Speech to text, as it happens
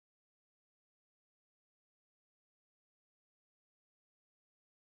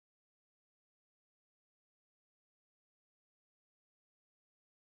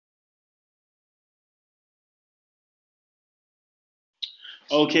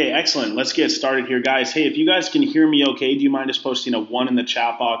Okay, excellent. Let's get started here, guys. Hey, if you guys can hear me okay, do you mind just posting a one in the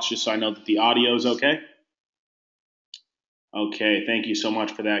chat box just so I know that the audio is okay? Okay, thank you so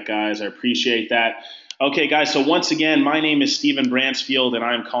much for that, guys. I appreciate that. Okay, guys, so once again, my name is Stephen Bransfield, and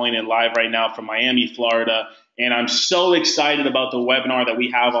I'm calling in live right now from Miami, Florida. And I'm so excited about the webinar that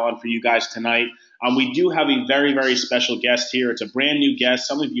we have on for you guys tonight. We do have a very, very special guest here. It's a brand new guest.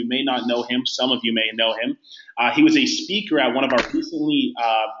 Some of you may not know him, some of you may know him. He was a speaker at one of our recently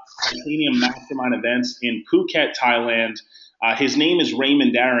Titanium Mastermind events in Phuket, Thailand. His name is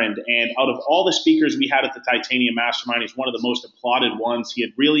Raymond Aaron, and out of all the speakers we had at the Titanium Mastermind, he's one of the most applauded ones. He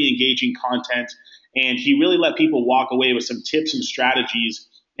had really engaging content, and he really let people walk away with some tips and strategies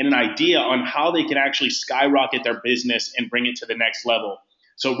and an idea on how they can actually skyrocket their business and bring it to the next level.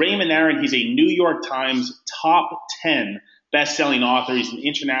 So Raymond Aaron, he's a New York Times top 10 best-selling author. He's an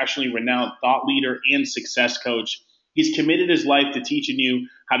internationally renowned thought leader and success coach. He's committed his life to teaching you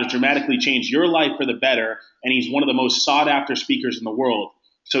how to dramatically change your life for the better, and he's one of the most sought-after speakers in the world.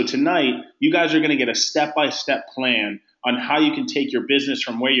 So tonight, you guys are going to get a step-by-step plan on how you can take your business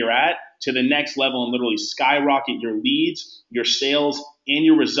from where you're at to the next level and literally skyrocket your leads, your sales, and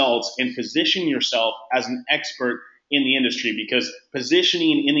your results, and position yourself as an expert in the industry, because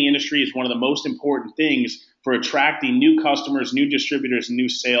positioning in the industry is one of the most important things for attracting new customers, new distributors, and new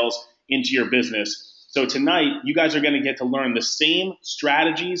sales into your business. So tonight, you guys are going to get to learn the same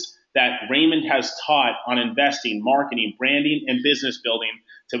strategies that Raymond has taught on investing, marketing, branding, and business building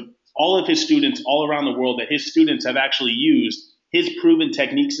to all of his students all around the world, that his students have actually used his proven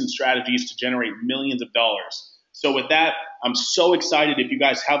techniques and strategies to generate millions of dollars. So with that, I'm so excited. If you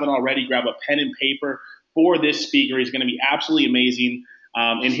guys haven't already, grab a pen and paper for this speaker. He's going to be absolutely amazing.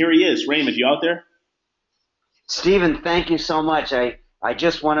 And here he is. Raymond, you out there? Stephen, thank you so much. I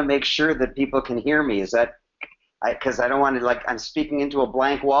just want to make sure that people can hear me. Is that because I don't want to, like, I'm speaking into a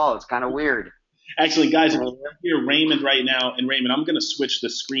blank wall. It's kind of weird. Actually, guys, if you hear Raymond right now, and Raymond, I'm going to switch the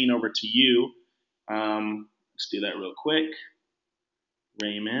screen over to you. Let's do that real quick.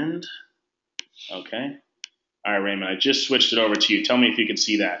 Raymond. Okay. All right, Raymond, I just switched it over to you. Tell me if you can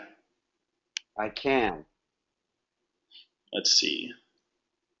see that. I can. Let's see.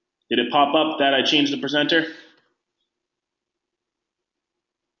 Did it pop up that I changed the presenter?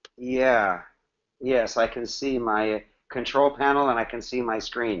 Yeah. Yes, I can see my control panel and I can see my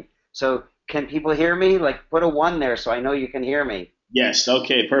screen. So can people hear me? Like, put a 1 there so I know you can hear me. Yes.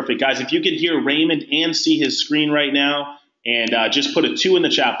 Okay, perfect. Guys, if you can hear Raymond and see his screen right now, and just put a 2 in the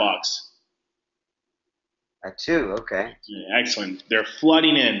chat box. A 2, okay. Yeah, excellent. They're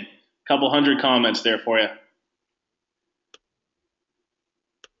flooding in. A couple hundred comments there for you.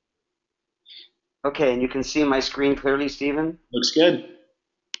 Okay, and you can see my screen clearly, Stephen? Looks good.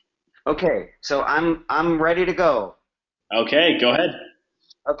 Okay, so I'm ready to go. Okay, go ahead.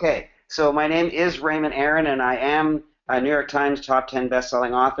 Okay, so my name is Raymond Aaron, and I am a New York Times top 10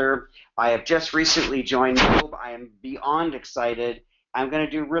 best-selling author. I have just recently joined Mobe. I am beyond excited. I'm going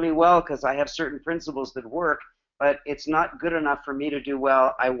to do really well because I have certain principles that work, but it's not good enough for me to do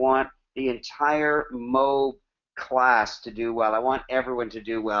well. I want the entire Mobe class to do well. I want everyone to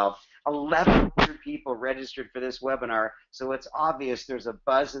do well. 1,100 people registered for this webinar, so it's obvious there's a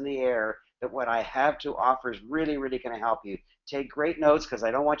buzz in the air that what I have to offer is really, really going to help you. Take great notes because I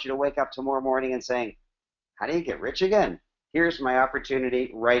don't want you to wake up tomorrow morning and saying, how do you get rich again? Here's my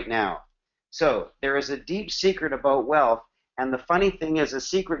opportunity right now. So there is a deep secret about wealth, and the funny thing is a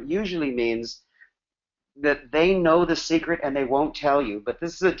secret usually means that they know the secret and they won't tell you, but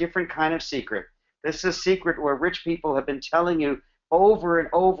this is a different kind of secret. This is a secret where rich people have been telling you over and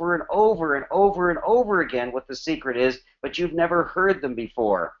over and over and over and over again what the secret is, but you've never heard them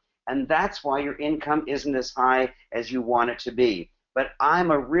before. And that's why your income isn't as high as you want it to be. But I'm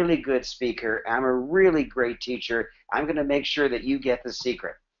a really good speaker. I'm a really great teacher. I'm going to make sure that you get the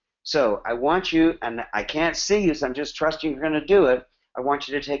secret. So I want you, and I can't see you, so I'm just trusting you're going to do it. I want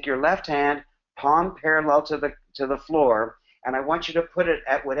you to take your left hand, palm parallel to the floor, and I want you to put it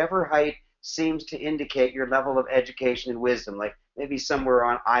at whatever height seems to indicate your level of education and wisdom, like maybe somewhere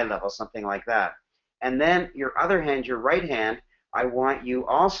on eye level, something like that. And then your other hand, your right hand, I want you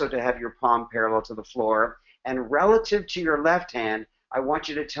also to have your palm parallel to the floor, and relative to your left hand, I want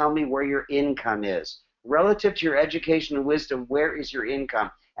you to tell me where your income is. Relative to your education and wisdom, where is your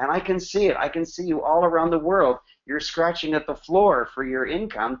income? And I can see it. I can see you all around the world. You're scratching at the floor for your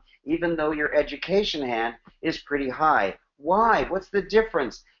income, even though your education hand is pretty high. Why? What's the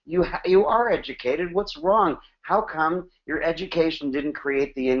difference? You are educated. What's wrong? How come your education didn't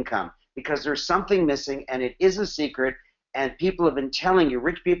create the income? Because there's something missing, and it is a secret, and people have been telling you,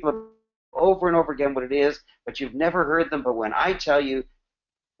 rich people have over and over again what it is, but you've never heard them. But when I tell you,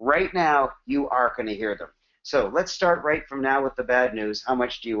 Right now, you are going to hear them. So let's start right from now with the bad news. How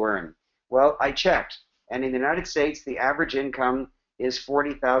much do you earn? Well, I checked, and in the United States, the average income is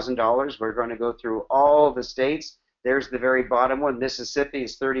 $40,000. We're going to go through all the states. There's the very bottom one. Mississippi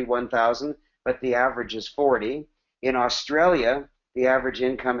is 31,000, but the average is 40. In Australia, the average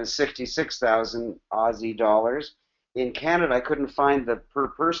income is 66,000 Aussie dollars. In Canada, I couldn't find the per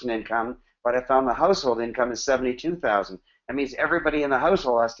person income, but I found the household income is 72,000. That means everybody in the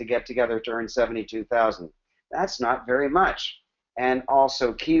household has to get together to earn 72,000. That's not very much. And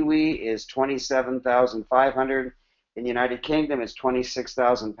also Kiwi is 27,500. In the United Kingdom, it's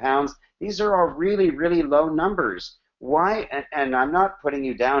 26,000 pounds. These are all really, really low numbers. Why? And I'm not putting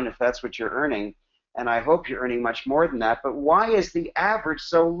you down if that's what you're earning, and I hope you're earning much more than that, but why is the average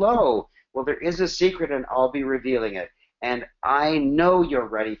so low? Well, there is a secret, and I'll be revealing it. And I know you're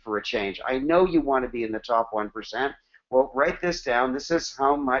ready for a change. I know you want to be in the top 1%. Well, write this down. This is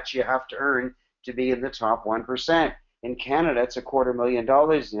how much you have to earn to be in the top 1%. In Canada, it's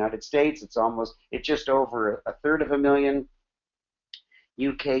 $250,000. In the United States, it's just over a third of a million.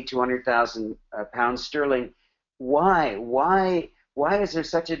 UK, 200,000 pounds sterling. Why? Why is there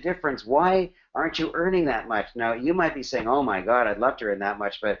such a difference? Why aren't you earning that much? Now, you might be saying, oh my God, I'd love to earn that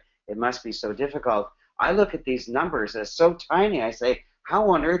much, but it must be so difficult. I look at these numbers as so tiny. I say, how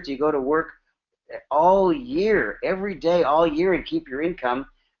on earth do you go to work all year, every day, all year, and keep your income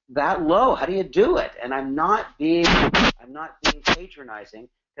that low? How do you do it? And I'm not being patronizing,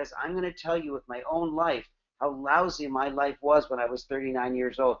 because I'm going to tell you with my own life how lousy my life was when I was 39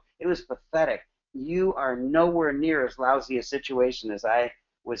 years old. It was pathetic. You are nowhere near as lousy a situation as I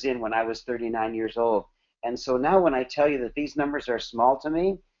was in when I was 39 years old. And so now when I tell you that these numbers are small to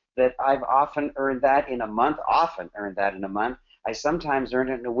me, that I've often earned that in a month, I sometimes earned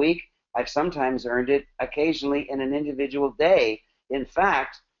it in a week. I've sometimes earned it occasionally in an individual day. In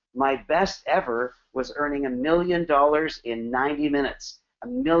fact, my best ever was earning $1 million in 90 minutes.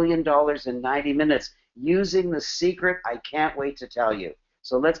 $1 million in 90 minutes using the secret I can't wait to tell you.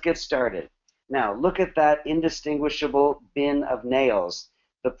 So let's get started. Now, look at that indistinguishable bin of nails.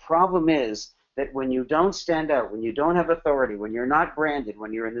 The problem is that when you don't stand out, when you don't have authority, when you're not branded,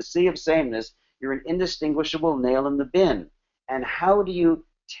 when you're in the sea of sameness, you're an indistinguishable nail in the bin. And how do you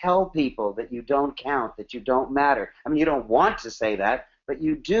tell people that you don't count, that you don't matter? I mean, you don't want to say that, but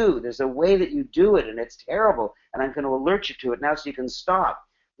you do. There's a way that you do it, and it's terrible, and I'm going to alert you to it now so you can stop.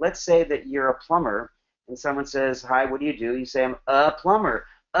 Let's say that you're a plumber, and someone says, hi, what do? You say, I'm a plumber.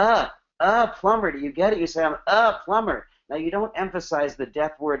 Plumber. Do you get it? You say, I'm a plumber. Now, you don't emphasize the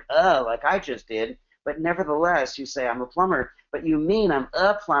death word like I just did, but nevertheless, you say, I'm a plumber, but you mean I'm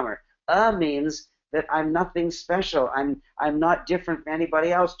a plumber. Means that I'm nothing special. I'm not different from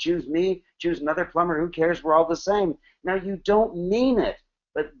anybody else. Choose me, choose another plumber. Who cares? We're all the same. Now, you don't mean it,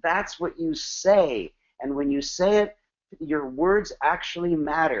 but that's what you say. And when you say it, your words actually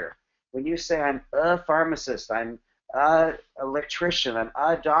matter. When you say, I'm a pharmacist, I'm a electrician, I'm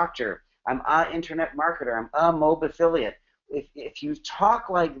a doctor, I'm a internet marketer, I'm a mob affiliate. If you talk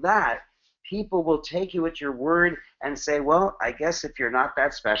like that, people will take you at your word and say, well, I guess if you're not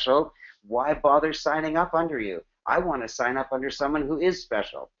that special, why bother signing up under you? I want to sign up under someone who is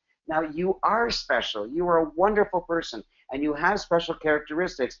special. Now, you are special. You are a wonderful person, and you have special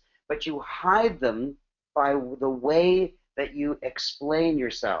characteristics, but you hide them by the way that you explain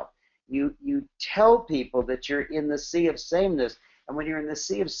yourself. You tell people that you're in the sea of sameness, and when you're in the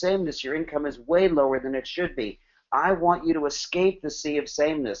sea of sameness, your income is way lower than it should be. I want you to escape the sea of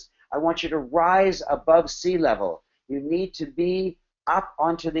sameness. I want you to rise above sea level. You need to be up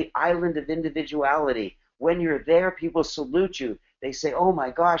onto the island of individuality. When you're there, people salute you. They say, oh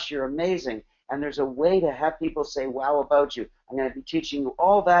my gosh, you're amazing. And there's a way to have people say wow about you. I'm going to be teaching you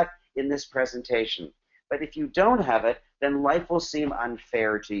all that in this presentation. But if you don't have it, then life will seem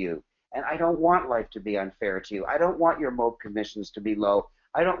unfair to you. And I don't want life to be unfair to you. I don't want your MOB commissions to be low.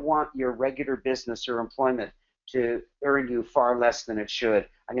 I don't want your regular business or employment to earn you far less than it should.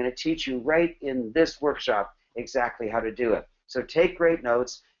 I'm going to teach you right in this workshop exactly how to do it. So take great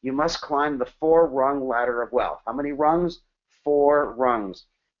notes. You must climb the 4-rung ladder of wealth. How many rungs? 4 rungs.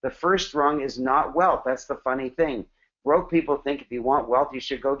 The first rung is not wealth. That's the funny thing. Broke people think if you want wealth, you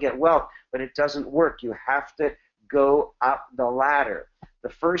should go get wealth, but it doesn't work. You have to go up the ladder. The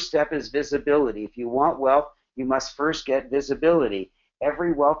first step is visibility. If you want wealth, you must first get visibility.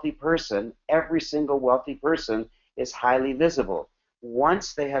 Every wealthy person, every single wealthy person is highly visible.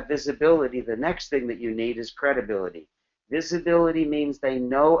 Once they have visibility, the next thing that you need is credibility. Visibility means they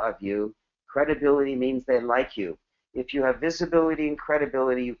know of you. Credibility means they like you. If you have visibility and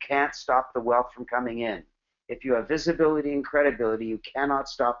credibility, you can't stop the wealth from coming in. If you have visibility and credibility, you cannot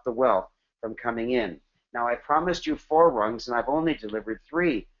stop the wealth from coming in. Now, I promised you 4 rungs, and I've only delivered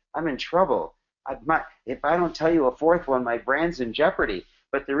 3. I'm in trouble. If I don't tell you a 4th one, my brand's in jeopardy.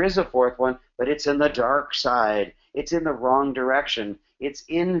 But there is a 4th one, but it's in the dark side. It's in the wrong direction. It's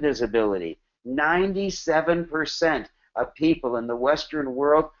invisibility. 97% of people in the Western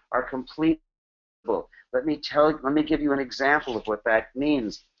world are completely invisible. Let me give you an example of what that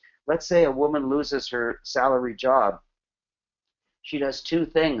means. Let's say a woman loses her salary job. She does 2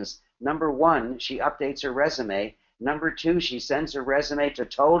 things. Number 1, she updates her resume. Number 2, she sends her resume to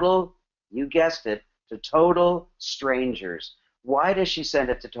total, you guessed it, to total strangers. Why does she send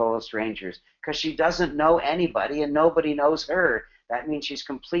it to total strangers? Because she doesn't know anybody and nobody knows her. That means she's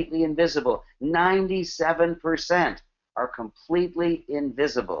completely invisible. 97% are completely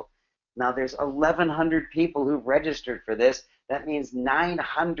invisible. Now there's 1,100 people who've registered for this. That means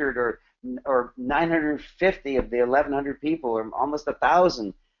 900 or 950 of the 1,100 people, or almost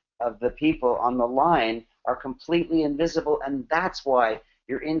 1,000 of the people on the line, are completely invisible, and that's why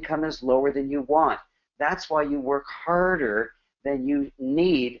your income is lower than you want. That's why you work harder than you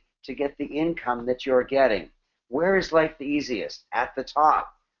need to get the income that you're getting. Where is life the easiest? At the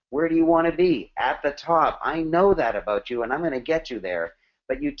top. Where do you want to be? At the top. I know that about you, and I'm going to get you there.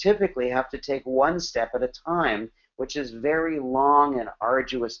 But you typically have to take 1 step at a time, which is very long and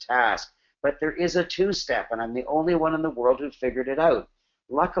arduous task. But there is a 2-step, and I'm the only one in the world who figured it out.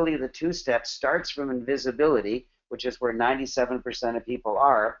 Luckily, the 2-step starts from invisibility, which is where 97% of people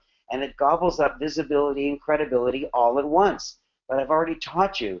are, and it gobbles up visibility and credibility all at once. But I've already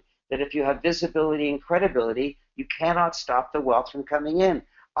taught you that if you have visibility and credibility, you cannot stop the wealth from coming in.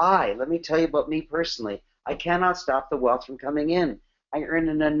 Let me tell you about me personally. I cannot stop the wealth from coming in. I earn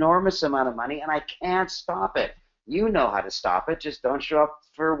an enormous amount of money, and I can't stop it. You know how to stop it. Just don't show up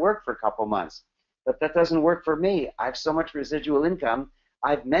for work for a couple months. But that doesn't work for me. I have so much residual income.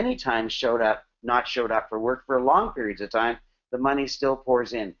 I've many times not showed up for work for long periods of time. The money still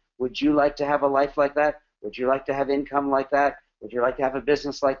pours in. Would you like to have a life like that? Would you like to have income like that? Would you like to have a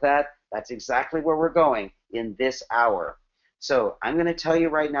business like that? That's exactly where we're going in this hour. So I'm going to tell you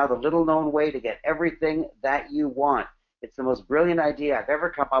right now the little known way to get everything that you want. It's the most brilliant idea I've ever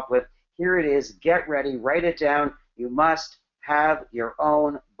come up with. Here it is. Get ready. Write it down. You must have your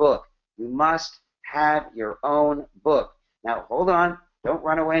own book. You must have your own book. Now, hold on. Don't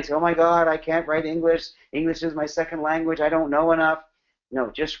run away and say, oh my God, I can't write English. English is my second language. I don't know enough. No,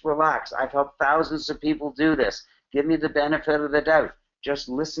 just relax. I've helped thousands of people do this. Give me the benefit of the doubt. Just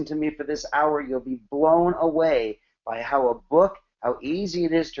listen to me for this hour. You'll be blown away by how easy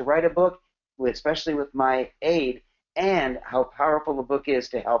it is to write a book, especially with my aid, and how powerful a book is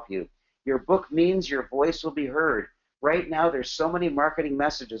to help you. Your book means your voice will be heard. Right now, there's so many marketing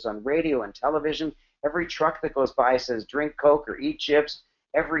messages on radio and television. Every truck that goes by says drink Coke or eat chips.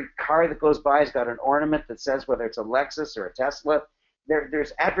 Every car that goes by has got an ornament that says whether it's a Lexus or a Tesla.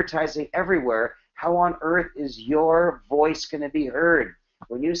 There's advertising everywhere. How on earth is your voice going to be heard?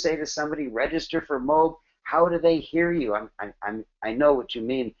 When you say to somebody, register for Mobe, how do they hear you? I know what you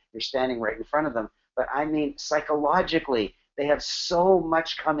mean. You're standing right in front of them. But I mean psychologically, they have so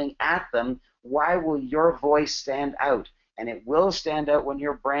much coming at them. Why will your voice stand out? And it will stand out when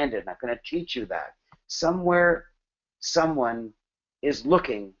you're branded. I'm going to teach you that. Somewhere, someone is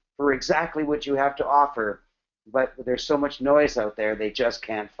looking for exactly what you have to offer, but there's so much noise out there, they just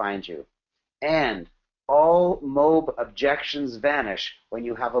can't find you. And all Mobe objections vanish when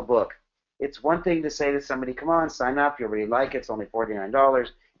you have a book. It's one thing to say to somebody, come on, sign up, you'll really like it, it's only $49,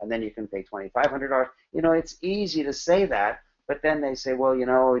 and then you can pay $2,500. You know, it's easy to say that, but then they say, well, you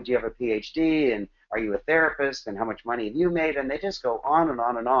know, do you have a PhD, and are you a therapist, and how much money have you made? And they just go on and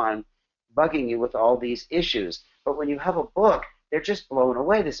on and on, bugging you with all these issues. But when you have a book, they're just blown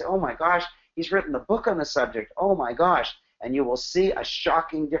away. They say, oh my gosh, he's written a book on the subject. Oh my gosh. And you will see a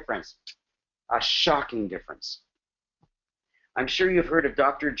shocking difference. A shocking difference. I'm sure you've heard of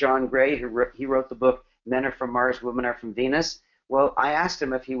Dr. John Gray, he wrote the book Men Are From Mars, Women Are From Venus. Well, I asked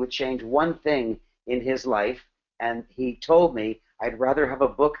him if he would change one thing in his life, and he told me, I'd rather have a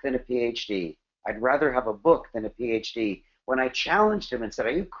book than a PhD. I'd rather have a book than a PhD. When I challenged him and said,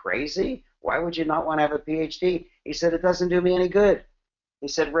 are you crazy? Why would you not want to have a PhD? He said, it doesn't do me any good. He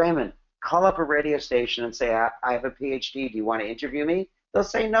said, Raymond, call up a radio station and say, I have a PhD. Do you want to interview me? They'll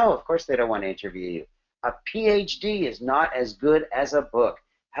say no. Of course they don't want to interview you. A PhD is not as good as a book.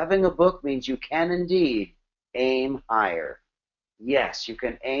 Having a book means you can indeed aim higher. Yes, you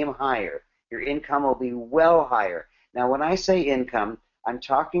can aim higher. Your income will be well higher. Now, when I say income, I'm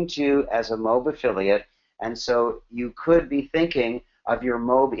talking to you as a Mobe affiliate, and so you could be thinking of your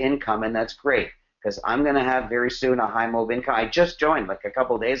Mobe income, and that's great. because I'm going to have very soon a high mob income. I just joined like a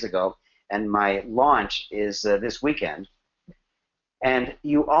couple of days ago, and my launch is this weekend. And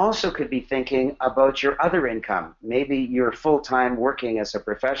you also could be thinking about your other income. Maybe you're full-time working as a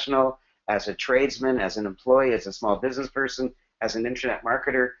professional, as a tradesman, as an employee, as a small business person, as an internet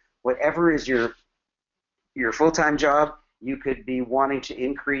marketer. Whatever is your full-time job, you could be wanting to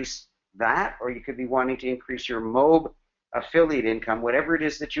increase that, or you could be wanting to increase your MOB affiliate income. Whatever it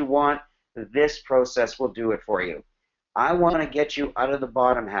is that you want, this process will do it for you. I want to get you out of the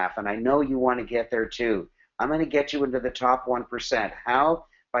bottom half, and I know you want to get there too. I'm going to get you into the top 1%. How?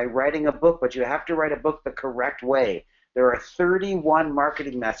 By writing a book, but you have to write a book the correct way. There are 31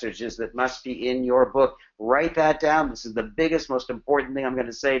 marketing messages that must be in your book. Write that down. This is the biggest, most important thing I'm going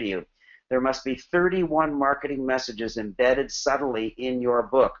to say to you. There must be 31 marketing messages embedded subtly in your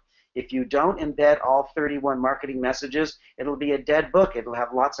book. If you don't embed all 31 marketing messages, it'll be a dead book. It'll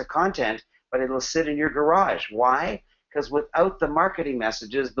have lots of content, but it'll sit in your garage. Why? Because without the marketing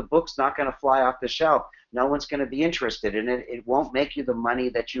messages, the book's not going to fly off the shelf. No one's going to be interested in it. It won't make you the money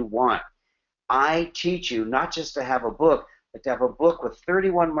that you want. I teach you not just to have a book, but to have a book with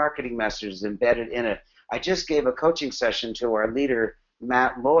 31 marketing messages embedded in it. I just gave a coaching session to our leader,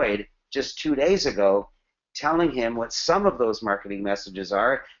 Matt Lloyd, just 2 days ago, telling him what some of those marketing messages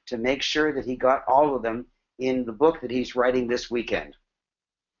are to make sure that he got all of them in the book that he's writing this weekend.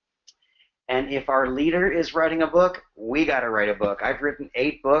 And if our leader is writing a book, we got to write a book. I've written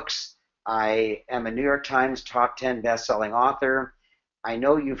 8 books. I am a New York Times top 10 best-selling author. I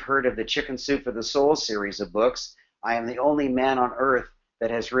know you've heard of the Chicken Soup for the Soul series of books. I am the only man on earth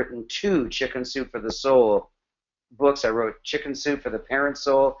that has written 2 Chicken Soup for the Soul books. I wrote Chicken Soup for the Parent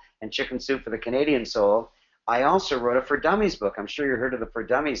Soul and Chicken Soup for the Canadian Soul. I also wrote a For Dummies book. I'm sure you heard of the For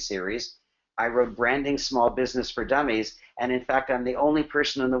Dummies series. I wrote Branding Small Business for Dummies, and in fact, I'm the only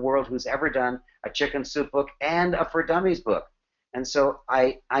person in the world who's ever done a Chicken Soup book and a For Dummies book. And so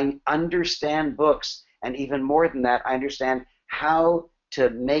I understand books, and even more than that, I understand how to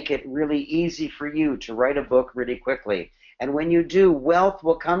make it really easy for you to write a book really quickly. And when you do, wealth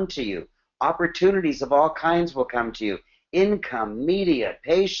will come to you. Opportunities of all kinds will come to you. Income, media,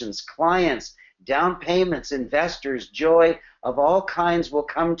 patients, clients, down payments, investors, joy of all kinds will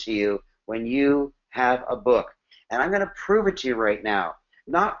come to you when you have a book. And I'm going to prove it to you right now.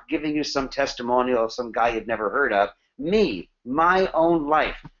 Not giving you some testimonial of some guy you've never heard of. Me, my own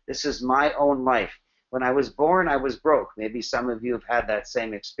life. This is my own life. When I was born, I was broke. Maybe some of you have had that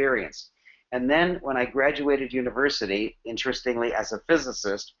same experience. And then when I graduated university, interestingly, as a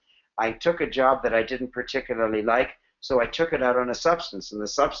physicist, I took a job that I didn't particularly like, so I took it out on a substance. And the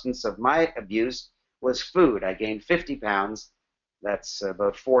substance of my abuse was food. I gained 50 pounds. That's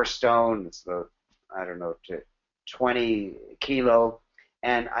about 4 stone. It's about, I don't know, 20 kilo.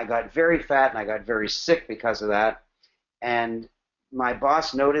 And I got very fat, and I got very sick because of that. And my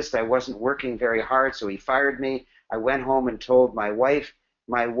boss noticed I wasn't working very hard, so he fired me. I went home and told my wife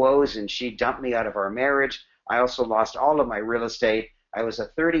my woes, and she dumped me out of our marriage. I also lost all of my real estate. I was a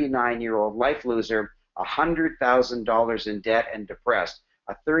 39-year-old life loser, $100,000 in debt and depressed.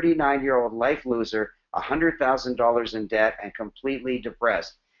 A 39-year-old life loser, $100,000 in debt and completely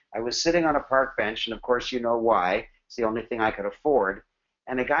depressed. I was sitting on a park bench, and of course you know why. It's the only thing I could afford.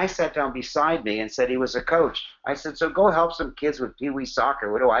 And a guy sat down beside me and said he was a coach. I said, so go help some kids with Pee-wee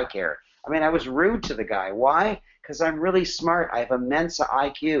soccer. What do I care? I mean, I was rude to the guy. Why? Because I'm really smart. I have immense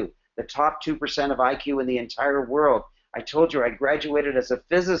IQ, the top 2% of IQ in the entire world. I told you I graduated as a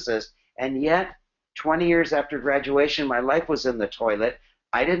physicist, and yet 20 years after graduation, my life was in the toilet.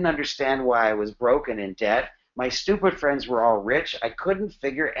 I didn't understand why I was broke and in debt. My stupid friends were all rich. I couldn't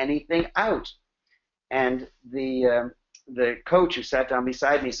figure anything out. And the coach who sat down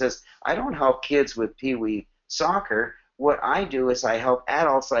beside me says, I don't help kids with Pee-wee soccer. What I do is I help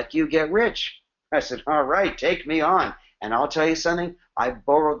adults like you get rich. I said, all right, take me on. And I'll tell you something, I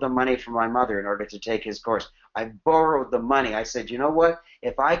borrowed the money from my mother in order to take his course. I borrowed the money. I said, you know what?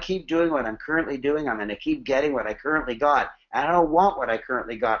 If I keep doing what I'm currently doing, I'm going to keep getting what I currently got. And I don't want what I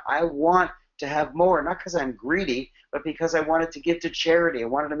currently got. I want to have more, not because I'm greedy, but because I wanted to give to charity. I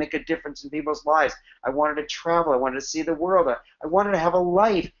wanted to make a difference in people's lives. I wanted to travel. I wanted to see the world. I wanted to have a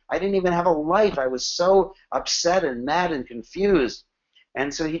life. I didn't even have a life. I was so upset and mad and confused.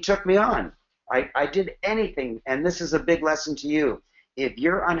 And so he took me on. I did anything, and this is a big lesson to you. If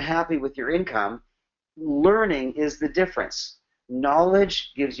you're unhappy with your income, learning is the difference.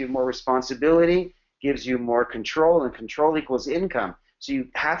 Knowledge gives you more responsibility, gives you more control, and control equals income. So you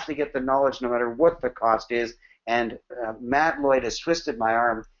have to get the knowledge no matter what the cost is. And Matt Lloyd has twisted my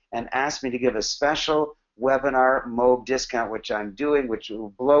arm and asked me to give a special webinar MOB discount, which I'm doing, which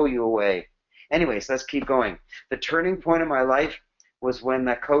will blow you away. Anyways, let's keep going. The turning point of my life was when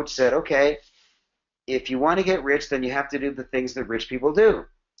that coach said, okay, if you want to get rich, then you have to do the things that rich people do.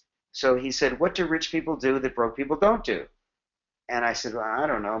 So he said, what do rich people do that broke people don't do? And I said, well, I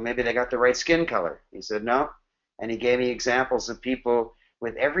don't know. Maybe they got the right skin color. He said, no. And he gave me examples of people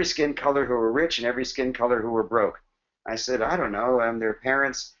with every skin color who were rich and every skin color who were broke. I said, I don't know. Their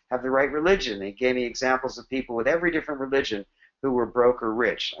parents have the right religion. He gave me examples of people with every different religion who were broke or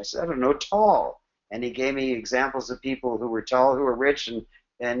rich. I said, I don't know, tall. And he gave me examples of people who were tall, who were rich,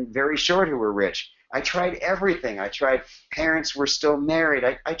 and very short, who were rich. I tried everything. I tried parents were still married.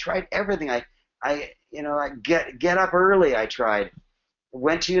 I tried everything. I get up early. I tried.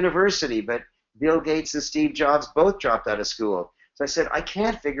 Went to university, but Bill Gates and Steve Jobs both dropped out of school. So I said, I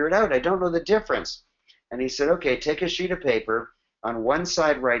can't figure it out. I don't know the difference. And he said, okay, take a sheet of paper. On one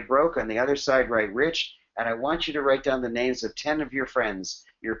side write broke, on the other side write rich, and I want you to write down the names of 10 of your friends,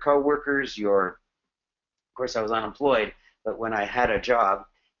 your coworkers, of course I was unemployed, but when I had a job,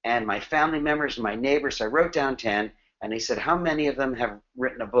 and my family members, my neighbors. I wrote down 10, and he said, how many of them have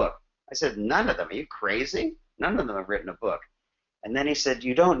written a book? I said, none of them. Are you crazy? None of them have written a book. And then he said,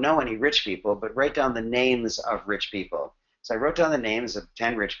 you don't know any rich people, but write down the names of rich people. So I wrote down the names of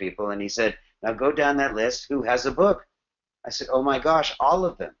 10 rich people, and he said, now go down that list. Who has a book? I said, oh my gosh, all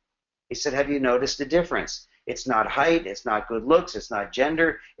of them. He said, have you noticed a difference? It's not height, it's not good looks, it's not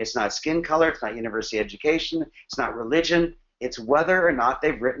gender, it's not skin color, it's not university education, it's not religion. It's whether or not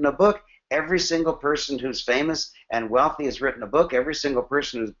they've written a book. Every single person who's famous and wealthy has written a book. Every single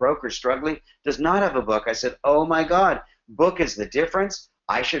person who's broke or struggling does not have a book. I said, oh my God, book is the difference.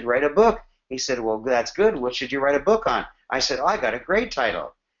 I should write a book. He said, well, that's good. What should you write a book on? I said, oh, I got a great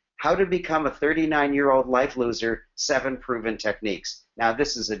title. How to Become a 39-Year-Old Life Loser, 7 Proven Techniques. Now,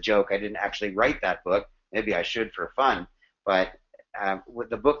 this is a joke. I didn't actually write that book. Maybe I should for fun. But with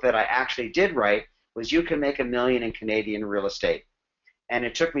the book that I actually did write was You Can Make $1 Million in Canadian Real Estate. And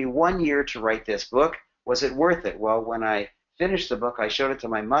it took me 1 year to write this book. Was it worth it? Well, when I finished the book, I showed it to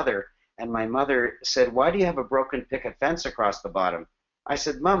my mother, and my mother said, why do you have a broken picket fence across the bottom? I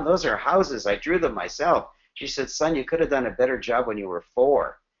said, Mom, those are houses. I drew them myself. She said, son, you could have done a better job when you were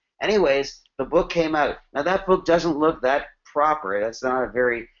 4. Anyways, the book came out. Now, that book doesn't look that proper. That's not a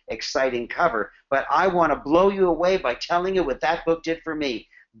very exciting cover. But I want to blow you away by telling you what that book did for me.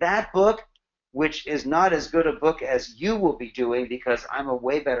 That book, which is not as good a book as you will be doing because I'm a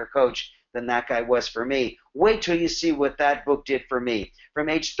way better coach than that guy was for me. Wait till you see what that book did for me. From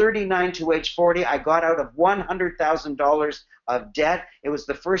age 39 to age 40, I got out of $100,000 of debt. It was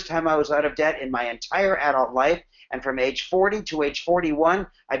the first time I was out of debt in my entire adult life. And from age 40 to age 41,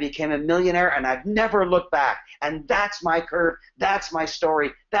 I became a millionaire, and I've never looked back. And that's my curve. That's my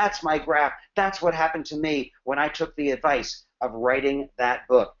story. That's my graph. That's what happened to me when I took the advice of writing that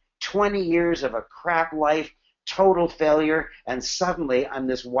book. 20 years of a crap life, total failure, and suddenly I'm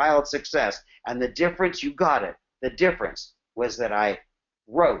this wild success. And the difference, you got it, the difference was that I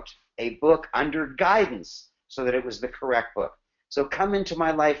wrote a book under guidance so that it was the correct book. So come into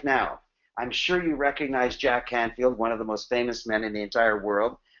my life now. I'm sure you recognize Jack Canfield, one of the most famous men in the entire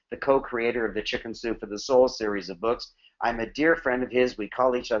world, the co-creator of the Chicken Soup for the Soul series of books. I'm a dear friend of his. We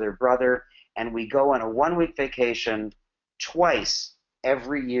call each other brother, and we go on a 1-week vacation twice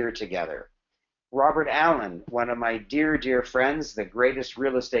every year together. Robert Allen, one of my dear, dear friends, the greatest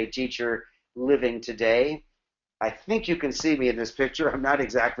real estate teacher living today. I think you can see me in this picture. I'm not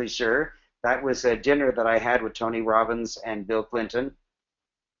exactly sure. That was a dinner that I had with Tony Robbins and Bill Clinton.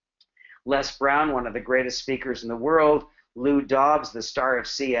 Les Brown, one of the greatest speakers in the world. Lou Dobbs, the star of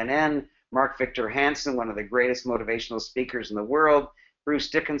CNN. Mark Victor Hansen, one of the greatest motivational speakers in the world.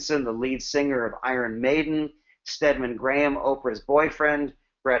 Bruce Dickinson, the lead singer of Iron Maiden. Stedman Graham, Oprah's boyfriend.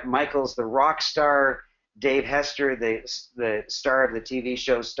 Bret Michaels, the rock star. Dave Hester, the star of the TV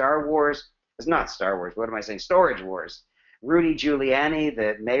show Star Wars. It's not Star Wars, what am I saying? Storage Wars. Rudy Giuliani,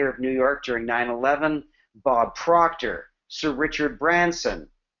 the mayor of New York during 9/11. Bob Proctor. Sir Richard Branson.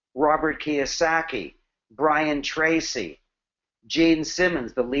 Robert Kiyosaki. Brian Tracy. Gene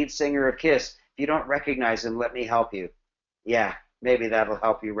Simmons, the lead singer of Kiss. If you don't recognize him, let me help you. Yeah, maybe that'll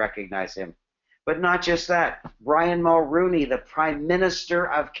help you recognize him. But not just that. Brian Mulroney, the Prime Minister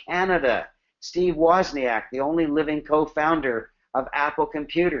of Canada. Steve Wozniak, the only living co-founder of Apple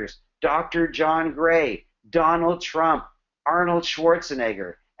Computers. Dr. John Gray. Donald Trump. Arnold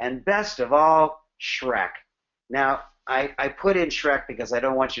Schwarzenegger. And best of all, Shrek. Now, I put in Shrek because I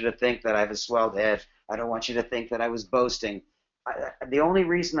don't want you to think that I have a swelled head. I don't want you to think that I was boasting. The only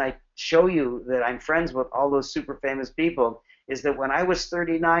reason I show you that I'm friends with all those super famous people is that when I was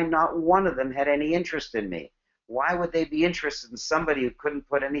 39, not one of them had any interest in me. Why would they be interested in somebody who couldn't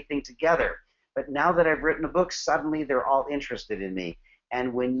put anything together? But now that I've written a book, suddenly they're all interested in me.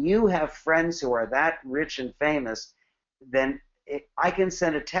 And when you have friends who are that rich and famous, then I can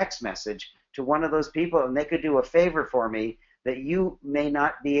send a text message to one of those people and they could do a favor for me that you may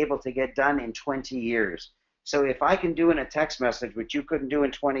not be able to get done in 20 years. So if I can do in a text message what you couldn't do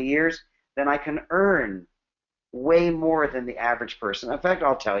in 20 years, then I can earn way more than the average person. In fact,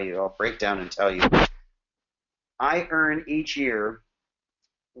 I'll tell you, I'll break down and tell you. I earn each year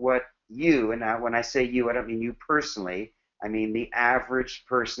what you, and when I say you, I don't mean you personally, I mean the average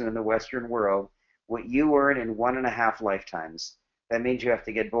person in the Western world, what you earn in 1.5 lifetimes. That means you have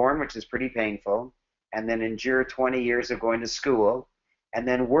to get born, which is pretty painful, and then endure 20 years of going to school, and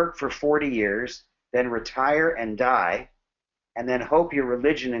then work for 40 years, then retire and die, and then hope your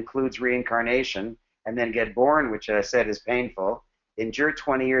religion includes reincarnation, and then get born, which I said is painful, endure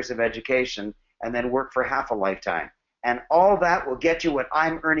 20 years of education, and then work for half a lifetime. And all that will get you what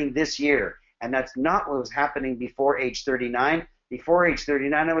I'm earning this year. And that's not what was happening before age 39. Before age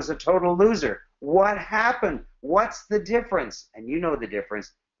 39, I was a total loser. What happened? What's the difference? And you know the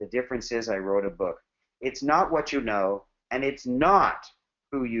difference. The difference is I wrote a book. It's not what you know, and it's not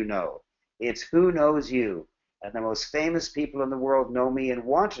who you know. It's who knows you. And the most famous people in the world know me and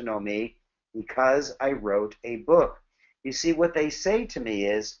want to know me because I wrote a book. You see, what they say to me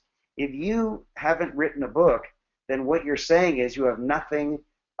is, if you haven't written a book, then what you're saying is you have nothing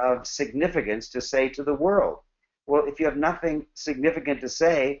of significance to say to the world. Well, if you have nothing significant to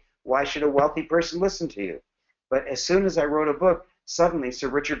say, why should a wealthy person listen to you? But as soon as I wrote a book, suddenly Sir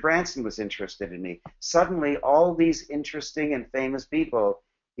Richard Branson was interested in me. Suddenly all these interesting and famous people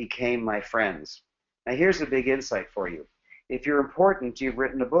became my friends. Now here's a big insight for you. If you're important, you've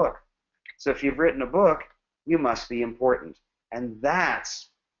written a book. So if you've written a book, you must be important. And that's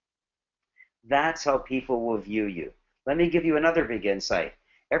how people will view you. Let me give you another big insight.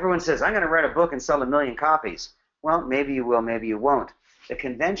 Everyone says, I'm going to write a book and sell 1 million copies. Well, maybe you will, maybe you won't. The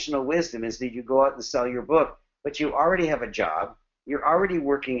conventional wisdom is that you go out and sell your book, but you already have a job. You're already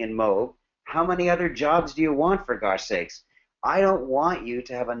working in Moog. How many other jobs do you want, for gosh sakes? I don't want you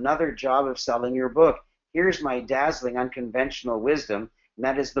to have another job of selling your book. Here's my dazzling unconventional wisdom, and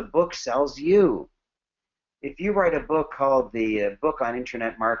that is the book sells you. If you write a book called The Book on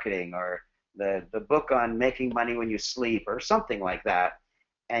Internet Marketing, or the book on making money when you sleep, or something like that,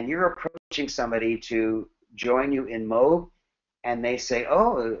 and you're approaching somebody to join you in Moog, and they say,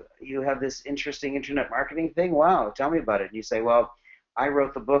 oh, you have this interesting internet marketing thing? Wow, tell me about it. And you say, well, I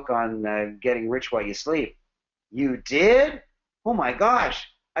wrote the book on getting rich while you sleep. You did? Oh my gosh,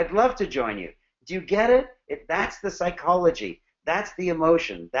 I'd love to join you. Do you get it? That's the psychology. That's the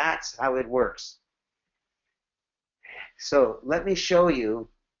emotion. That's how it works. So let me show you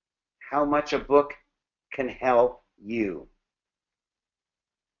how much a book can help you.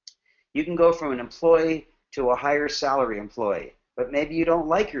 You can go from an employee to a higher salary employee, but maybe you don't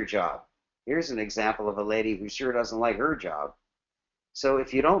like your job. Here's an example of a lady who sure doesn't like her job. So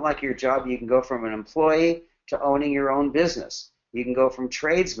if you don't like your job, you can go from an employee to owning your own business. You can go from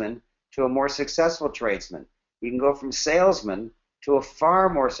tradesman to a more successful tradesman. You can go from salesman to a far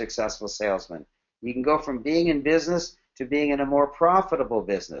more successful salesman. You can go from being in business to being in a more profitable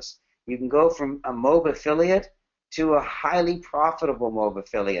business. You can go from a Moog affiliate to a highly profitable Moog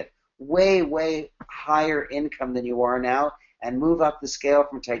affiliate. Way, way higher income than you are now, and move up the scale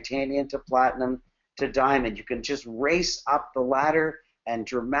from titanium to platinum to diamond. You can just race up the ladder and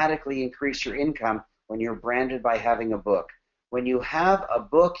dramatically increase your income when you're branded by having a book. When you have a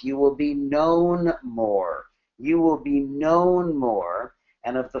book, you will be known more. You will be known more,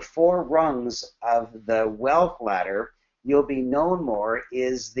 and of the 4 rungs of the wealth ladder, you'll be known more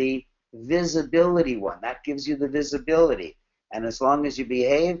is the visibility one. That gives you the visibility. And as long as you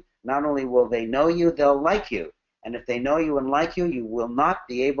behave, not only will they know you, they'll like you. And if they know you and like you, you will not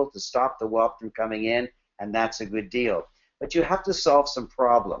be able to stop the wealth from coming in, and that's a good deal. But you have to solve some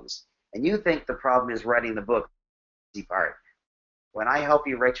problems. And you think the problem is writing the book, the easy part. When I help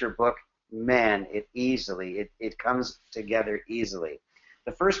you write your book, man, it comes together easily.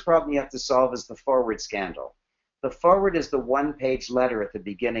 The first problem you have to solve is the forward scandal. The forward is the 1-page letter at the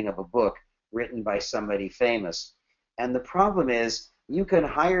beginning of a book written by somebody famous. And the problem is, you can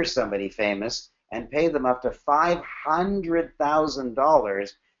hire somebody famous and pay them up to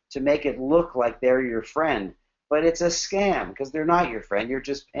 $500,000 to make it look like they're your friend. But it's a scam because they're not your friend. You're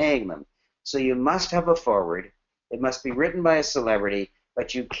just paying them. So you must have a forward. It must be written by a celebrity,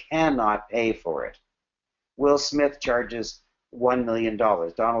 but you cannot pay for it. Will Smith charges $1 million.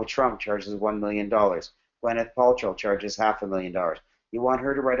 Donald Trump charges $1 million. Gwyneth Paltrow charges $500,000. You want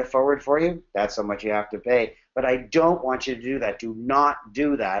her to write a forward for you? That's how much you have to pay. But I don't want you to do that. Do not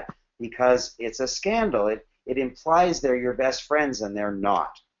do that, because it's a scandal. It implies they're your best friends and they're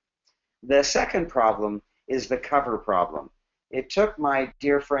not. The second problem is the cover problem. It took my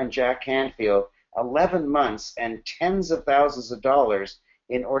dear friend Jack Canfield 11 months and tens of thousands of dollars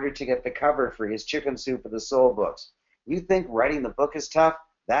in order to get the cover for his Chicken Soup for the Soul books. You think writing the book is tough?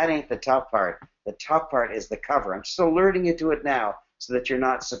 That ain't the tough part. The tough part is the cover. I'm just alerting you to it now so that you're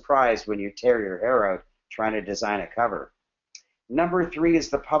not surprised when you tear your hair out trying to design a cover. Number 3 is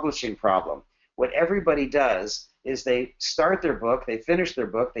the publishing problem. What everybody does is they start their book, they finish their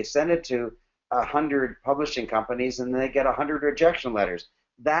book, they send it to 100 publishing companies, and then they get 100 rejection letters.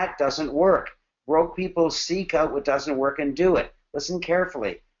 That doesn't work. Broke people seek out what doesn't work and do it. Listen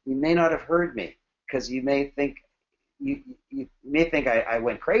carefully. You may not have heard me because you may think I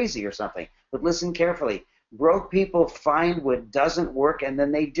went crazy or something, but listen carefully. Broke people find what doesn't work and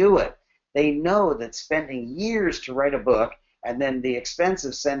then they do it. They know that spending years to write a book and then the expense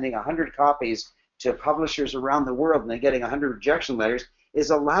of sending 100 copies to publishers around the world and then getting 100 rejection letters is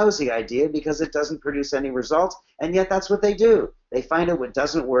a lousy idea because it doesn't produce any results, and yet that's what they do. They find out what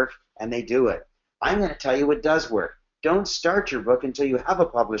doesn't work and they do it. I'm going to tell you what does work. Don't start your book until you have a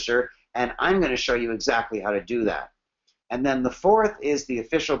publisher, and I'm going to show you exactly how to do that. And then the fourth is the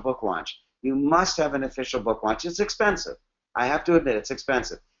official book launch. You must have an official book launch. It's expensive. I have to admit, it's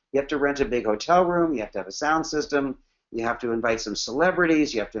expensive. You have to rent a big hotel room. You have to have a sound system. You have to invite some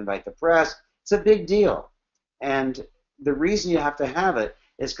celebrities. You have to invite the press. It's a big deal. And the reason you have to have it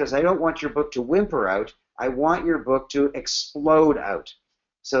is because I don't want your book to whimper out. I want your book to explode out.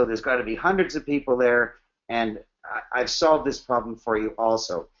 So there's got to be hundreds of people there, and I've solved this problem for you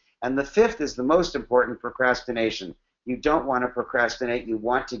also. And the fifth is the most important: procrastination. You don't want to procrastinate. You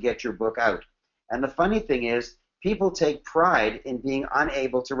want to get your book out. And the funny thing is, people take pride in being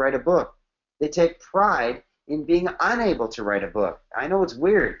unable to write a book. They take pride in being unable to write a book. I know it's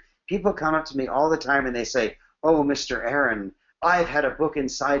weird. People come up to me all the time and they say, "Oh, Mr. Aaron, I've had a book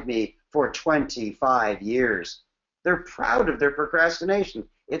inside me for 25 years. They're proud of their procrastination.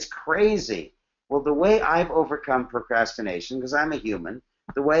 It's crazy. Well, the way I've overcome procrastination, because I'm a human,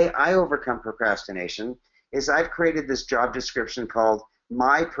 the way I overcome procrastination is I've created this job description called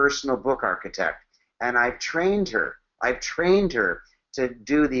My Personal Book Architect. And I've trained her. I've trained her to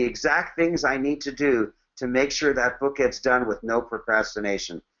do the exact things I need to do to make sure that book gets done with no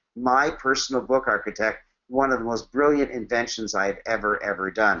procrastination. My Personal Book Architect, one of the most brilliant inventions I've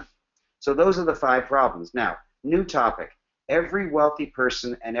ever done. So those are the 5 problems. Now, new topic. Every wealthy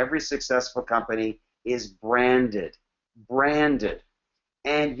person and every successful company is branded. Branded.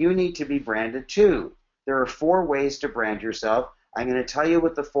 And you need to be branded too. There are 4 ways to brand yourself. I'm going to tell you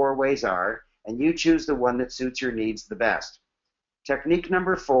what the 4 ways are, and you choose the one that suits your needs the best. Technique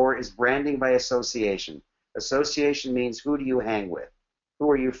number 4 is branding by association. Association means who do you hang with? Who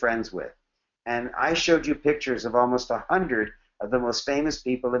are you friends with? And I showed you pictures of almost 100 of the most famous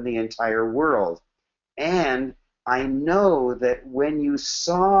people in the entire world. And I know that when you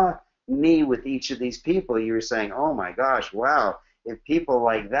saw me with each of these people, you were saying, oh my gosh, wow, if people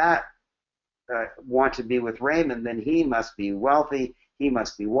like that want to be with Raymond, then he must be wealthy, he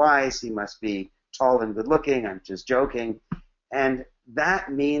must be wise, he must be tall and good looking. I'm just joking. And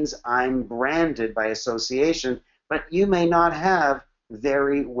that means I'm branded by association, but you may not have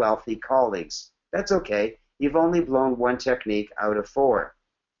very wealthy colleagues. That's okay. You've only blown 1 technique out of 4.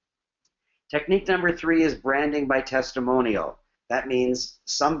 Technique number 3 is branding by testimonial. That means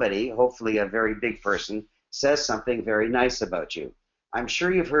somebody, hopefully a very big person, says something very nice about you. I'm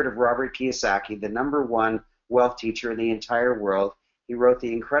sure you've heard of Robert Kiyosaki, the #1 wealth teacher in the entire world. He wrote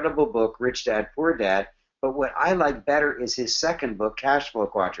the incredible book, Rich Dad, Poor Dad, but what I like better is his second book, Cash Flow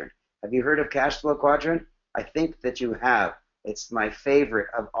Quadrant. Have you heard of Cash Flow Quadrant? I think that you have. It's my favorite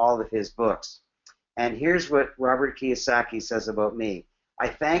of all of his books. And here's what Robert Kiyosaki says about me. I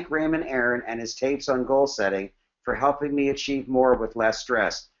thank Raymond Aaron and his tapes on goal setting for helping me achieve more with less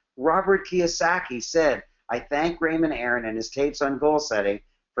stress. Robert Kiyosaki said, I thank Raymond Aaron and his tapes on goal setting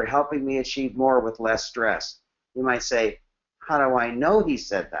for helping me achieve more with less stress. You might say, how do I know he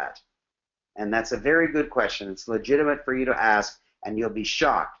said that? And that's a very good question. It's legitimate for you to ask, and you'll be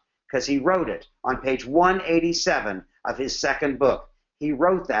shocked, because he wrote it on page 187 of his second book. He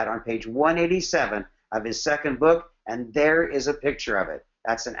wrote that on page 187 of his second book, and there is a picture of it.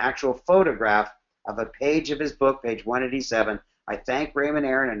 That's an actual photograph of a page of his book, page 187. I thank Raymond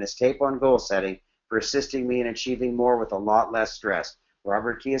Aaron and his tape on goal setting for assisting me in achieving more with a lot less stress.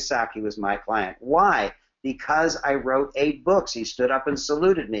 Robert Kiyosaki was my client. Why? Because I wrote 8 books. He stood up and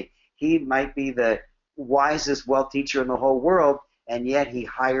saluted me. He might be the wisest wealth teacher in the whole world, and yet he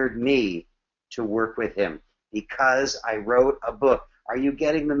hired me to work with him because I wrote a book. Are you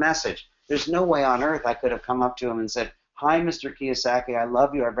getting the message? There's no way on earth I could have come up to him and said, "Hi, Mr. Kiyosaki, I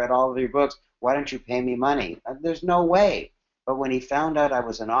love you. I've read all of your books. Why don't you pay me money?" There's no way. But when he found out I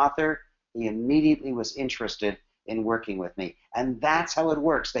was an author, he immediately was interested in working with me. And that's how it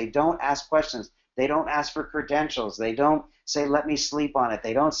works. They don't ask questions. They don't ask for credentials. They don't say, "Let me sleep on it."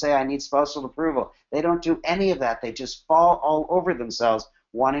 They don't say, "I need spousal approval." They don't do any of that. They just fall all over themselves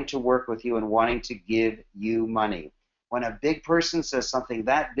wanting to work with you and wanting to give you money. When a big person says something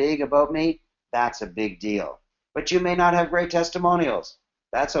that big about me, that's a big deal. But you may not have great testimonials.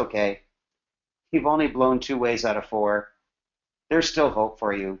 That's okay. You've only blown 2 ways out of 4. There's still hope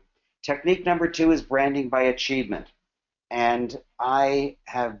for you. Technique number 2 is branding by achievement. And I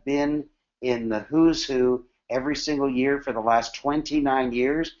have been in the who's who every single year for the last 29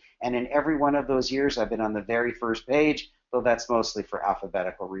 years. And in every one of those years, I've been on the very first page, though that's mostly for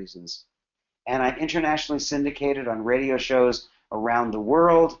alphabetical reasons. And I'm internationally syndicated on radio shows around the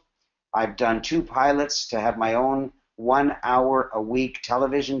world. I've done 2 pilots to have my own 1-hour-a-week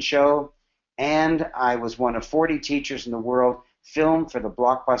television show. And I was one of 40 teachers in the world filmed for the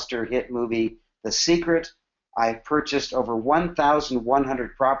blockbuster hit movie The Secret. I've purchased over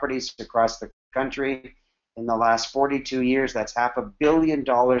 1,100 properties across the country in the last 42 years. That's $500 million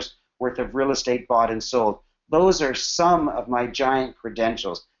worth of real estate bought and sold. Those are some of my giant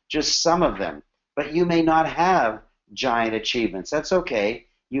credentials, just some of them. But you may not have giant achievements. That's okay.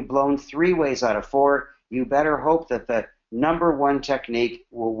 You've blown 3 ways out of 4. You better hope that the number 1 technique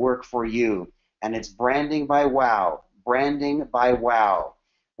will work for you. And it's branding by wow. Branding by wow.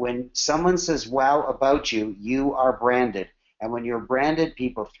 When someone says wow about you, you are branded. And when you're branded,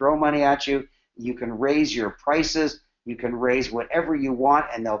 people throw money at you. You can raise your prices. You can raise whatever you want,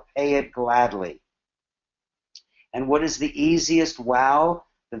 and they'll pay it gladly. And what is the easiest wow?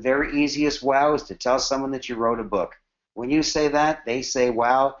 The very easiest wow is to tell someone that you wrote a book. When you say that, they say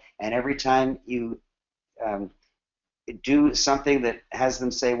wow, and every time you do something that has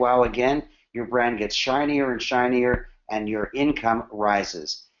them say wow again, your brand gets shinier and shinier, and your income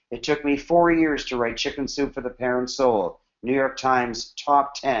rises. It took me 4 years to write Chicken Soup for the Parent Soul, New York Times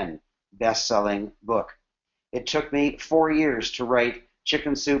top 10 best-selling book. It took me 4 years to write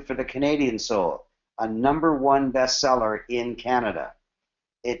Chicken Soup for the Canadian Soul, a number 1 bestseller in Canada.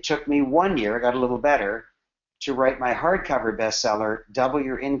 It took me 1 year, I got a little better, to write my hardcover bestseller, Double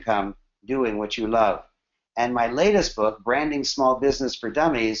Your Income, Doing What You Love. And my latest book, Branding Small Business for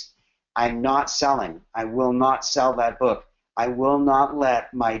Dummies, I'm not selling. I will not sell that book. I will not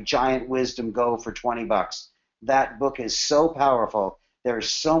let my giant wisdom go for $20. That book is so powerful. There's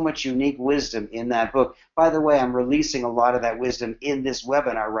so much unique wisdom in that book. By the way, I'm releasing a lot of that wisdom in this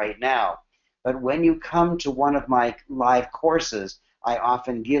webinar right now. But when you come to one of my live courses, I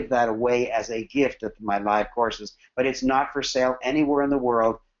often give that away as a gift at my live courses. But it's not for sale anywhere in the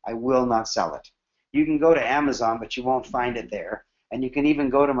world. I will not sell it. You can go to Amazon, but you won't find it there. And you can even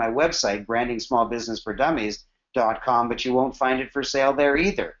go to my website, brandingsmallbusinessfordummies.com, but you won't find it for sale there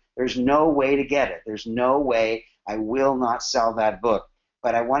either. There's no way to get it. There's no way. I will not sell that book.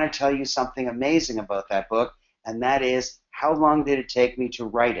 But I want to tell you something amazing about that book, and that is, how long did it take me to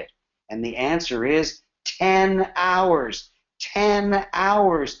write it? And the answer is 10 hours. 10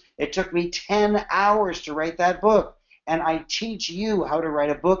 hours. It took me 10 hours to write that book. And I teach you how to write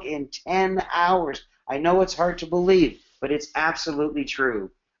a book in 10 hours. I know it's hard to believe, but it's absolutely true.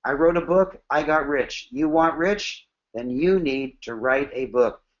 I wrote a book, I got rich. You want rich? Then you need to write a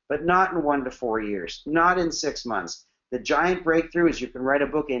book, but not in 1 to 4 years, not in 6 months. The giant breakthrough is you can write a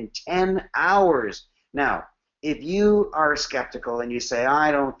book in 10 hours. Now, if you are skeptical and you say,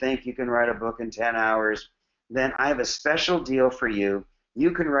 "I don't think you can write a book in 10 hours, then I have a special deal for you.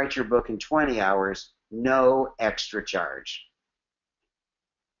 You can write your book in 20 hours, no extra charge.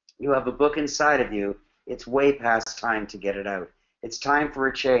 You have a book inside of you. It's way past time to get it out. It's time for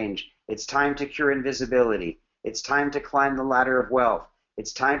a change. It's time to cure invisibility. It's time to climb the ladder of wealth.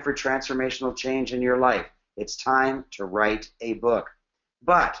 It's time for transformational change in your life. It's time to write a book."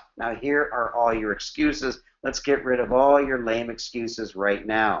 But now here are all your excuses. Let's get rid of all your lame excuses right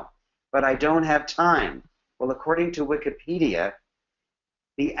now. But I don't have time. Well, according to Wikipedia,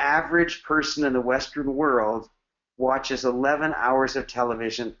 the average person in the Western world watches 11 hours of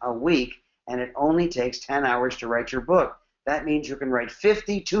television a week, and it only takes 10 hours to write your book. That means you can write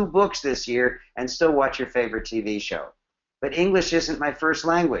 52 books this year and still watch your favorite TV show. But English isn't my first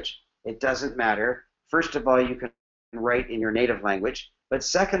language. It doesn't matter. First of all, you can write in your native language. But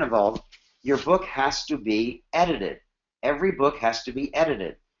second of all, your book has to be edited. Every book has to be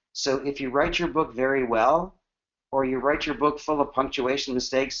edited. So if you write your book very well, or you write your book full of punctuation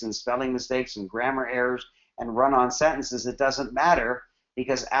mistakes and spelling mistakes and grammar errors, and run-on sentences, it doesn't matter,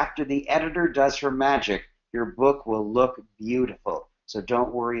 because after the editor does her magic, your book will look beautiful. So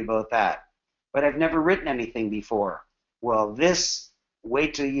don't worry about that. But I've never written anything before. Well,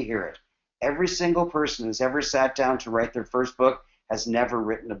 wait till you hear it. Every single person who's ever sat down to write their first book has never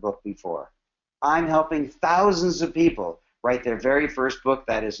written a book before. I'm helping thousands of people write their very first book.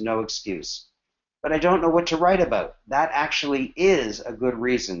 That is no excuse. But I don't know what to write about. That actually is a good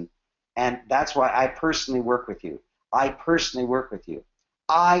reason. And that's why I personally work with you. I personally work with you.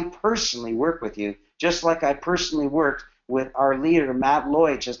 I personally work with you, just like I personally worked with our leader, Matt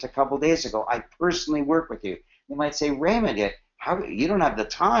Lloyd, just a couple days ago. I personally work with you. You might say, Raymond, you don't have the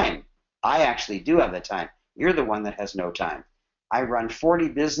time. I actually do have the time. You're the one that has no time. I run 40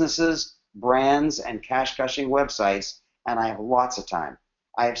 businesses, brands, and cash-crushing websites, and I have lots of time.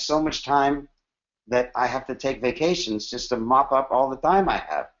 I have so much time that I have to take vacations just to mop up all the time I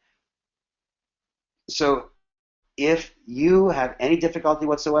have. So if you have any difficulty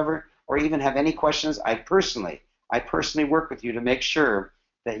whatsoever, or even have any questions, I personally work with you to make sure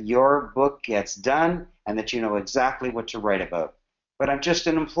that your book gets done and that you know exactly what to write about. But I'm just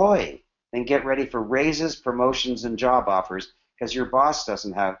an employee. Then get ready for raises, promotions, and job offers, because your boss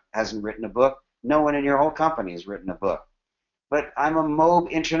hasn't written a book. No one in your whole company has written a book. But I'm a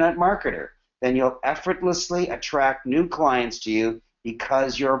Mobe internet marketer. Then you'll effortlessly attract new clients to you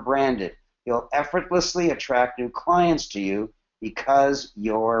because you're branded. You'll effortlessly attract new clients to you because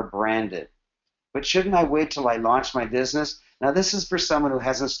you're branded. But shouldn't I wait till I launch my business? Now, this is for someone who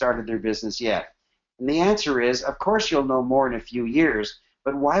hasn't started their business yet. And the answer is, of course you'll know more in a few years,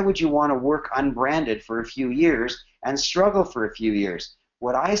 but why would you want to work unbranded for a few years and struggle for a few years?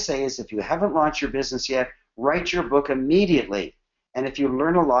 What I say is, if you haven't launched your business yet, write your book immediately. And if you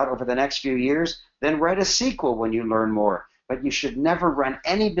learn a lot over the next few years, then write a sequel when you learn more. But you should never run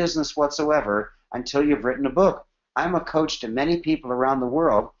any business whatsoever until you've written a book. I'm a coach to many people around the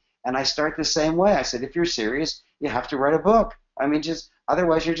world, and I start the same way. I said, if you're serious, you have to write a book.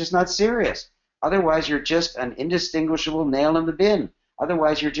 Otherwise you're just not serious. Otherwise you're just an indistinguishable nail in the bin.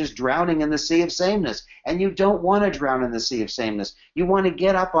 Otherwise you're just drowning in the sea of sameness. And you don't want to drown in the sea of sameness. You want to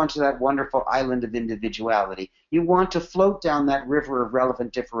get up onto that wonderful island of individuality. You want to float down that river of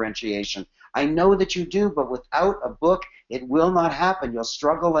relevant differentiation. I know that you do, but without a book, it will not happen. You'll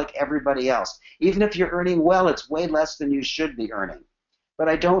struggle like everybody else. Even if you're earning well, it's way less than you should be earning. But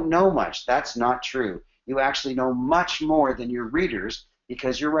I don't know much. That's not true. You actually know much more than your readers,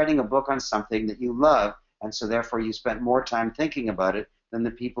 because you're writing a book on something that you love, and so therefore you spent more time thinking about it than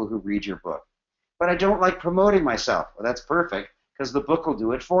the people who read your book. But I don't like promoting myself. Well, that's perfect, because the book will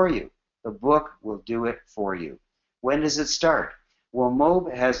do it for you. The book will do it for you. When does it start? Well,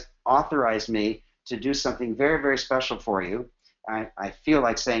 Mobe has authorized me to do something very, very special for you. I feel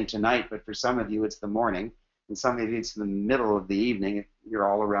like saying tonight, but for some of you it's the morning, and some of you it's the middle of the evening if you're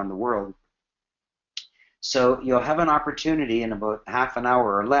all around the world. So you'll have an opportunity in about half an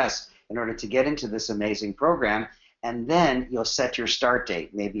hour or less in order to get into this amazing program, and then you'll set your start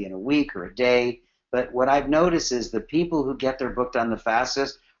date, maybe in a week or a day. But what I've noticed is the people who get their book done the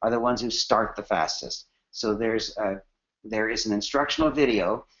fastest are the ones who start the fastest. So there is an instructional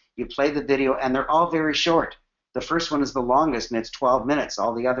video. You play the video, and they're all very short. The first one is the longest, and it's 12 minutes.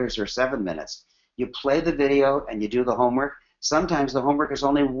 All the others are 7 minutes. You play the video, and you do the homework. Sometimes the homework is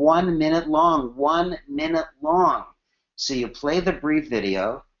only 1 minute long, 1 minute long. So you play the brief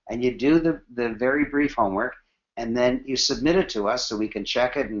video, and you do the very brief homework, and then you submit it to us so we can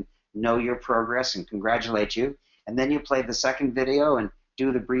check it and know your progress and congratulate you. And then you play the second video and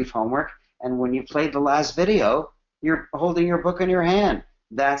do the brief homework. And when you play the last video, you're holding your book in your hand.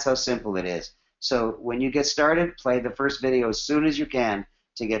 That's how simple it is. So when you get started, play the first video as soon as you can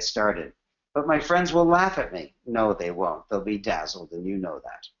to get started. But my friends will laugh at me. No, they won't. They'll be dazzled, and you know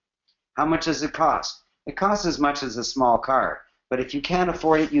that. How much does it cost? It costs as much as a small car. But if you can't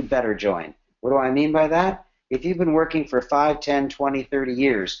afford it, you better join. What do I mean by that? If you've been working for 5, 10, 20, 30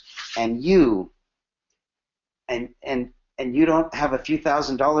 years, and you don't have a few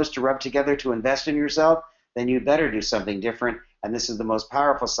 $1,000s to rub together to invest in yourself, then you better do something different. And this is the most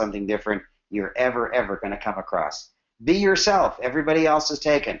powerful something different you're ever going to come across. Be yourself. Everybody else is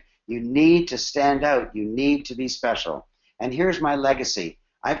taken. You need to stand out. You need to be special. And here's my legacy.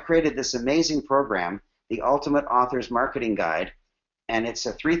 I've created this amazing program, the Ultimate Author's Marketing Guide, and it's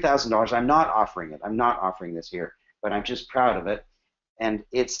a $3,000. I'm not offering it. I'm not offering this here, but I'm just proud of it. And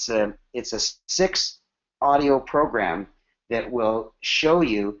it's a 6 audio program that will show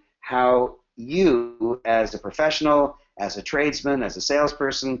you how you, as a professional, as a tradesman, as a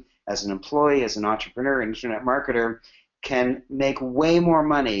salesperson, as an employee, as an entrepreneur, an internet marketer, can make way more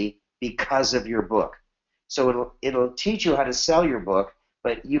money because of your book. So it'll teach you how to sell your book,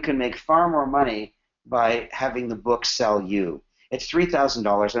 but you can make far more money by having the book sell you. It's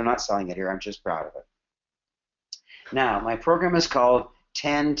 $3,000. I'm not selling it here. I'm just proud of it. Now, my program is called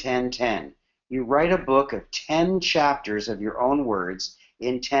 10-10-10. You write a book of 10 chapters of your own words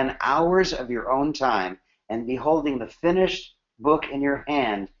in 10 hours of your own time and be holding the finished book in your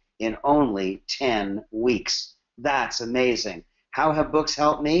hand in only 10 weeks. That's amazing. How have books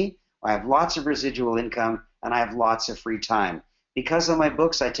helped me? I have lots of residual income and I have lots of free time. Because of my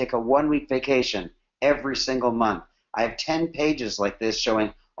books, I take a 1-week vacation every single month. I have 10 pages like this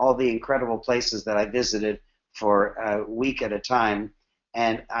showing all the incredible places that I visited for a week at a time,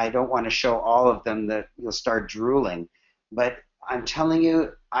 and I don't want to show all of them that you'll start drooling. But I'm telling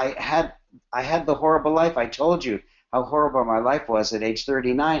you, I had the horrible life. I told you how horrible my life was at age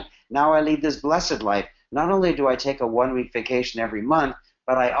 39. Now I lead this blessed life. Not only do I take a 1-week vacation every month,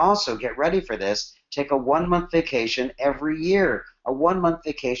 but I also, get ready for this, take a 1-month vacation every year. A 1-month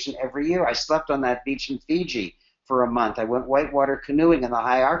vacation every year. I slept on that beach in Fiji for a month. I went whitewater canoeing in the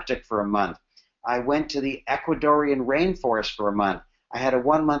high Arctic for a month. I went to the Ecuadorian rainforest for a month. I had a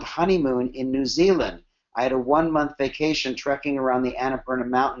 1-month honeymoon in New Zealand. I had a 1-month vacation trekking around the Annapurna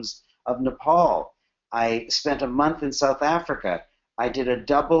Mountains of Nepal. I spent a month in South Africa. I did a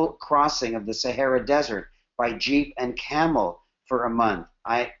double crossing of the Sahara Desert by jeep and camel for a month.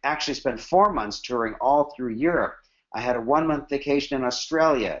 I actually spent 4 months touring all through Europe. I had a 1-month vacation in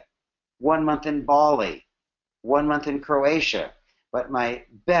Australia, 1 month in Bali, 1 month in Croatia. But my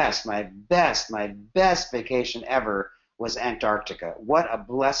best vacation ever was Antarctica. What a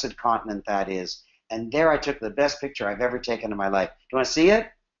blessed continent that is. And there I took the best picture I've ever taken in my life. Do you want to see it?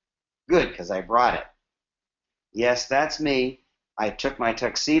 Good, because I brought it. Yes, that's me. I took my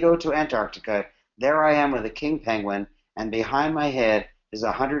tuxedo to Antarctica. There I am with a king penguin, and behind my head is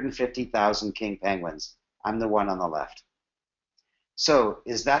 150,000 king penguins. I'm the one on the left. So,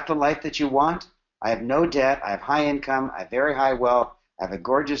 is that the life that you want? I have no debt, I have high income, I have very high wealth, I have a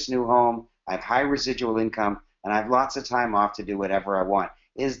gorgeous new home, I have high residual income, and I have lots of time off to do whatever I want.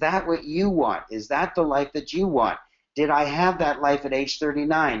 Is that what you want? Is that the life that you want? Did I have that life at age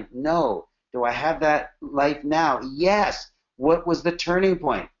 39? No. Do I have that life now? Yes. What was the turning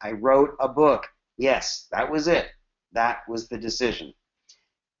point? I wrote a book. Yes, that was it. That was the decision.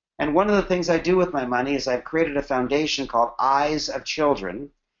 And one of the things I do with my money is I've created a foundation called Eyes of Children.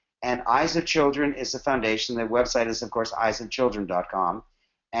 And Eyes of Children is a foundation. The website is, of course, eyesofchildren.com.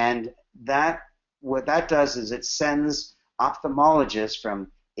 And what that does is it sends ophthalmologists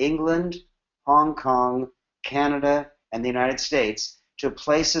from England, Hong Kong, Canada, and the United States to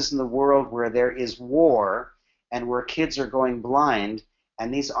places in the world where there is war and where kids are going blind.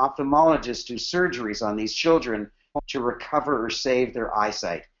 And these ophthalmologists do surgeries on these children to recover or save their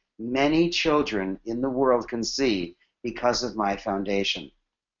eyesight. Many children in the world can see because of my foundation.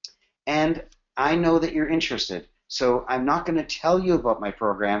 And I know that you're interested, so I'm not going to tell you about my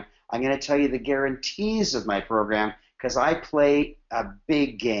program. I'm going to tell you the guarantees of my program because I play a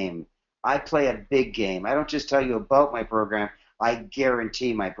big game. I play a big game. I don't just tell you about my program. I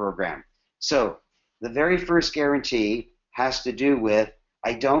guarantee my program. So the very first guarantee has to do with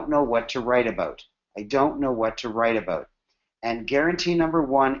I don't know what to write about. I don't know what to write about. And guarantee number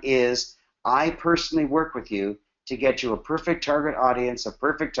 1 is I personally work with you to get you a perfect target audience, a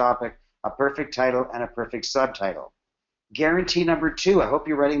perfect topic, a perfect title, and a perfect subtitle. Guarantee number 2, I hope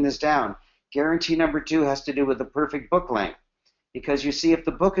you're writing this down. Guarantee number 2 has to do with the perfect book length. Because you see, if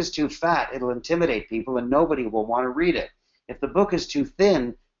the book is too fat, it'll intimidate people and nobody will want to read it. If the book is too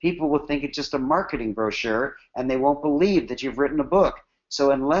thin, people will think it's just a marketing brochure and they won't believe that you've written a book.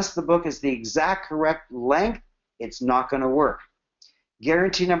 So unless the book is the exact correct length, it's not going to work.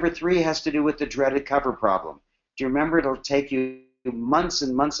 Guarantee number 3 has to do with the dreaded cover problem. Do you remember it'll take you months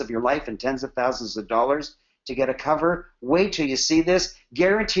and months of your life and tens of thousands of dollars to get a cover? Wait till you see this.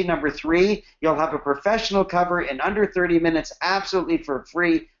 Guarantee number 3, you'll have a professional cover in under 30 minutes absolutely for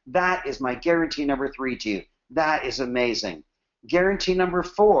free. That is my guarantee number 3 to you. That is amazing. Guarantee number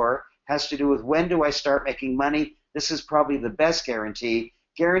 4 has to do with when do I start making money. This is probably the best guarantee.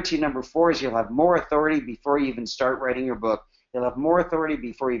 Guarantee number 4 is you'll have more authority before you even start writing your book. You'll have more authority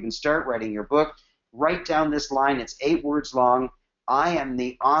before you even start writing your book. Write down this line. It's 8 words long. I am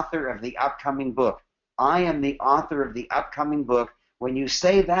the author of the upcoming book. I am the author of the upcoming book. When you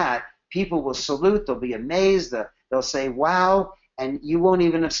say that, people will salute. They'll be amazed. They'll say, wow. And you won't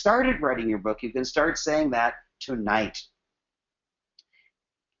even have started writing your book. You can start saying that tonight.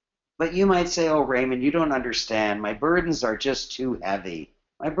 But you might say, oh, Raymond, you don't understand. My burdens are just too heavy.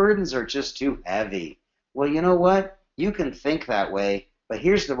 My burdens are just too heavy. Well, you know what? You can think that way, but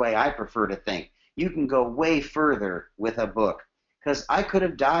here's the way I prefer to think. you can go way further with a book. Because I could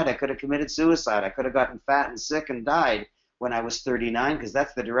have died. I could have committed suicide. I could have gotten fat and sick and died when I was 39 because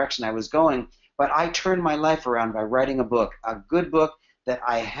that's the direction I was going. But I turned my life around by writing a book, a good book that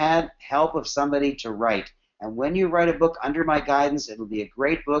I had help of somebody to write. And when you write a book under my guidance, it'll be a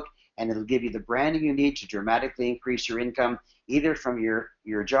great book, and it'll give you the branding you need to dramatically increase your income, either from your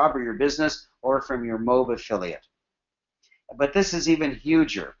job or your business or from your Mobe affiliate. But this is even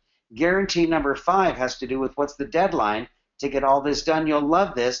huger. Guarantee number 5 has to do with what's the deadline to get all this done. You'll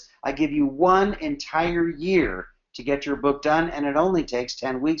love this. I give you 1 entire year to get your book done, and it only takes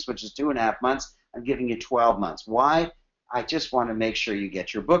 10 weeks, which is 2.5 months. I'm giving you 12 months. Why? I just want to make sure you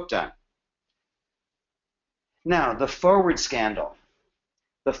get your book done. Now, the forward scandal.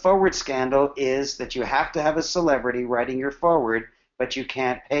 The forward scandal is that you have to have a celebrity writing your forward, but you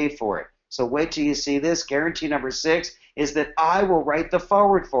can't pay for it. So wait till you see this. Guarantee number 6 is that I will write the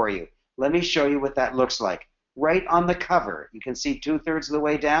forward for you. Let me show you what that looks like. Right on the cover, you can see 2/3 of the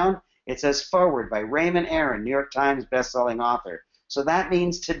way down, it says Forward by Raymond Aaron, New York Times best-selling author. So that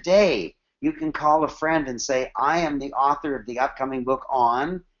means today you can call a friend and say, I am the author of the upcoming book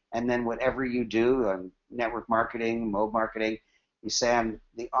on, and then whatever you do, network marketing, Mobe marketing, you say, I'm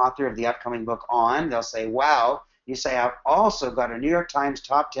the author of the upcoming book on. They'll say, wow. You say, I've also got a New York Times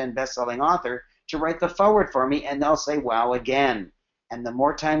top 10 best-selling author to write the forward for me, and they'll say, wow again. And the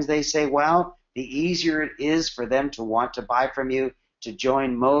more times they say, wow, the easier it is for them to want to buy from you, to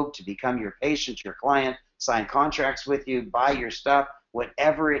join Mobe, to become your patient, your client, sign contracts with you, buy your stuff,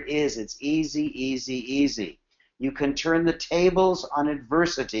 whatever it is. It's easy, easy, easy. You can turn the tables on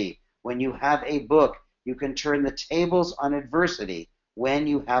adversity when you have a book. You can turn the tables on adversity when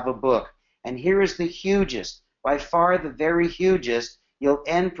you have a book. And here is the hugest, by far the very hugest, you'll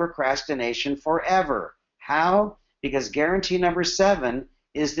end procrastination forever. How? Because guarantee number 7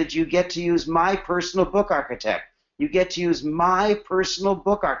 is that you get to use my personal book architect. You get to use my personal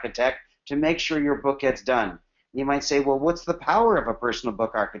book architect to make sure your book gets done. You might say, well, what's the power of a personal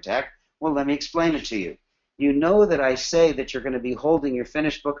book architect? Well, let me explain it to you. You know that I say that you're going to be holding your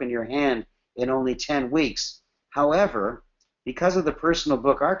finished book in your hand in only 10 weeks. However, because of the personal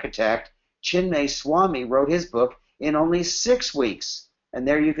book architect, Chinmay Swami wrote his book in only 6 weeks. And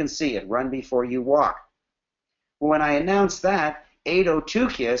there you can see it, Run Before You Walk. When I announced that, Ado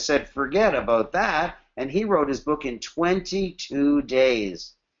Tukia said, forget about that, and he wrote his book in 22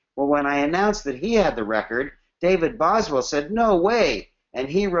 days. Well, when I announced that he had the record, David Boswell said, no way, and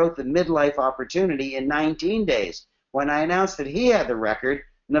he wrote The Midlife Opportunity in 19 days. When I announced that he had the record,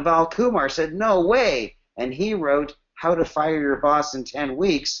 Naval Kumar said, no way, and he wrote How to Fire Your Boss in 10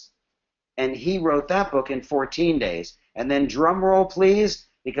 Weeks, and he wrote that book in 14 days. And then drum roll, please,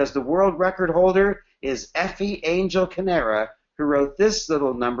 because the world record holder is Effie Angel Canera, who wrote this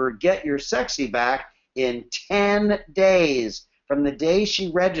little number, Get Your Sexy Back, in 10 days. From the day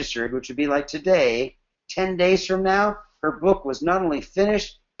she registered, which would be like today, 10 days from now, her book was not only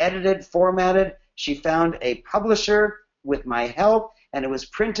finished, edited, formatted, she found a publisher with my help, and it was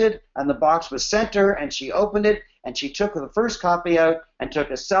printed, and the box was sent to her, and she opened it, and she took the first copy out and took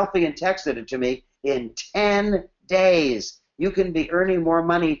a selfie and texted it to me in 10 days. You can be earning more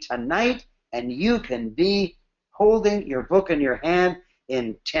money tonight, and you can be holding your book in your hand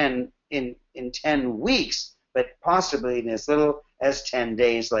in 10 weeks, but possibly in as little as 10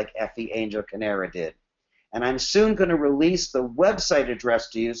 days like Effie Angel Canera did. And I'm soon going to release the website address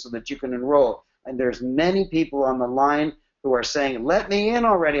to you so that you can enroll. And there's many people on the line who are saying, let me in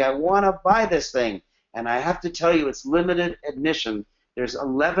already, I want to buy this thing. And I have to tell you, it's limited admission. There's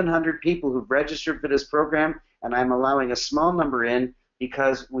 1,100 people who've registered for this program, and I'm allowing a small number in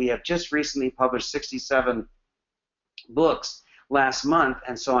because we have just recently published 67 books last month,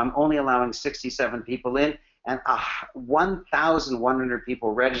 and so I'm only allowing 67 people in, and 1,100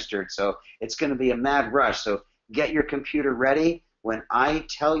 people registered, so it's going to be a mad rush. So get your computer ready. When I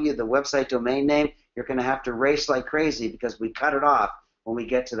tell you the website domain name, you're going to have to race like crazy because we cut it off when we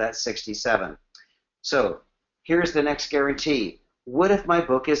get to that 67. So here's the next guarantee. What if my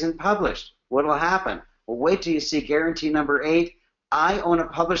book isn't published? What will happen? Well, wait till you see guarantee number 8. I own a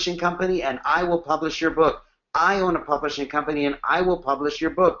publishing company, and I will publish your book. I own a publishing company, and I will publish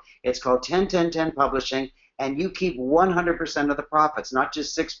your book. It's called 10-10-10 Publishing, and you keep 100% of the profits, not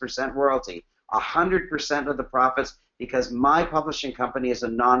just 6% royalty, 100% of the profits, because my publishing company is a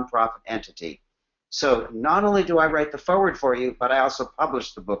non-profit entity. So not only do I write the forward for you, but I also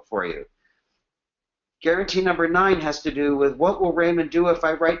publish the book for you. Guarantee number 9 has to do with what will Raymond do if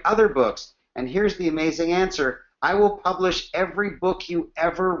I write other books? And here's the amazing answer. I will publish every book you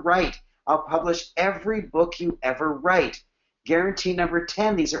ever write. I'll publish every book you ever write. Guarantee number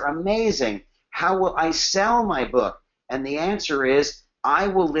 10, these are amazing. How will I sell my book? And the answer is, I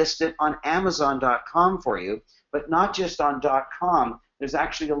will list it on Amazon.com for you, but not just on .com. There's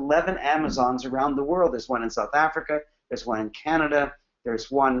actually 11 Amazons around the world. There's one in South Africa, there's one in Canada,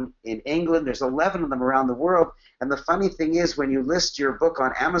 there's one in England, there's 11 of them around the world. And the funny thing is, when you list your book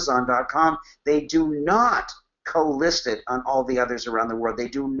on Amazon.com, they do not co-list it on all the others around the world. They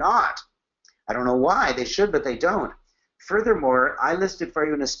do not. I don't know why. They should, but they don't. Furthermore, I list it for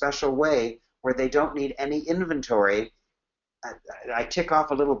you in a special way where they don't need any inventory. I tick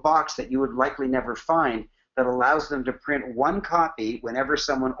off a little box that you would likely never find that allows them to print one copy whenever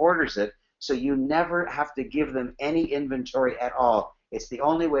someone orders it, so you never have to give them any inventory at all. It's the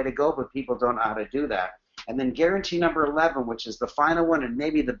only way to go, but people don't know how to do that. And then guarantee number 11, which is the final one and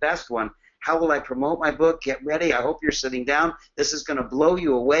maybe the best one. How will I promote my book? Get ready. I hope you're sitting down. This is going to blow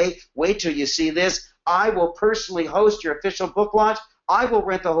you away. Wait till you see this. I will personally host your official book launch. I will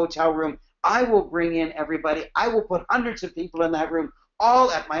rent the hotel room. I will bring in everybody. I will put hundreds of people in that room,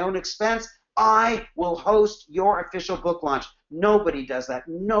 all at my own expense. I will host your official book launch. Nobody does that.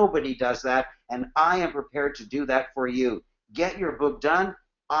 Nobody does that. And I am prepared to do that for you. Get your book done.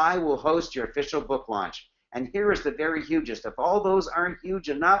 I will host your official book launch. And here is the very hugest. If all those aren't huge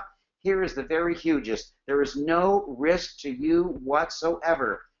enough, here is the very hugest. There is no risk to you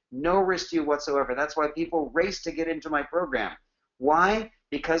whatsoever. No risk to you whatsoever. That's why people race to get into my program. Why?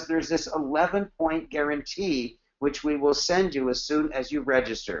 Because there's this 11-point guarantee, which we will send you as soon as you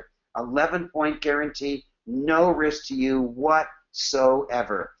register. 11-point guarantee, no risk to you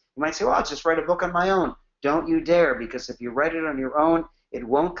whatsoever. You might say, well, I'll just write a book on my own. Don't you dare, because if you write it on your own, it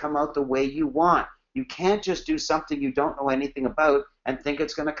won't come out the way you want. You can't just do something you don't know anything about and think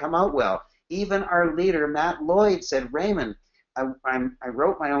it's going to come out well. Even our leader, Matt Lloyd, said, Raymond, I've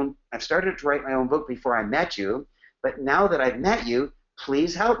started to write my own book before I met you, but now that I've met you,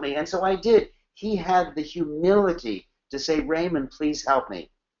 please help me. And so I did. He had the humility to say, Raymond, please help me.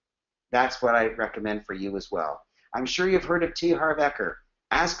 That's what I recommend for you as well. I'm sure you've heard of T. Harv Eker.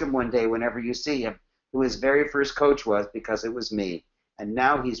 Ask him one day whenever you see him who his very first coach was, because it was me. And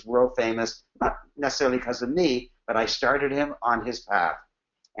now he's world famous, not necessarily because of me, but I started him on his path.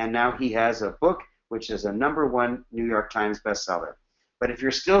 And now he has a book which is a #1 New York Times bestseller. But if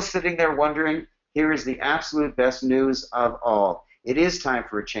you're still sitting there wondering, here is the absolute best news of all. It is time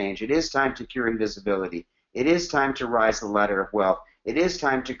for a change. It is time to cure invisibility. It is time to rise the ladder of wealth. It is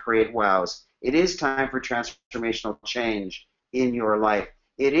time to create wows. It is time for transformational change in your life.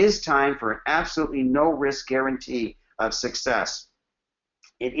 It is time for an absolutely no-risk guarantee of success.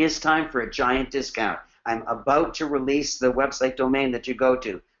 It is time for a giant discount. I'm about to release the website domain that you go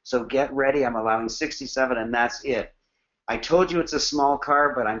to. So get ready. I'm allowing 67, and that's it. I told you it's a small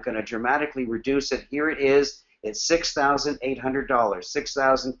car, but I'm going to dramatically reduce it. Here it is. It's $6,800.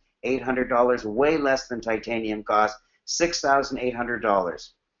 $6,800, way less than titanium cost. $6,800.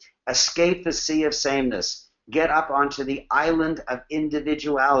 Escape the sea of sameness. Get up onto the island of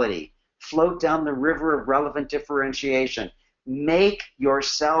individuality. Float down the river of relevant differentiation. Make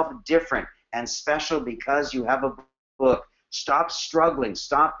yourself different and special because you have a book. Stop struggling.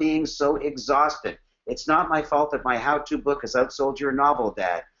 Stop being so exhausted. It's not my fault that my how-to book has outsold your novel,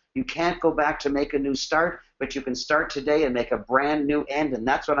 Dad. You can't go back to make a new start, but you can start today and make a brand new end, and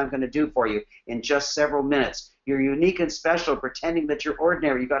that's what I'm going to do for you in just several minutes. You're unique and special pretending that you're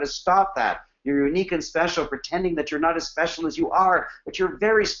ordinary. You've got to stop that. You're unique and special pretending that you're not as special as you are, but you're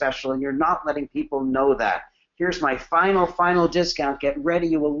very special, and you're not letting people know that. Here's my final discount. Get ready.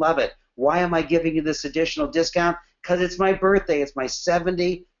 You will love it. Why am I giving you this additional discount? Because it's my birthday. It's my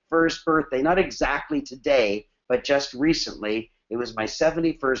 71st birthday. Not exactly today, but just recently. It was my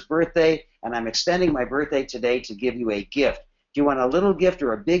 71st birthday, and I'm extending my birthday today to give you a gift. Do you want a little gift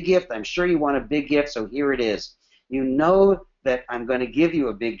or a big gift? I'm sure you want a big gift, so here it is. You know that I'm going to give you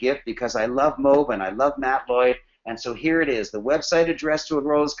a big gift because I love Mobe and I love Matt Lloyd, and so here it is. The website address to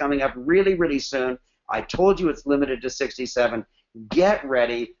enroll is coming up really, really soon. I told you it's limited to 67. Get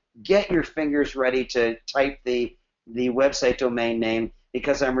ready. Get your fingers ready to type the website domain name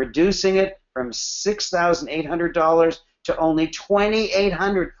because I'm reducing it from $6,800 to only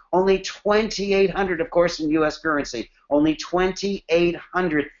 $2,800. Only $2,800, of course, in U.S. currency. Only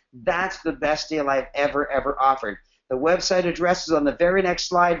 $2,800. That's the best deal I've ever offered. The website address is on the very next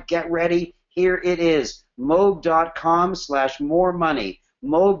slide. Get ready. Here it is. Mobe.com/more money.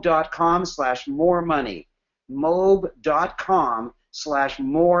 Mobe.com/more money.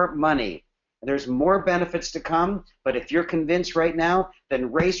 Mobe.com/more money. There's more benefits to come, but if you're convinced right now,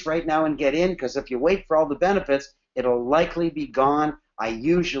 then race right now and get in, because if you wait for all the benefits, it'll likely be gone. I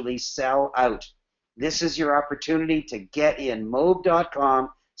usually sell out. This is your opportunity to get in. Mobe.com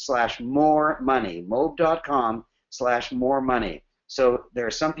mobe.com/more money. Mobe.com/more money. So there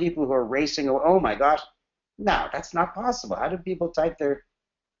are some people who are racing. Oh my gosh, no, that's not possible. How do people type their?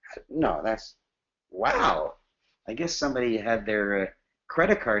 No, that's wow. I guess somebody had their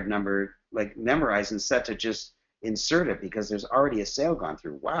credit card number like memorized and set to just insert it because there's already a sale gone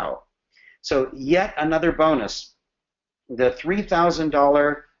through. Wow. So yet another bonus. The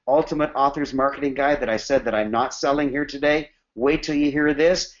 $3,000 Ultimate Authors Marketing Guide that I said that I'm not selling here today. Wait till you hear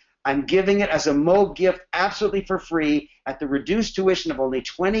this. I'm giving it as a Mobe gift absolutely for free at the reduced tuition of only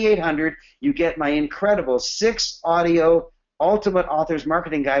 $2,800. You get my incredible 6-audio Ultimate Authors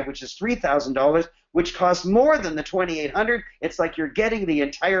Marketing Guide, which is $3,000, which costs more than the $2,800. It's like you're getting the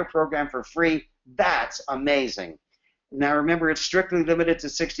entire program for free. That's amazing. Now remember, it's strictly limited to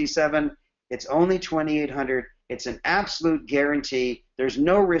 67. It's only $2,800. It's an absolute guarantee. There's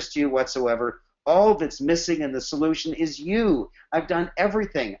no risk to you whatsoever. All that's missing in the solution is you. I've done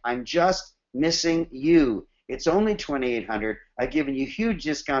everything. I'm just missing you. It's only $2,800. I've given you huge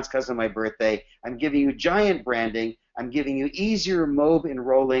discounts because of my birthday. I'm giving you giant branding. I'm giving you easier Mobe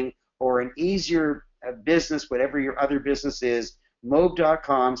enrolling or an easier business, whatever your other business is.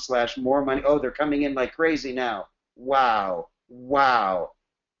 Mobe.com/more money. Oh, they're coming in like crazy now. Wow. Wow.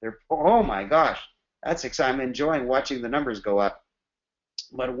 Oh my gosh. That's exciting. I'm enjoying watching the numbers go up.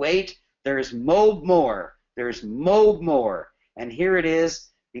 But wait, there's Mobe more. There's Mobe more. And here it is,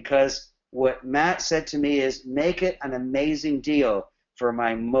 because what Matt said to me is make it an amazing deal for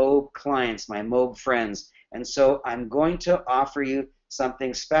my Mobe clients, my Mobe friends. And so I'm going to offer you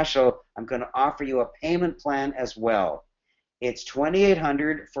something special. I'm going to offer you a payment plan as well. It's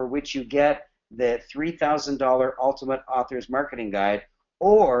 $2,800, for which you get the $3,000 Ultimate Authors Marketing Guide,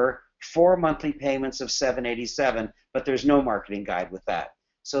 or 4 monthly payments of $787, but there's no marketing guide with that.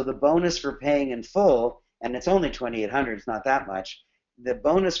 So the bonus for paying in full, and it's only $2,800, it's not that much. The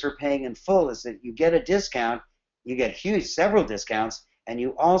bonus for paying in full is that you get a discount, you get several discounts, and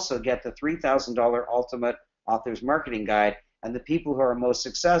you also get the $3,000 Ultimate Authors Marketing Guide. And the people who are most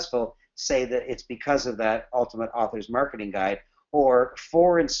successful say that it's because of that Ultimate Authors Marketing Guide, or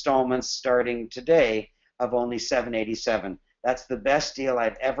 4 installments starting today of only $787. That's the best deal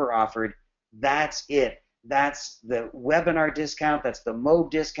I've ever offered. That's it. That's the webinar discount. That's the Mobe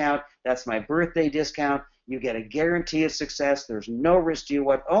discount. That's my birthday discount. You get a guarantee of success. There's no risk to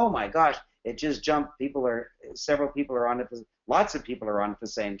you. Oh my gosh, it just jumped. Several people are on it. Lots of people are on it at the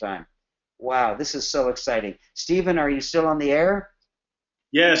same time. Wow, this is so exciting. Stephen, are you still on the air?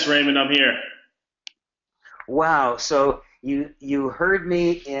 Yes, Raymond, I'm here. Wow, so you heard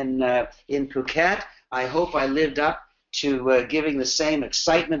me in Phuket. I hope I lived up to giving the same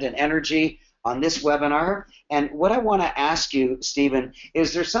excitement and energy on this webinar. And what I want to ask you, Stephen,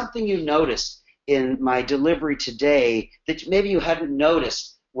 is there something you noticed in my delivery today that maybe you hadn't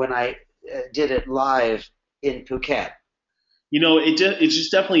noticed when I did it live in Phuket? It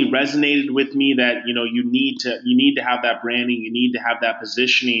just definitely resonated with me that you need to have that branding, you need to have that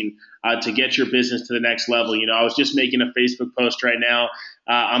positioning to get your business to the next level. I was just making a Facebook post right now.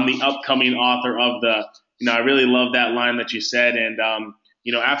 I'm the upcoming author of the. I really love that line that you said, and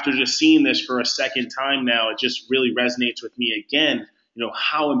after just seeing this for a second time now, it just really resonates with me again.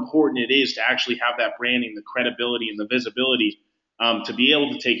 How important it is to actually have that branding, the credibility, and the visibility to be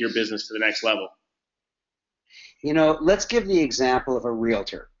able to take your business to the next level. Let's give the example of a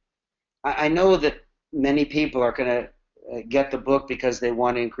realtor. I know that many people are going to get the book because they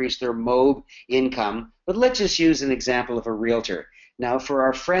want to increase their Mobe income, but let's just use an example of a realtor. Now, for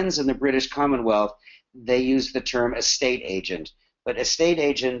our friends in the British Commonwealth, they use the term estate agent, but estate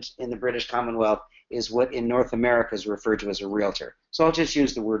agent in the British Commonwealth is what in North America is referred to as a realtor. So I'll just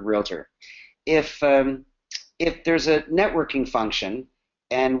use the word realtor. If there's a networking function,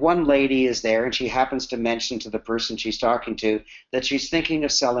 and one lady is there, and she happens to mention to the person she's talking to that she's thinking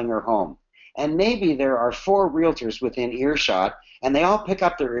of selling her home. And maybe there are 4 realtors within earshot, and they all pick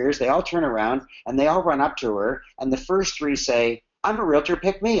up their ears, they all turn around, and they all run up to her, and the first 3 say, I'm a realtor,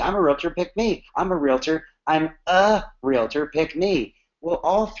 pick me. I'm a realtor, pick me. I'm a realtor, pick me. Well,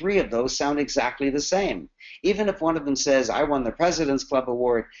 all 3 of those sound exactly the same. Even if one of them says, I won the President's Club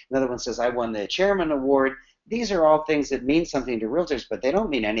Award, another one says, I won the Chairman Award, these are all things that mean something to realtors, but they don't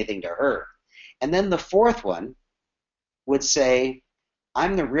mean anything to her. And then the 4th one would say,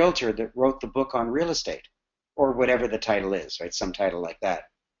 I'm the realtor that wrote the book on real estate, or whatever the title is, right? Some title like that.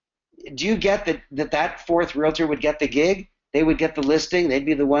 Do you get that 4th realtor would get the gig? They would get the listing. They'd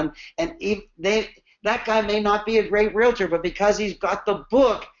be the one. And that guy may not be a great realtor, but because he's got the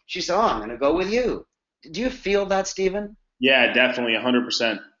book, she said, oh, I'm going to go with you. Do you feel that, Stephen? Yeah, definitely,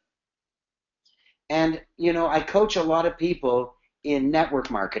 100%. And, I coach a lot of people in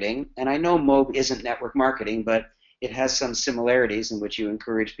network marketing, and I know Mobe isn't network marketing, but it has some similarities in which you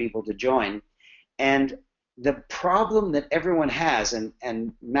encourage people to join. And the problem that everyone has,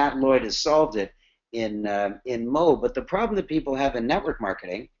 and Matt Lloyd has solved it in Mobe, but the problem that people have in network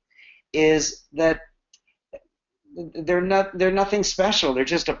marketing is that they're nothing special. They're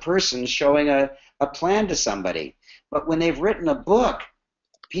just a person showing a plan to somebody. But when they've written a book,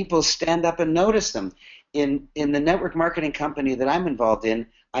 people stand up and notice them. In the network marketing company that I'm involved in,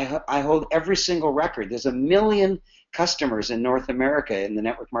 I hold every single record. There's 1 million customers in North America in the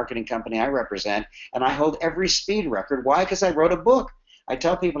network marketing company I represent, and I hold every speed record. Why? Because I wrote a book. I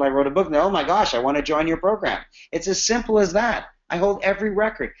tell people I wrote a book, and they, oh my gosh, I want to join your program. It's as simple as that. I hold every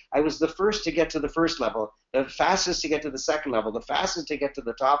record. I was the first to get to the first level, the fastest to get to the second level, the fastest to get to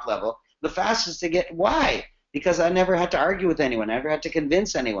the top level, the fastest to get. Why? Because I never had to argue with anyone. I never had to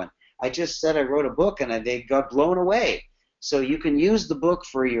convince anyone. I just said I wrote a book, and they got blown away. So you can use the book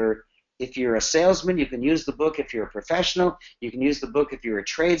for your, if you're a salesman, you can use the book if you're a professional, you can use the book if you're a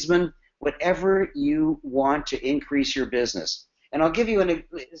tradesman, whatever you want to increase your business. And I'll give you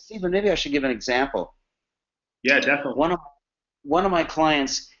Stephen, maybe I should give an example. Yeah, definitely. One of my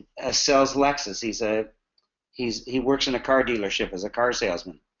clients sells Lexus. He works in a car dealership as a car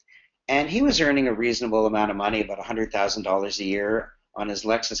salesman, and he was earning a reasonable amount of money, about $100,000 a year on his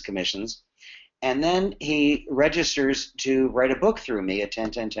Lexus commissions. And then he registers to write a book through me, a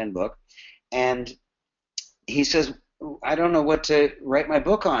 10-10-10 book, and he says, I don't know what to write my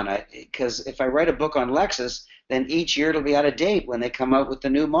book on, because if I write a book on Lexus, then each year it'll be out of date when they come out with the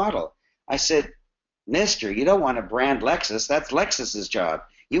new model. I said, Mister, you don't want to brand Lexus. That's Lexus's job.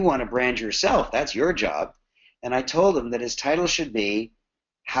 You want to brand yourself. That's your job. And I told him that his title should be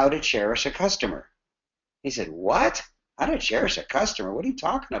How to Cherish a Customer. He said, what? How to cherish a customer? What are you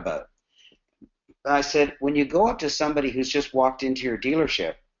talking about? I said, when you go up to somebody who's just walked into your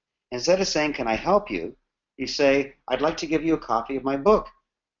dealership, instead of saying, can I help you? You say, I'd like to give you a copy of my book.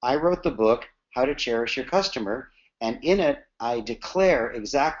 I wrote the book, How to Cherish Your Customer, and in it, I declare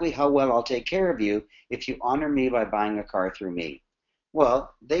exactly how well I'll take care of you if you honor me by buying a car through me.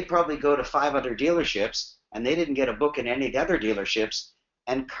 Well, they probably go to 5 other dealerships, and they didn't get a book in any of the other dealerships,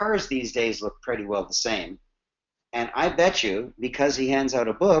 and cars these days look pretty well the same. And I bet you, because he hands out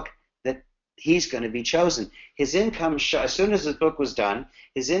a book, that he's going to be chosen. His income, as soon as his book was done,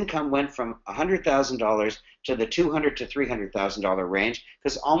 his income went from $100,000 to the $200,000 to $300,000 range,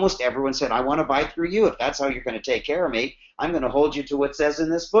 because almost everyone said, I want to buy through you. If that's how you're going to take care of me, I'm going to hold you to what says in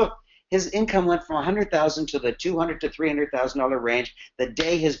this book. His income went from $100,000 to the $200,000 to $300,000 range the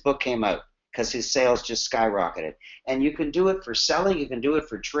day his book came out, because his sales just skyrocketed. And you can do it for selling, you can do it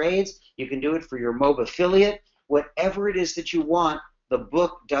for trades, you can do it for your Mobe affiliate. Whatever it is that you want, the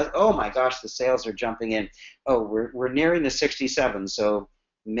book does. Oh my gosh, the sales are jumping in. Oh, we're nearing the 67. So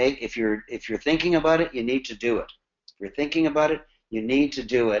if you're thinking about it, you need to do it. If you're thinking about it, you need to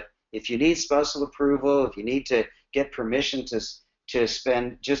do it. If you need spousal approval, if you need to get permission to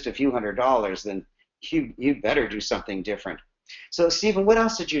spend just a few $100s, then you better do something different. So Stephen, what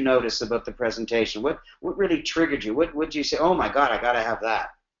else did you notice about the presentation? What really triggered you? What did you say? Oh my God, I got to have that.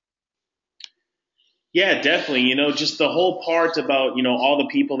 Yeah, definitely. Just the whole part about, all the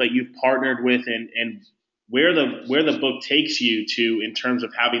people that you've partnered with and where the book takes you to in terms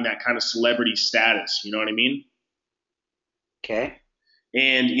of having that kind of celebrity status. You know what I mean? Okay.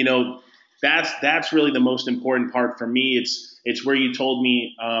 And that's really the most important part for me. It's where you told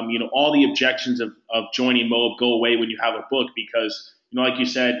me, all the objections of joining Mobe go away when you have a book because, like you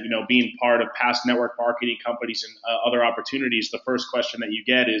said, being part of past network marketing companies and other opportunities, the first question that you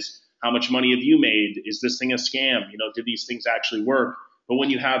get is, how much money have you made? Is this thing a scam? Did these things actually work? But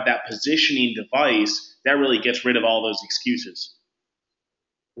when you have that positioning device, that really gets rid of all those excuses.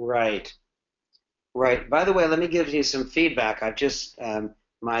 Right. Right. By the way, let me give you some feedback.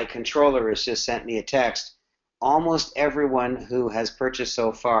 My controller has just sent me a text. Almost everyone who has purchased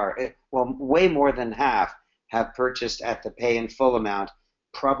so far, well, way more than half, have purchased at the pay in full amount,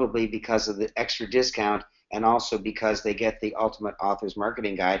 probably because of the extra discount and also because they get the Ultimate Authors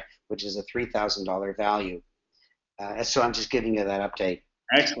Marketing Guide, which is a $3,000 value. So I'm just giving you that update.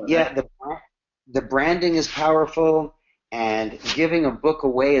 Excellent. Yeah, the branding is powerful, and giving a book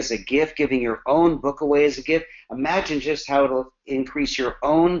away as a gift, giving your own book away as a gift. Imagine just how it'll increase your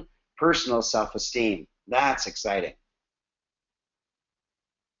own personal self-esteem. That's exciting.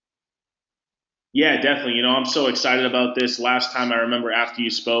 Yeah, definitely. I'm so excited about this. Last time I remember after you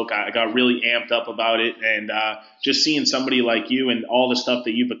spoke, I got really amped up about it. And just seeing somebody like you and all the stuff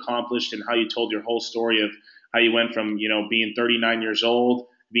that you've accomplished and how you told your whole story of how you went from, being 39 years old,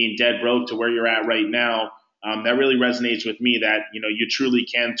 being dead broke to where you're at right now that really resonates with me. That you truly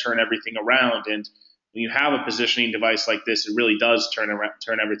can turn everything around, and when you have a positioning device like this, it really does turn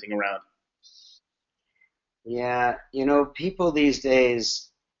everything around. Yeah, people these days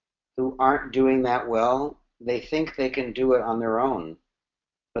who aren't doing that well, they think they can do it on their own.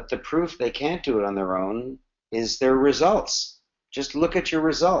 But the proof they can't do it on their own is their results. Just look at your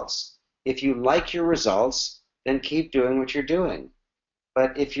results. If you like your results, then keep doing what you're doing.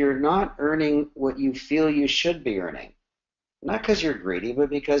 But if you're not earning what you feel you should be earning, not because you're greedy, but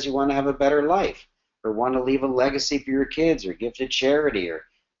because you want to have a better life, or want to leave a legacy for your kids, or give to charity, or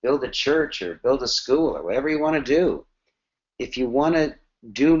build a church, or build a school, or whatever you want to do. If you want to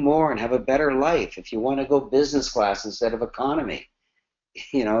do more and have a better life, if you want to go business class instead of economy,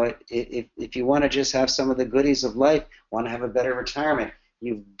 if you want to just have some of the goodies of life, want to have a better retirement,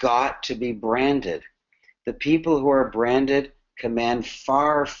 you've got to be branded. The people who are branded command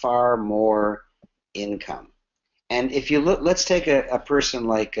far, far more income. And if you look, let's take a person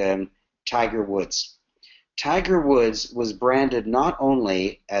like Tiger Woods. Tiger Woods was branded not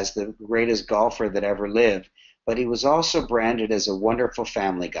only as the greatest golfer that ever lived, but he was also branded as a wonderful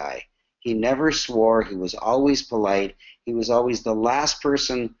family guy. He never swore. He was always polite. He was always the last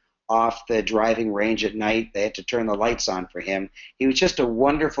person off the driving range at night. They had to turn the lights on for him. He was just a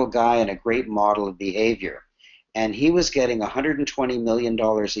wonderful guy and a great model of behavior. And he was getting $120 million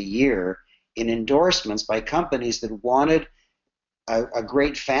a year in endorsements by companies that wanted a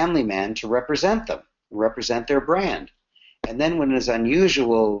great family man to represent them, represent their brand. And then when his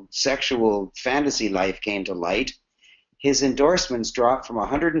unusual sexual fantasy life came to light, his endorsements dropped from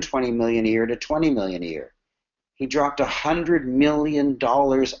 $120 million a year to $20 million a year. He dropped $100 million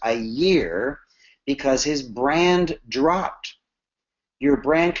a year because his brand dropped. Your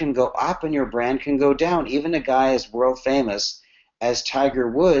brand can go up and your brand can go down. Even a guy as world famous as Tiger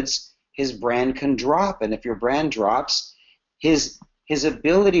Woods, his brand can drop. And if your brand drops, his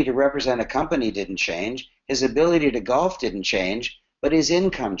ability to represent a company didn't change. His ability to golf didn't change, but his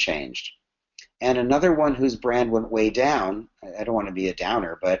income changed. And another one whose brand went way down, I don't want to be a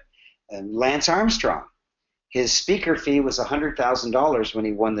downer, but Lance Armstrong. His speaker fee was $100,000 when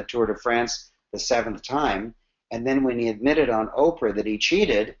he won the Tour de France the 7th time. And then when he admitted on Oprah that he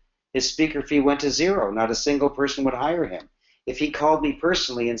cheated, his speaker fee went to zero. Not a single person would hire him. If he called me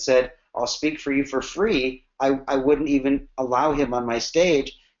personally and said, I'll speak for you for free, I wouldn't even allow him on my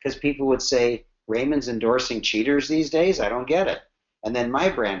stage because people would say, Raymond's endorsing cheaters these days? I don't get it. And then my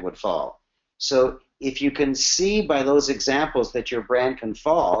brand would fall. So if you can see by those examples that your brand can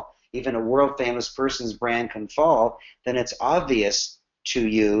fall, even a world famous person's brand can fall, then it's obvious to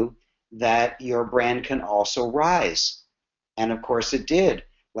you that your brand can also rise. And of course it did.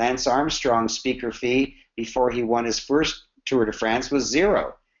 Lance Armstrong's speaker fee before he won his first Tour de France was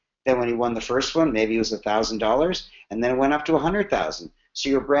zero. Then when he won the first one, maybe it was $1,000, and then it went up to $100,000. So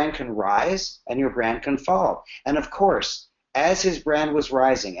your brand can rise and your brand can fall. And of course, as his brand was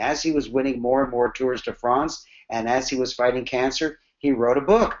rising, as he was winning more and more Tours de France, and as he was fighting cancer, he wrote a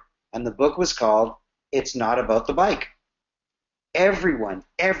book. And the book was called It's Not About the Bike. Everyone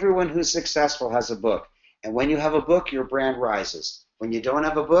who's successful has a book. And when you have a book, your brand rises. When you don't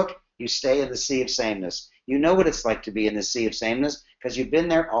have a book, you stay in the sea of sameness. You know what it's like to be in the sea of sameness because you've been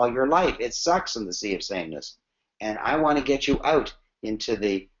there all your life. It sucks in the sea of sameness. And I want to get you out into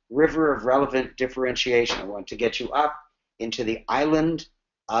the river of relevant differentiation. I want to get you up into the island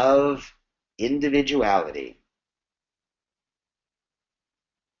of individuality.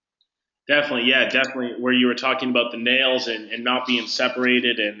 Definitely, yeah, definitely. Where you were talking about the nails and not being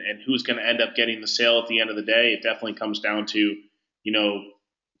separated and who's going to end up getting the sale at the end of the day, it definitely comes down to,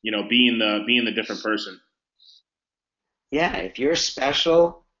 being the different person. Yeah, if you're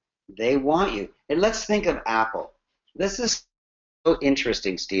special, they want you. And let's think of Apple. This is so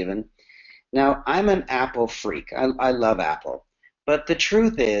interesting, Stephen. Now, I'm an Apple freak. I love Apple. But the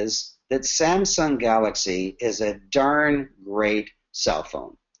truth is that Samsung Galaxy is a darn great cell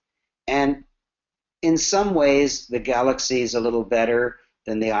phone. And in some ways, the Galaxy is a little better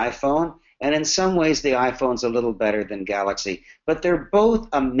than the iPhone. And in some ways, the iPhone's a little better than Galaxy. But they're both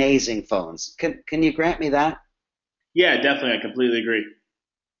amazing phones. Can you grant me that? Yeah, definitely. I completely agree.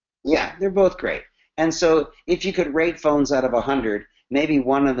 Yeah, they're both great. And so if you could rate phones out of 100, maybe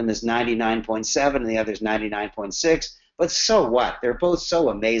one of them is 99.7 and the other is 99.6, but so what? They're both so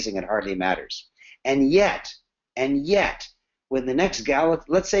amazing it hardly matters. And yet, when the next Galaxy,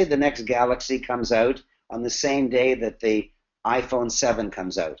 let's say the next Galaxy comes out on the same day that the iPhone 7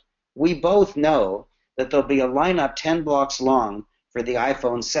 comes out, we both know that there'll be a lineup 10 blocks long for the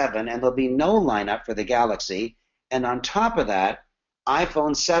iPhone 7 and there'll be no lineup for the Galaxy. And on top of that,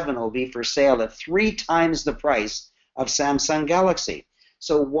 iPhone 7 will be for sale at 3 times the price of Samsung Galaxy.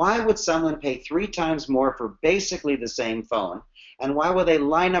 So why would someone pay 3 times more for basically the same phone? And why would they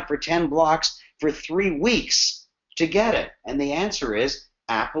line up for 10 blocks for 3 weeks to get it? And the answer is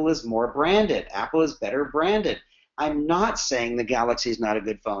Apple is more branded. Apple is better branded. I'm not saying the Galaxy is not a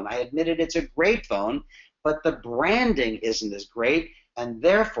good phone. I admitted it's a great phone, but the branding isn't as great, and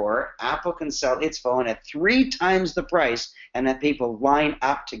therefore Apple can sell its phone at 3 times the price and that people line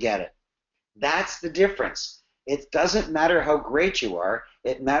up to get it. That's the difference. It doesn't matter how great you are,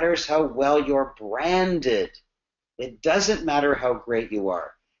 it matters how well you're branded. It doesn't matter how great you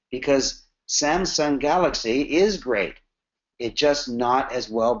are, because Samsung Galaxy is great. It's just not as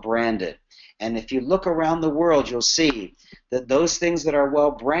well branded. And if you look around the world, you'll see that those things that are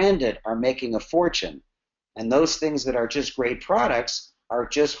well branded are making a fortune, and those things that are just great products are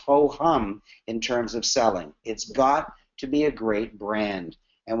just ho-hum in terms of selling. It's got to be a great brand.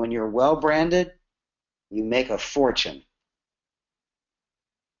 And when you're well branded, you make a fortune.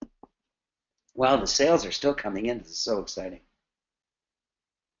 Wow, the sales are still coming in. This is so exciting.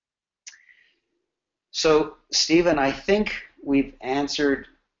 So, Stephen, I think we've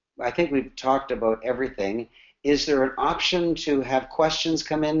talked about everything. Is there an option to have questions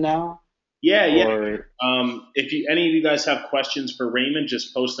come in now? Yeah, yeah. Or If any of you guys have questions for Raymond,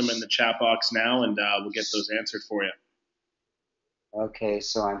 just post them in the chat box now, and we'll get those answered for you. okay,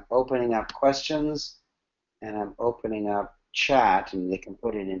 so I'm opening up questions and I'm opening up chat, and they can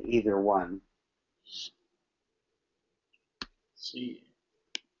put it in either one. Let's see.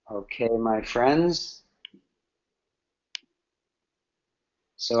 Okay, my friends.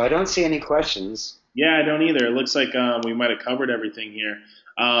 So I don't see any questions. Yeah, I don't either. It looks like we might have covered everything here.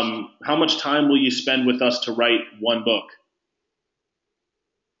 How much time will you spend with us to write one book?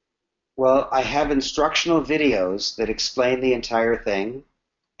 Well, I have instructional videos that explain the entire thing,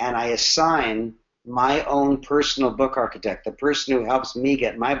 and I assign my own personal book architect, the person who helps me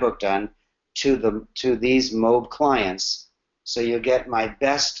get my book done, to these Mob clients. So you get my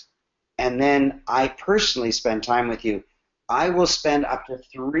best, and then I personally spend time with you. I will spend up to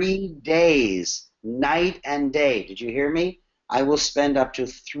 3 days, night and day. Did you hear me? I will spend up to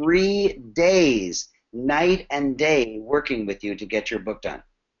 3 days, night and day, working with you to get your book done.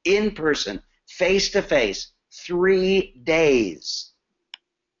 In person, face to face, 3 days.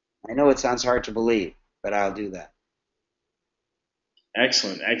 I know it sounds hard to believe, but I'll do that.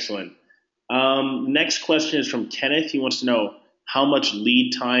 Excellent, excellent. Next question is from Kenneth. He wants to know how much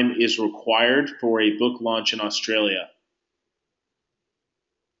lead time is required for a book launch in Australia.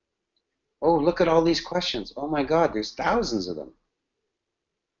 Oh, look at all these questions. Oh my God, there's thousands of them.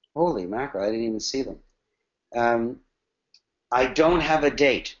 Holy mackerel, I didn't even see them. I don't have a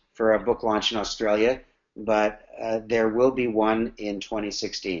date for a book launch in Australia, but there will be one in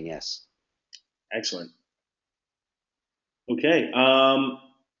 2016, yes. Excellent. Okay.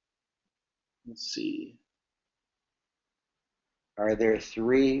 Let's see. Are there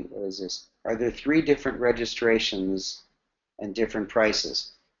three, what is this? Are there three different registrations and different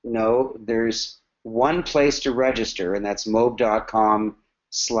prices? No, there's one place to register, and that's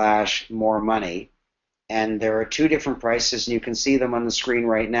mob.com/more money. And there are two different prices, and you can see them on the screen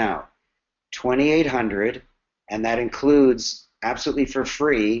right now. $2,800, and that includes absolutely for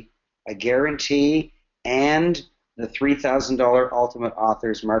free a guarantee and the $3,000 Ultimate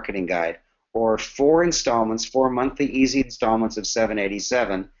Authors Marketing Guide, or 4 installments, 4 monthly easy installments of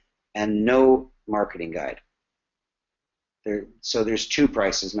 $787, and no marketing guide. So there's two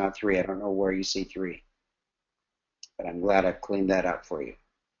prices, not three. I don't know where you see three, but I'm glad I've cleaned that up for you.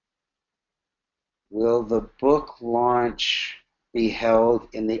 Will the book launch be held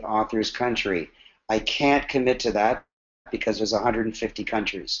in the author's country? I can't commit to that because there's 150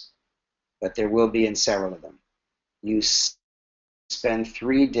 countries, but there will be in several of them. You spend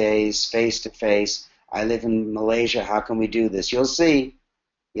 3 days face to face. I live in Malaysia. How can we do this? You'll see.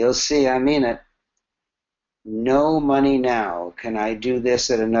 You'll see. I mean it. No money now. Can I do this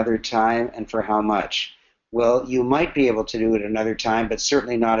at another time, and for how much? Well, you might be able to do it another time, but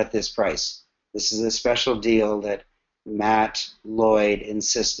certainly not at this price. This is a special deal that Matt Lloyd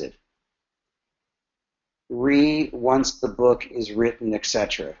insisted. Once the book is written,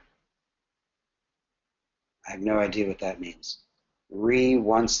 etc. I have no idea what that means.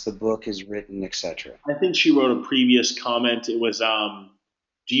 Once the book is written, etc. I think she wrote a previous comment. It was,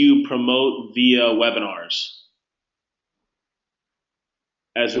 do you promote via webinars?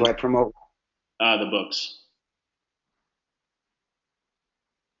 Do I promote? The books.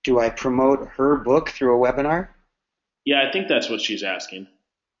 Do I promote her book through a webinar? Yeah, I think that's what she's asking.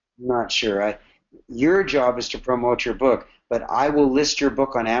 I'm not sure. Your job is to promote your book, but I will list your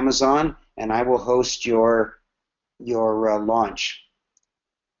book on Amazon and I will host your launch.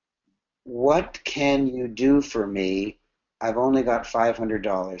 What can you do for me? I've only got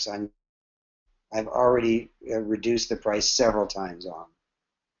 $500. I've already reduced the price several times on.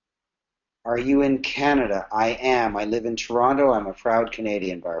 Are you in Canada? I am. I live in Toronto. I'm a proud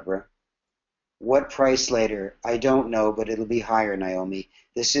Canadian, Barbara. What price later? I don't know, but it'll be higher, Naomi.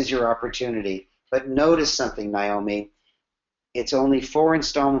 This is your opportunity. But notice something, Naomi. It's only 4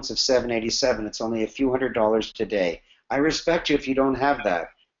 installments of $787. It's only a few $100s today. I respect you if you don't have that.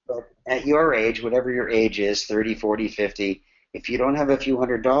 But at your age, whatever your age is, 30, 40, 50, if you don't have a few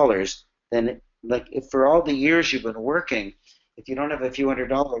 $100s, then like if for all the years you've been working, if you don't have a few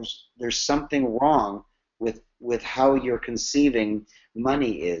 $100s, there's something wrong with how you're conceiving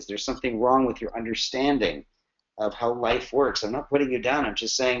money is. There's something wrong with your understanding of how life works. I'm not putting you down. I'm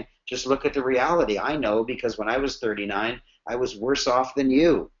just saying, just look at the reality. I know because when I was 39, I was worse off than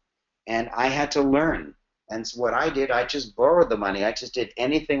you, and I had to learn. And so what I did, I just borrowed the money. I just did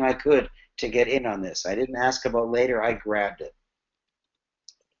anything I could to get in on this. I didn't ask about later. I grabbed it.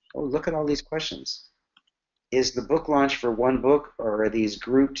 Oh, look at all these questions. Is the book launch for one book, or are these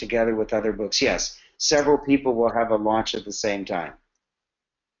grouped together with other books? Yes, several people will have a launch at the same time.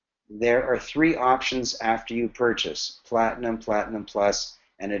 There are 3 options after you purchase: Platinum, Platinum Plus,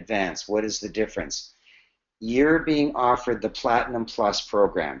 and Advance. What is the difference? You're being offered the Platinum Plus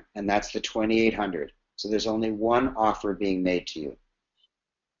program, and that's the $2,800. So there's only one offer being made to you.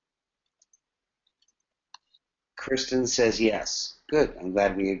 Kristen says yes. Good. I'm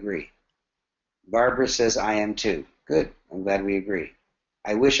glad we agree. Barbara says I am too. Good. I'm glad we agree.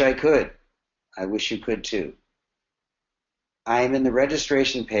 I wish I could. I wish you could too. I am in the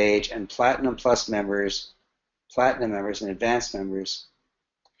registration page, and Platinum Plus members, Platinum members, and Advanced members.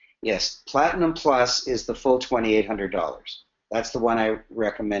 Yes, Platinum Plus is the full $2,800. That's the one I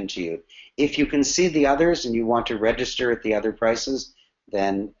recommend to you. If you can see the others and you want to register at the other prices,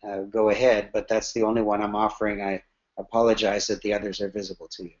 then go ahead, but that's the only one I'm offering. I apologize that the others are visible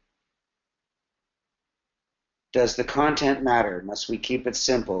to you. Does the content matter? Must we keep it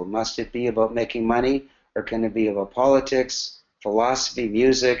simple? Must it be about making money, or can it be about politics, philosophy,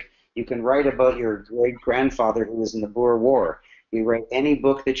 music? You can write about your great-grandfather who was in the Boer War. You write any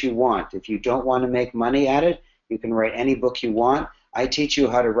book that you want. If you don't want to make money at it, you can write any book you want. I teach you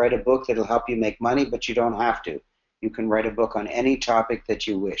how to write a book that will help you make money, but you don't have to. You can write a book on any topic that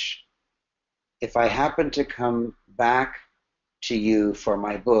you wish. If I happen to come back to you for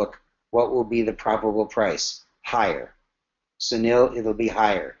my book, what will be the probable price? Higher. Sunil, it'll be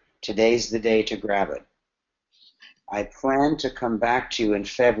higher. Today's the day to grab it. I plan to come back to you in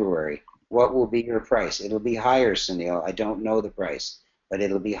February. What will be your price? It'll be higher, Sunil. I don't know the price, but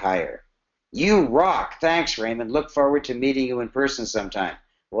it'll be higher. You rock. Thanks, Raymond. Look forward to meeting you in person sometime.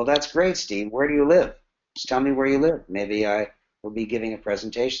 Well, that's great, Steve. Where do you live? Just tell me where you live. Maybe I will be giving a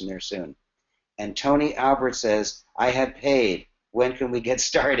presentation there soon. And Tony Albert says, I have paid. When can we get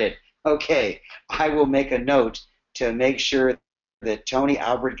started? Okay, I will make a note to make sure that Tony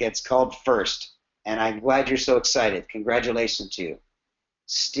Albert gets called first. And I'm glad you're so excited. Congratulations to you.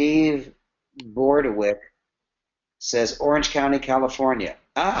 Steve Bordewick says, Orange County, California.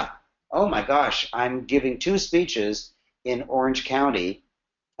 Oh my gosh, I'm giving 2 speeches in Orange County.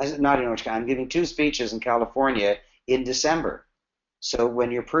 Not in Orange County, I'm giving 2 speeches in California in December. So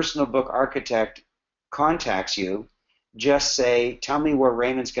when your personal book architect contacts you, just say, tell me where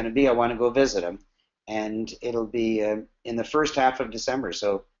Raymond's going to be. I want to go visit him. And it'll be in the first half of December.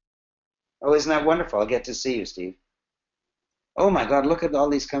 So, oh, isn't that wonderful? I'll get to see you, Steve. Oh my God, look at all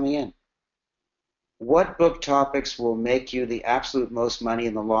these coming in. What book topics will make you the absolute most money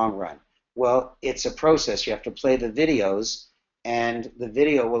in the long run? Well, it's a process. You have to play the videos, and the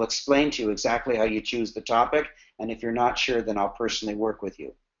video will explain to you exactly how you choose the topic, and if you're not sure, then I'll personally work with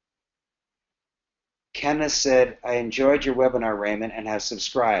you. Kenneth said, I enjoyed your webinar, Raymond, and have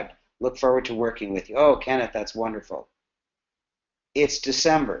subscribed. Look forward to working with you. Oh, Kenneth, that's wonderful. It's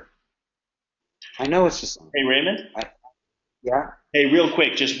December. I know it's December. Hey, Raymond? Yeah? Hey, real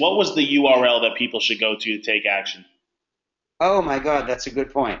quick, just what was the URL that people should go to take action? Oh my God, that's a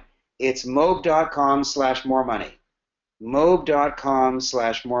good point. It's mobe.com/more money.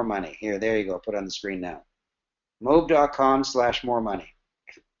 Mobe.com/more money. Here, there you go. Put it on the screen now. Mobe.com/more money.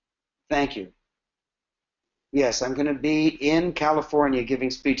 Thank you. Yes, I'm going to be in California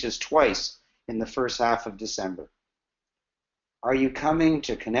giving speeches twice in the first half of December. Are you coming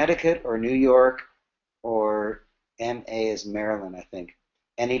to Connecticut or New York, or MA is Maryland, I think,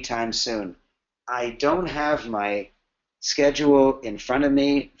 anytime soon? I don't have my schedule in front of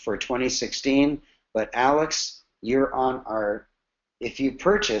me for 2016, but Alex, you're on our, if you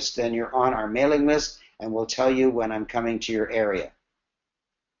purchase, then you're on our mailing list, and we'll tell you when I'm coming to your area.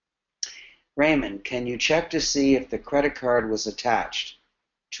 Raymond, can you check to see if the credit card was attached?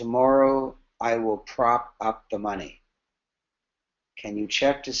 Tomorrow I will prop up the money. Can you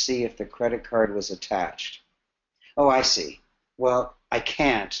check to see if the credit card was attached? Oh, I see. Well, I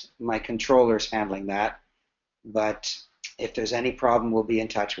can't. My controller's handling that. But if there's any problem, we'll be in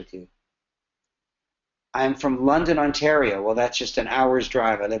touch with you. I'm from London, Ontario. Well, that's just an hour's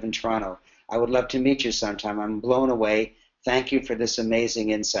drive. I live in Toronto. I would love to meet you sometime. I'm blown away. Thank you for this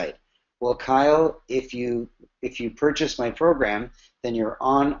amazing insight. Well, Kyle, if you purchase my program, then you're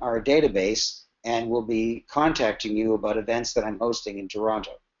on our database, and we'll be contacting you about events that I'm hosting in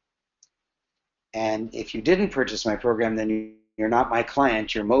Toronto. And if you didn't purchase my program, then you're not my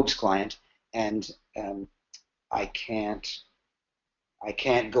client. You're Mobe's client, and I can't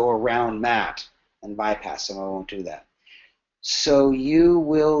go around Matt and bypass him. I won't do that. So you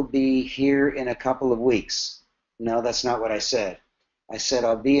will be here in a couple of weeks. No, that's not what I said. I said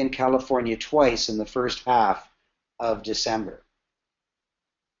I'll be in California twice in the first half of December.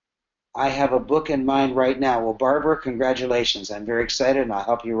 I have a book in mind right now. Well, Barbara, congratulations. I'm very excited, and I'll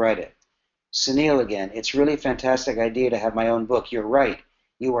help you write it. Sunil again, it's really a fantastic idea to have my own book. You're right.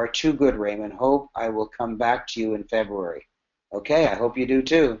 You are too good, Raymond. Hope I will come back to you in February. Okay, I hope you do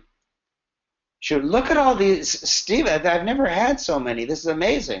too. Should look at all these, Steve, I've never had so many. This is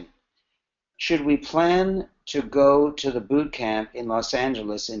amazing. Should we plan to go to the boot camp in Los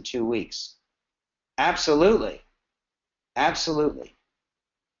Angeles in 2 weeks? Absolutely. Absolutely.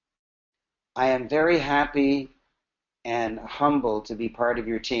 I am very happy and humbled to be part of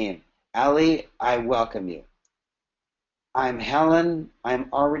your team. Ali, I welcome you. I'm Helen. I'm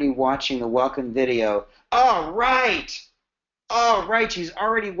already watching the welcome video. All right. All right. She's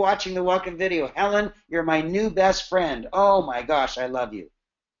already watching the welcome video. Helen, you're my new best friend. Oh, my gosh. I love you.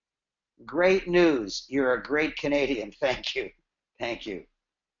 Great news. You're a great Canadian. Thank you. Thank you.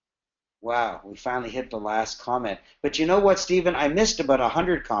 Wow. We finally hit the last comment. But you know what, Stephen? I missed about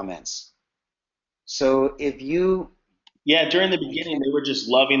 100 comments. So if you... Yeah, during the beginning, they were just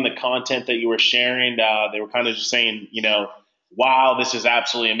loving the content that you were sharing. They were kind of just saying, you know, wow, this is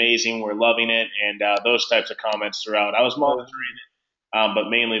absolutely amazing. We're loving it. And those types of comments throughout. I was monitoring it,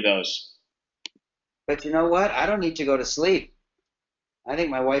 but mainly those. But you know what? I don't need to go to sleep. I think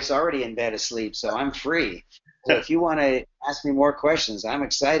my wife's already in bed asleep, so I'm free. So if you want to ask me more questions, I'm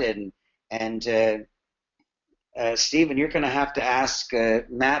excited. And Stephen, you're going to have to ask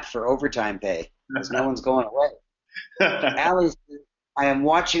Matt for overtime pay because no one's going away. Allie, I am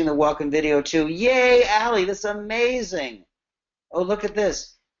watching the welcome video too. Yay, Allie, this is amazing. Oh, look at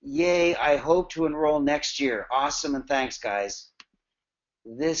this. Yay, I hope to enroll next year. Awesome, and thanks, guys.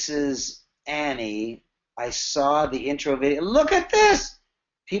 This is Annie. I saw the intro video. Look at this.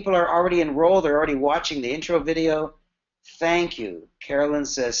 People are already enrolled. They're already watching the intro video. Thank you. Carolyn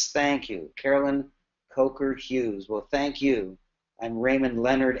says thank you. Carolyn Coker Hughes. Well, thank you. I'm Raymond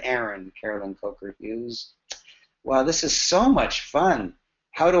Leonard Aaron, Carolyn Coker Hughes. Wow, this is so much fun.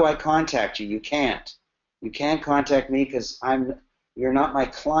 How do I contact you? You can't. You can't contact me because you're not my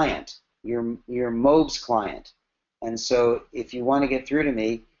client. You're Mobe's client. And so if you want to get through to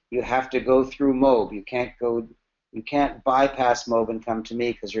me, you have to go through Mobe. You can't bypass Mobe and come to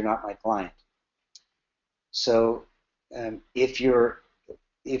me because you're not my client. So if you're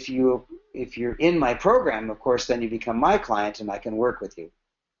in my program, of course, then you become my client and I can work with you.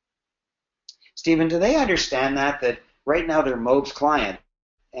 Stephen, do they understand that right now they're Mobe's client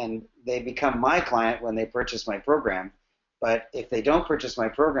and they become my client when they purchase my program? But if they don't purchase my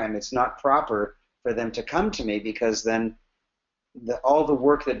program, it's not proper for them to come to me because then all the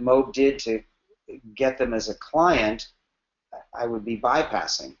work that Mobe did to get them as a client, I would be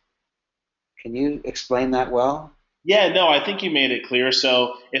bypassing. Can you explain that well? Yeah, no, I think you made it clear.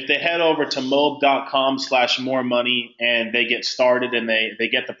 So if they head over to mobe.com/more money and they get started and they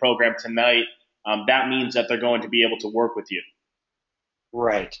get the program tonight, that means that they're going to be able to work with you.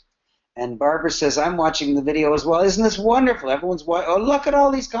 Right. And Barbara says, I'm watching the video as well. Isn't this wonderful? Everyone's watching. Oh, look at all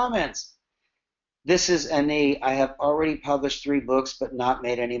these comments. This is Annie. I have already published 3 books but not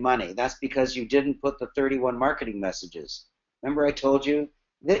made any money. That's because you didn't put the 31 marketing messages. Remember I told you?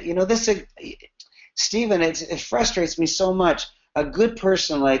 That, you know, this, Stephen, it frustrates me so much. A good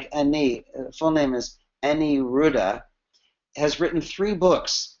person like Annie, full name is Annie Ruda, has written 3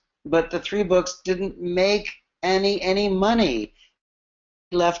 books, but the 3 books didn't make any money.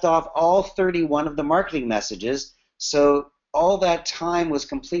 He left off all 31 of the marketing messages, so all that time was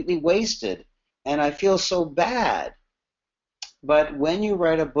completely wasted. And I feel so bad. But when you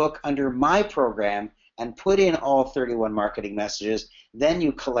write a book under my program, and put in all 31 marketing messages. Then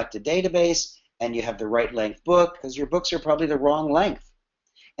you collect a database and you have the right length book, because your books are probably the wrong length.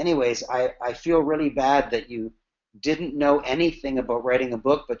 Anyways, I feel really bad that you didn't know anything about writing a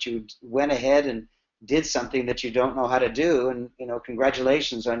book, but you went ahead and did something that you don't know how to do. And, you know,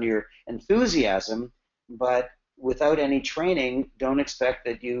 congratulations on your enthusiasm, but without any training, don't expect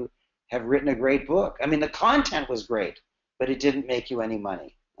that you have written a great book. I mean, the content was great, but it didn't make you any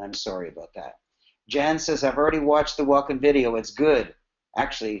money. I'm sorry about that. Jan says, I've already watched the welcome video. It's good.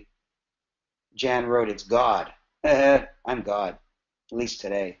 Actually, Jan wrote, it's God. I'm God, at least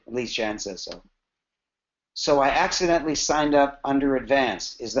today. At least Jan says so. So I accidentally signed up under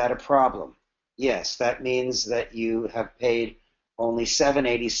advanced. Is that a problem? Yes, that means that you have paid only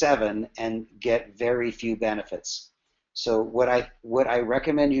 $7.87 and get very few benefits. So what I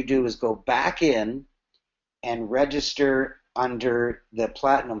recommend you do is go back in and register under the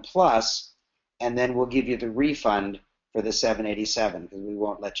Platinum Plus, and then we'll give you the refund for the $7.87, because we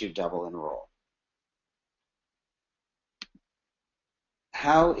won't let you double enroll.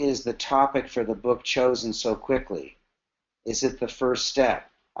 How is the topic for the book chosen so quickly? Is it the first step?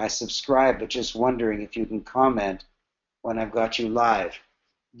 I subscribe, but just wondering if you can comment when I've got you live.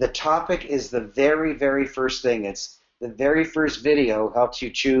 The topic is the very, very first thing. It's the very first video, helps you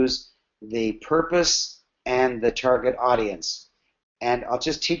choose the purpose and the target audience. And I'll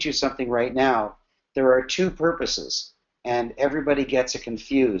just teach you something right now. There are two purposes, and everybody gets it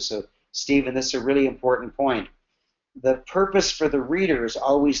confused. So, Stephen, this is a really important point. The purpose for the reader is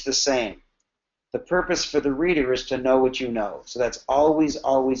always the same. The purpose for the reader is to know what you know. So that's always,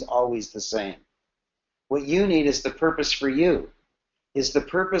 always, always the same. What you need is the purpose for you. Is the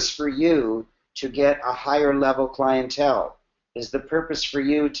purpose for you to get a higher level clientele? Is the purpose for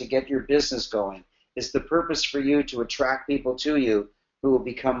you to get your business going? Is the purpose for you to attract people to you who will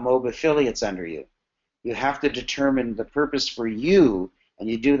become MOB affiliates under you? You have to determine the purpose for you, and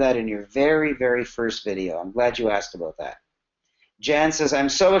you do that in your very, very first video. I'm glad you asked about that. Jan says, I'm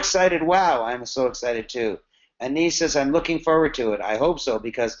so excited. Wow, I'm so excited too. Anise says, I'm looking forward to it. I hope so,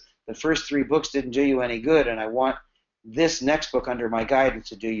 because the first 3 books didn't do you any good, and I want this next book under my guidance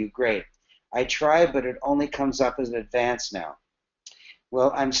to do you great. I tried, but it only comes up as an advanced now.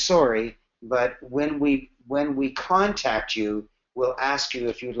 Well, I'm sorry, but when we contact you, we'll ask you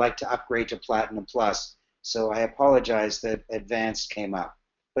if you'd like to upgrade to Platinum Plus. So I apologize that advanced came up.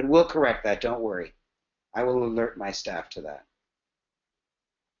 But we'll correct that, don't worry. I will alert my staff to that.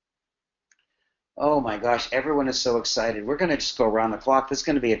 Oh my gosh, everyone is so excited. We're going to just go around the clock. This is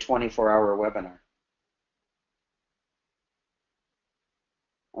going to be a 24-hour webinar.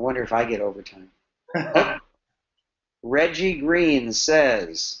 I wonder if I get overtime. Oh, Reggie Green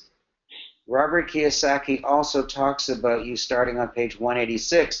says, Robert Kiyosaki also talks about you starting on page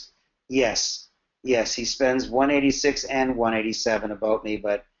 186. Yes, he spends 186 and 187 about me,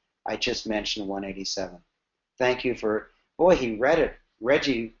 but I just mentioned 187. Thank you for, boy, he read it.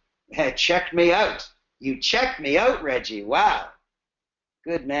 Reggie checked me out. You checked me out, Reggie. Wow.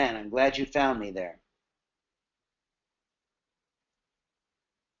 Good man. I'm glad you found me there.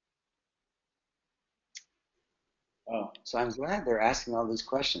 Oh. So I'm glad they're asking all these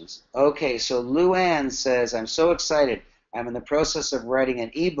questions. Okay, so Luann says, I'm so excited. I'm in the process of writing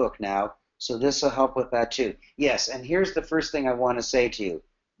an ebook now, so this will help with that too. Yes, and here's the first thing I want to say to you.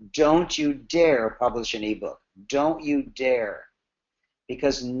 Don't you dare publish an ebook. Don't you dare.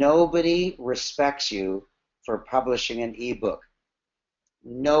 Because nobody respects you for publishing an ebook.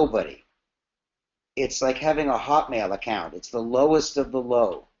 Nobody. It's like having a Hotmail account. It's the lowest of the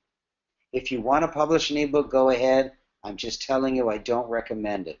low. If you want to publish an ebook, go ahead. I'm just telling you I don't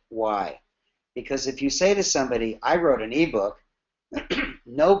recommend it. Why? Because if you say to somebody, I wrote an ebook,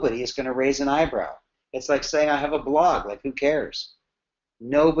 nobody is going to raise an eyebrow. It's like saying I have a blog. Like, who cares?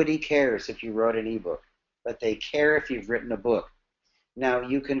 Nobody cares if you wrote an ebook, but they care if you've written a book. Now,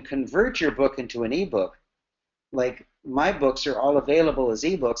 you can convert your book into an ebook. Like, my books are all available as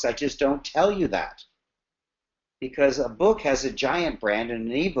ebooks. I just don't tell you that. Because a book has a giant brand and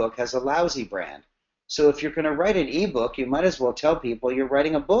an ebook has a lousy brand. So if you're going to write an ebook, you might as well tell people you're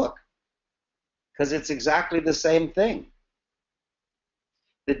writing a book. Because it's exactly the same thing.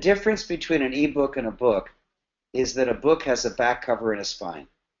 The difference between an ebook and a book is that a book has a back cover and a spine,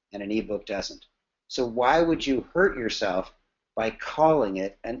 and an ebook doesn't. So why would you hurt yourself by calling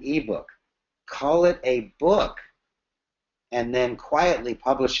it an ebook? Call it a book, and then quietly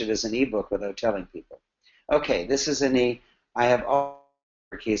publish it as an ebook without telling people. Okay, this is Annie. I have all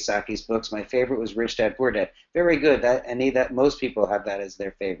Kiyosaki's books. My favorite was Rich Dad Poor Dad. Very good. That most people have that as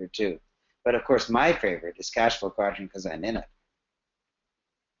their favorite too. But of course, my favorite is Cash Flow Quadrant because I'm in it.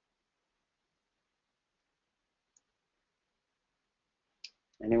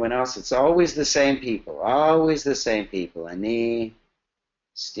 Anyone else? It's always the same people. Always the same people. Annie,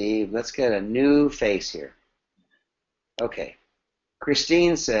 Steve. Let's get a new face here. Okay.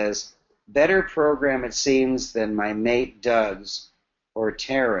 Christine says, better program it seems than my mate Doug's or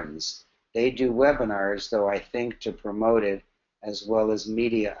Taryn's. They do webinars, though I think to promote it as well as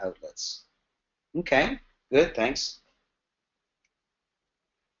media outlets. Okay, good, thanks.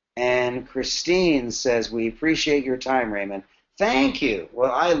 And Christine says, we appreciate your time, Raymond. Thank you.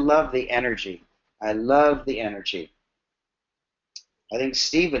 Well, I love the energy. I love the energy. I think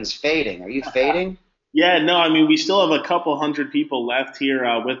Stephen's fading. Are you fading? Yeah, no, I mean, we still have a couple hundred people left here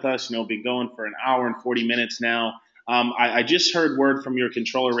with us. Been going for an hour and 40 minutes now. I just heard word from your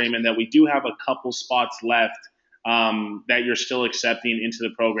controller, Raymond, that we do have a couple spots left that you're still accepting into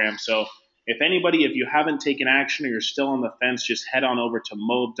the program. So if you haven't taken action or you're still on the fence, just head on over to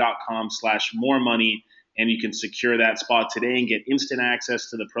mobe.com/more money and you can secure that spot today and get instant access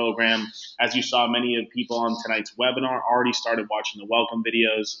to the program. As you saw, many of the people on tonight's webinar already started watching the welcome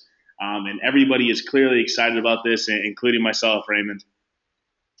videos. And everybody is clearly excited about this, including myself, Raymond.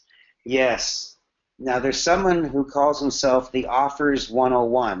 Yes. Now, there's someone who calls himself the Offers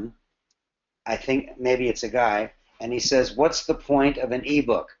 101. I think maybe it's a guy. And he says, what's the point of an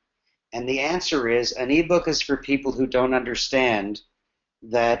ebook? And the answer is, an ebook is for people who don't understand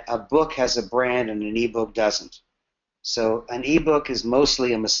that a book has a brand and an ebook doesn't. So an ebook is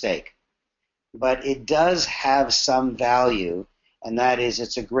mostly a mistake. But it does have some value, and that is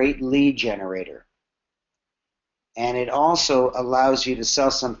it's a great lead generator. And it also allows you to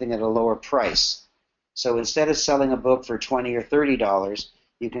sell something at a lower price. So instead of selling a book for $20 or $30,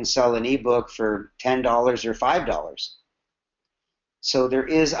 you can sell an ebook for $10 or $5. So there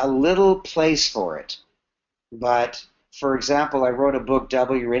is a little place for it. But, for example, I wrote a book,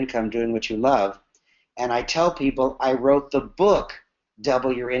 Double Your Income Doing What You Love, and I tell people I wrote the book,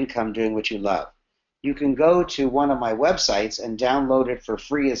 Double Your Income Doing What You Love. You can go to one of my websites and download it for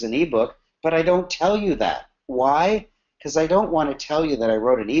free as an ebook, but I don't tell you that. Why? Because I don't want to tell you that I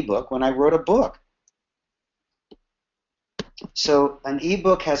wrote an ebook when I wrote a book. So an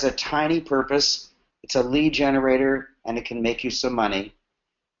ebook has a tiny purpose. It's a lead generator, and it can make you some money,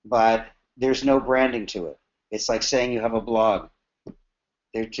 but there's no branding to it. It's like saying you have a blog.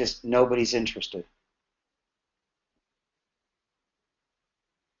 There's just nobody's interested.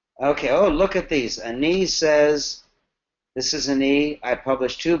 Okay, oh, look at these. Annie says, this is Annie, I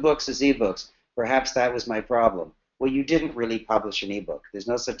published 2 books as ebooks. Perhaps that was my problem. Well, you didn't really publish an ebook. There's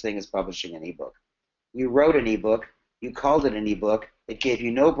no such thing as publishing an ebook. You wrote an ebook, you called it an ebook, it gave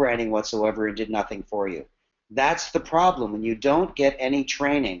you no branding whatsoever and did nothing for you. That's the problem. When you don't get any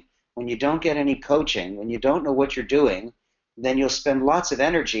training, when you don't get any coaching, when you don't know what you're doing, then you'll spend lots of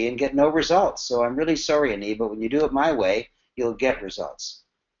energy and get no results. So I'm really sorry, Annie, but when you do it my way, you'll get results.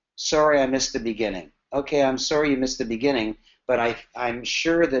 Sorry I missed the beginning. Okay, I'm sorry you missed the beginning, but I'm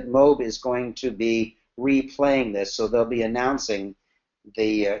sure that Mobe is going to be replaying this, so they'll be announcing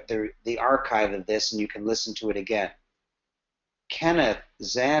the archive of this, and you can listen to it again. Kenneth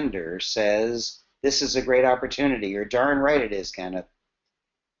Zander says, this is a great opportunity. You're darn right it is, Kenneth.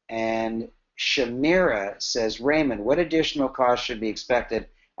 And Shamira says, Raymond, what additional costs should be expected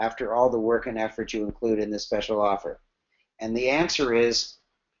after all the work and effort you include in this special offer? And the answer is,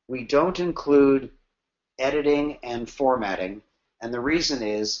 we don't include editing and formatting, and the reason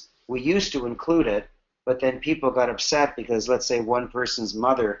is we used to include it, but then people got upset because, let's say, one person's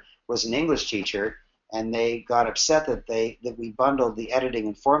mother was an English teacher, and they got upset that we bundled the editing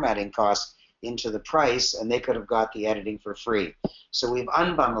and formatting costs into the price, and they could have got the editing for free. So we've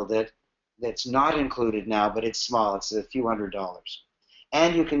unbundled it. That's not included now, but it's small. It's a few $100s.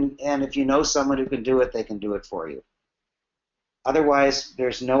 And if you know someone who can do it, they can do it for you. Otherwise,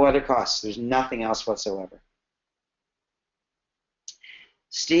 there's no other costs. There's nothing else whatsoever.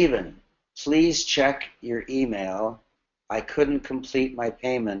 Stephen, please check your email. I couldn't complete my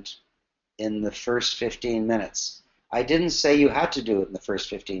payment in the first 15 minutes. I didn't say you had to do it in the first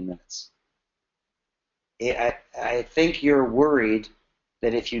 15 minutes. I think you're worried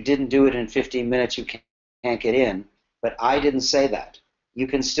that if you didn't do it in 15 minutes, you can't get in, but I didn't say that. You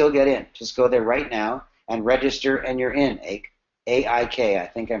can still get in. Just go there right now and register, and you're in, A-I-K, I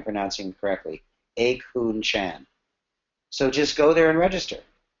think I'm pronouncing it correctly, Aik Hoon Chan. So just go there and register.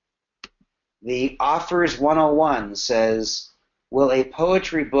 The Offers 101 says, will a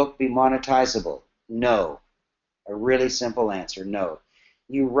poetry book be monetizable? No. A really simple answer, no.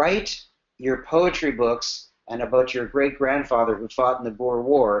 You write your poetry books and about your great-grandfather who fought in the Boer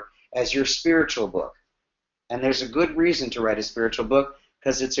War as your spiritual book. And there's a good reason to write a spiritual book,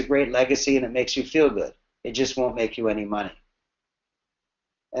 because it's a great legacy and it makes you feel good. It just won't make you any money.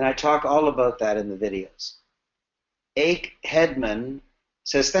 And I talk all about that in the videos. Ake Hedman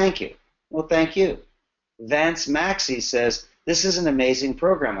says, thank you. Well, thank you. Vance Maxey says, this is an amazing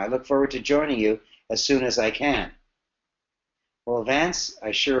program. I look forward to joining you as soon as I can. Well, Vance,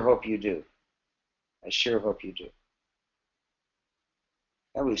 I sure hope you do. I sure hope you do.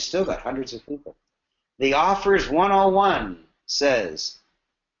 And we've still got hundreds of people. The Offers 101 says,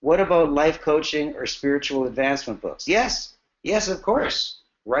 what about life coaching or spiritual advancement books? Yes, yes, of course.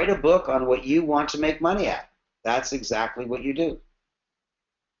 Write a book on what you want to make money at. That's exactly what you do.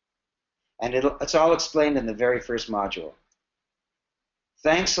 And it's all explained in the very first module.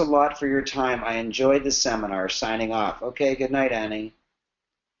 Thanks a lot for your time. I enjoyed the seminar. Signing off. Okay, good night, Annie.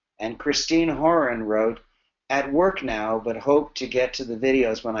 And Christine Horan wrote, at work now, but hope to get to the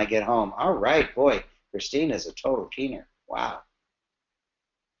videos when I get home. All right, boy, Christine is a total keener. Wow.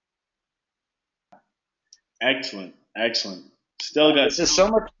 Excellent, excellent. Still got. This is so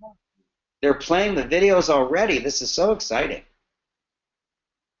much fun. They're playing the videos already. This is so exciting.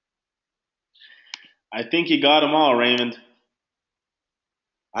 I think you got them all, Raymond.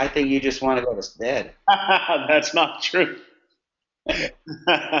 I think you just want to go to bed. That's not true.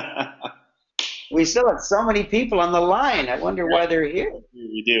 We still have so many people on the line. I wonder why they're here.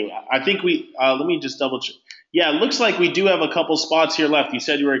 We do. I think we, let me just double check. Yeah, it looks like we do have a couple spots here left. You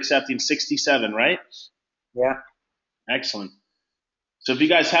said you were accepting 67, right? Yeah. Excellent. So if you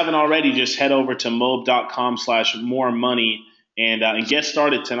guys haven't already, just head over to mobe.com/more money and get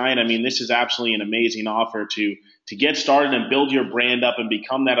started tonight. I mean, this is absolutely an amazing offer to get started and build your brand up and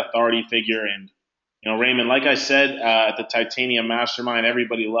become that authority figure. And, you know, Raymond, like I said, at the Titanium Mastermind,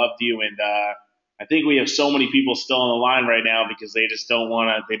 everybody loved you. And I think we have so many people still on the line right now because they just don't want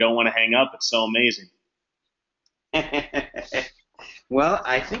to hang up. It's so amazing. Well,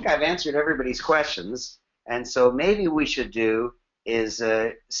 I think I've answered everybody's questions. And so maybe we should do is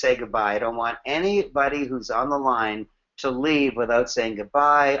say goodbye. I don't want anybody who's on the line to leave without saying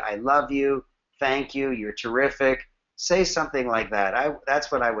goodbye. I love you. Thank you. You're terrific. Say something like that.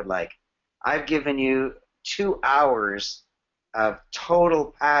 That's what I would like. I've given you 2 hours of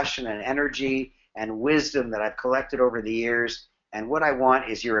total passion and energy and wisdom that I've collected over the years, and what I want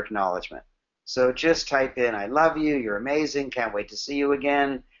is your acknowledgement. So just type in, I love you, you're amazing, can't wait to see you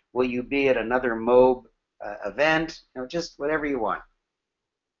again. Will you be at another MOBE event? You know, just whatever you want.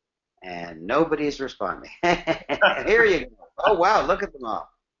 And nobody's responding. Here you go. Oh, wow, look at them all.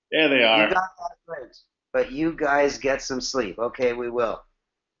 There they are. You got that right. But you guys get some sleep. Okay, we will.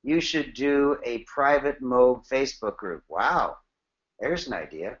 You should do a private MOBE Facebook group. Wow, there's an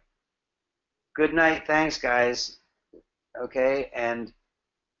idea. Good night. Thanks, guys. Okay, and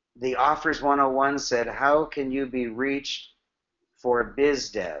the Offers 101 said, how can you be reached for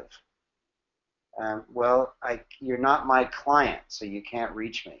BizDev? Well, you're not my client, so you can't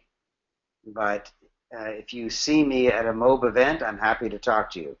reach me. But if you see me at a MOBE event, I'm happy to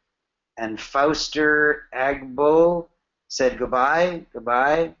talk to you. And Fauster Agbo said goodbye,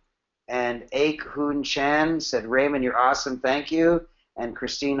 goodbye. And Ake Hoon Chan said, Raymond, you're awesome, thank you. And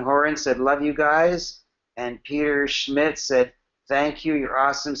Christine Horan said, love you guys. And Peter Schmidt said, thank you, you're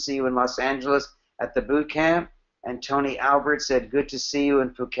awesome, see you in Los Angeles at the boot camp. And Tony Albert said, good to see you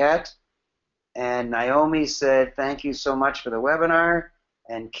in Phuket. And Naomi said, thank you so much for the webinar.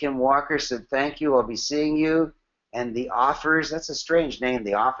 And Kim Walker said, thank you, I'll be seeing you. And the Offers, that's a strange name,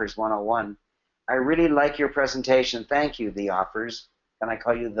 the Offers 101. I really like your presentation. Thank you, the Offers. Can I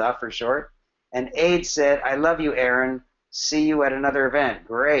call you the for short? And Aid said, I love you, Aaron. See you at another event.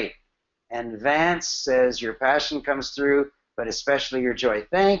 Great. And Vance says, your passion comes through, but especially your joy.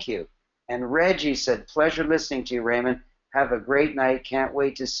 Thank you. And Reggie said, pleasure listening to you, Raymond. Have a great night. Can't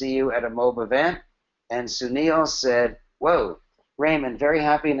wait to see you at a MOBE event. And Sunil said, whoa, Raymond, very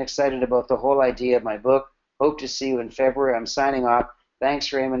happy and excited about the whole idea of my book. Hope to see you in February. I'm signing off.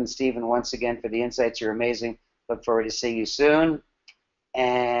 Thanks, Raymond and Stephen, once again for the insights. You're amazing. Look forward to seeing you soon.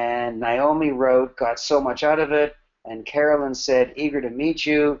 And Naomi wrote, got so much out of it. And Carolyn said, eager to meet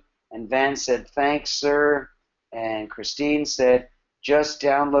you. And Van said, thanks, sir. And Christine said, just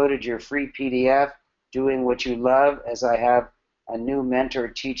downloaded your free PDF, doing what you love, as I have a new mentor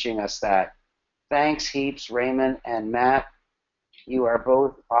teaching us that. Thanks heaps, Raymond and Matt. You are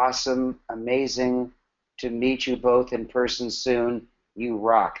both awesome, amazing to meet you both in person soon. You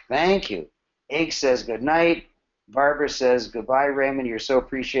rock. Thank you. Egg says good night. Barbara says goodbye, Raymond. You're so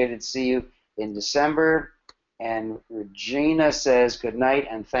appreciated. See you in December. And Regina says good night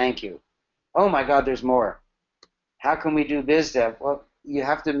and thank you. Oh my God, there's more. How can we do BizDev? Well, you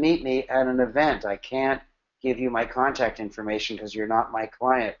have to meet me at an event. I can't give you my contact information because you're not my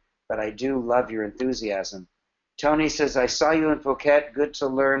client, but I do love your enthusiasm. Tony says, I saw you in Phuket. Good to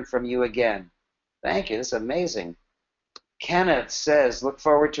learn from you again. Thank you. This is amazing. Kenneth says, look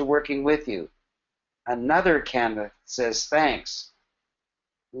forward to working with you. Another Kenneth says, thanks.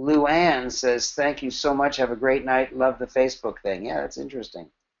 Luann says, thank you so much. Have a great night. Love the Facebook thing. Yeah, that's interesting.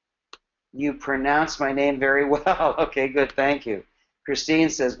 You pronounce my name very well. Okay, good. Thank you. Christine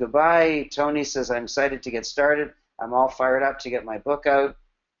says, goodbye. Tony says, I'm excited to get started. I'm all fired up to get my book out.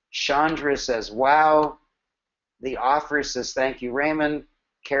 Chandra says, wow. The Offer says, thank you, Raymond.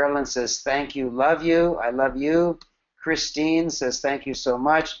 Carolyn says, thank you, love you. I love you. Christine says, thank you so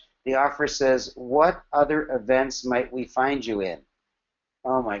much. The Offer says, what other events might we find you in?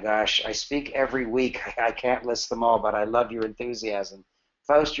 Oh my gosh, I speak every week. I can't list them all, but I love your enthusiasm.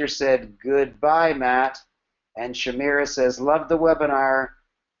 Fauster said, goodbye, Matt. And Shamira says, love the webinar.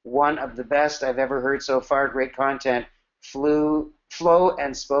 One of the best I've ever heard so far. Great content. Flow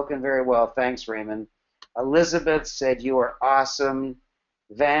and spoken very well. Thanks, Raymond. Elizabeth said, you are awesome.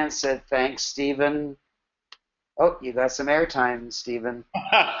 Vance said, thanks, Stephen. Oh, you got some airtime, Stephen.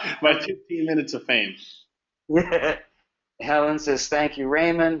 My 15 minutes of fame. Helen says, thank you,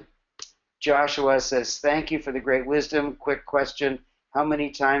 Raymond. Joshua says, thank you for the great wisdom. Quick question. How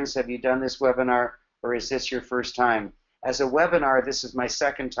many times have you done this webinar, or is this your first time? As a webinar, this is my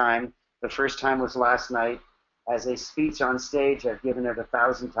second time. The first time was last night. As a speech on stage, I've given it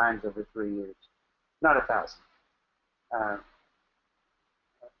 1,000 times over 3 years. Not 1,000.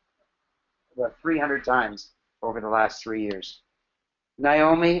 About 300 times over the last 3 years.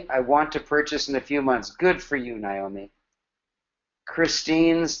 Naomi, I want to purchase in a few months. Good for you, Naomi.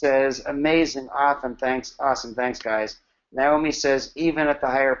 Christine says, amazing, awesome, thanks, guys. Naomi says, even at the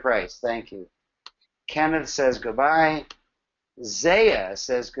higher price, thank you. Kenneth says, goodbye. Zaya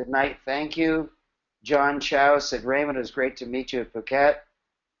says, good night, thank you. John Chow said, Raymond, it was great to meet you at Phuket.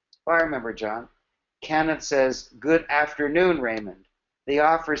 Oh, I remember John. Kenneth says, good afternoon, Raymond. The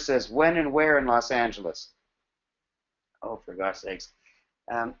Offer says, when and where in Los Angeles? Oh, for God's sakes.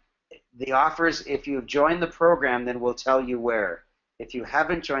 The Offers, if you've joined the program, then we'll tell you where. If you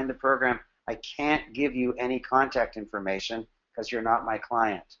haven't joined the program, I can't give you any contact information because you're not my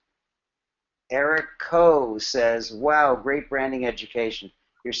client. Eric Coe says, wow, great branding education.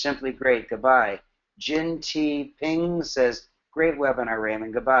 You're simply great. Goodbye. Jin T. Ping says, great webinar,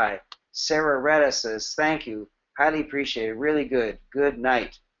 Raymond. Goodbye. Sarah Retta says, thank you. Highly appreciated. Really good. Good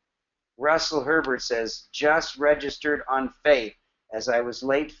night. Russell Herbert says, just registered on Faith as I was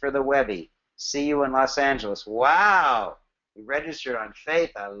late for the Webby. See you in Los Angeles. Wow. You registered on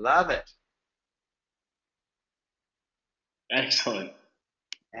Faith. I love it. Excellent.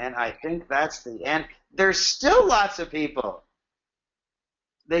 And I think that's the end. There's still lots of people.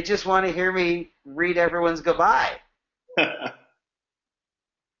 They just want to hear me read everyone's goodbye.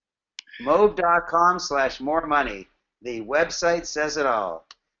 Mobe.com/more money. The website says it all.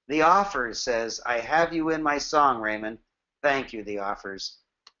 The Offers says, I have you in my song, Raymond. Thank you, The Offers.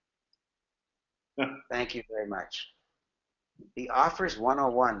 Thank you very much. The Offers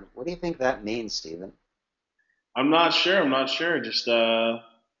 101. What do you think that means, Stephen? I'm not sure. Just didn't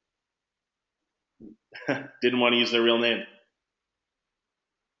want to use their real name.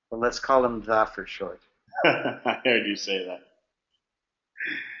 Well, let's call him The for short. I heard you say that.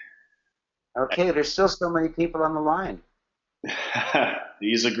 Okay, there's still so many people on the line.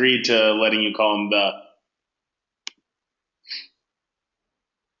 He's agreed to letting you call him The.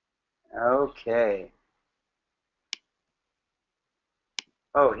 Okay.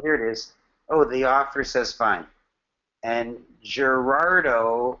 Oh, here it is. Oh, The Offer says fine. And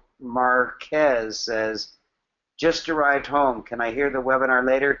Gerardo Marquez says, just arrived home. Can I hear the webinar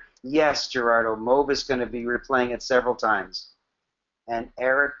later? Yes, Gerardo. Mobe is going to be replaying it several times. And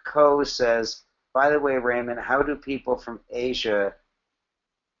Eric Coe says, by the way, Raymond, how do people from Asia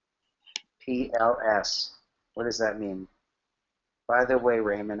PLS? What does that mean? By the way,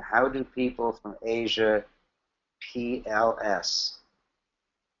 Raymond, how do people from Asia PLS?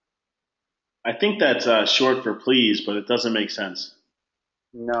 I think that's short for please, but it doesn't make sense.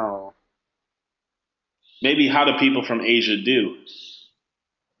 No. Maybe how do people from Asia do?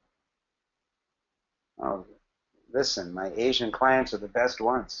 Oh, listen, my Asian clients are the best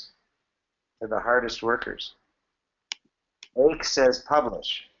ones. They're the hardest workers. Ake says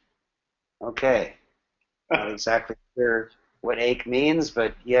publish. Okay. Not exactly sure what Ake means,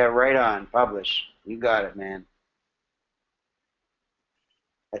 but yeah, right on. Publish. You got it, man.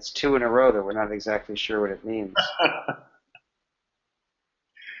 That's 2 in a row that we're not exactly sure what it means.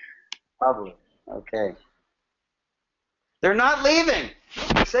 Publish. Okay. They're not leaving.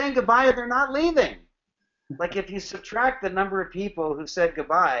 They're saying goodbye and they're not leaving. Like if you subtract the number of people who said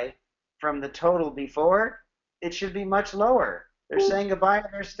goodbye from the total before, it should be much lower. They're saying goodbye and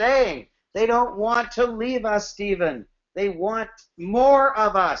they're staying. They don't want to leave us, Stephen. They want more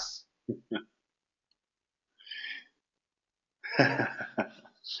of us.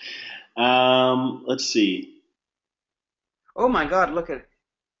 Let's see. Oh my God, look at.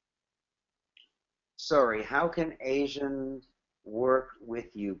 Sorry, how can Asian work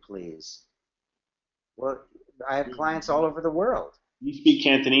with you, please? Well, I have clients all over the world. You speak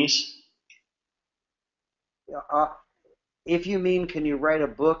Cantonese? Uh, if you mean, can you write a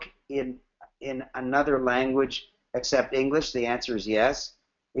book in another language except English, the answer is yes.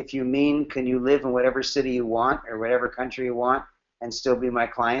 If you mean, can you live in whatever city you want or whatever country you want and still be my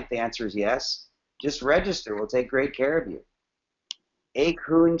client, the answer is yes. Just register. We'll take great care of you. Aek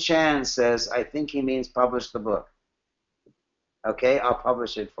Chan says, I think he means publish the book. Okay, I'll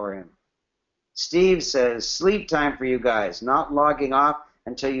publish it for him. Steve says, sleep time for you guys, not logging off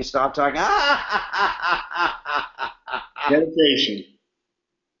until you stop talking. Dedication.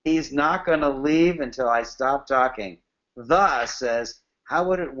 He's not going to leave until I stop talking. The says, how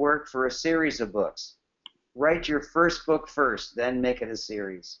would it work for a series of books? Write your first book first, then make it a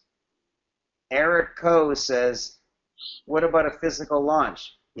series. Eric Coe says, what about a physical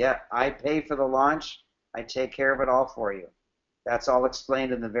launch? Yeah, I pay for the launch. I take care of it all for you. That's all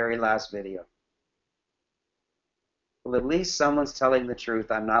explained in the very last video. Well, at least someone's telling the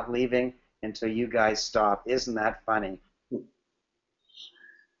truth. I'm not leaving until you guys stop. Isn't that funny?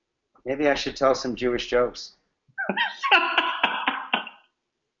 Maybe I should tell some Jewish jokes.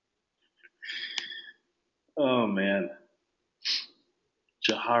 Oh, man.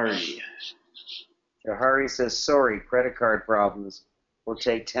 Jahari. Jahari says, sorry, credit card problems. Will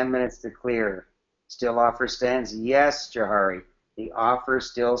take 10 minutes to clear. Still offer stands? Yes, Jahari. The offer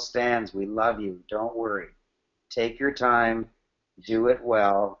still stands. We love you. Don't worry. Take your time. Do it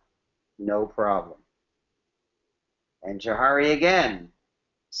well. No problem. And Jahari again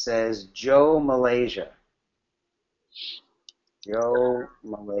says, Joe Malaysia. Joe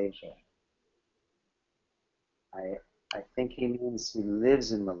Malaysia. I think he means he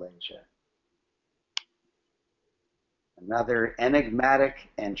lives in Malaysia. Another enigmatic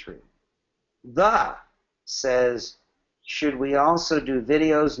entry. The says, should we also do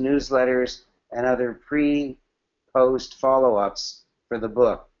videos, newsletters, and other pre-post follow-ups for the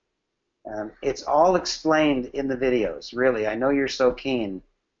book? It's all explained in the videos, really. I know you're so keen,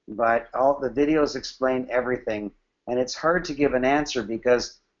 but all the videos explain everything, and it's hard to give an answer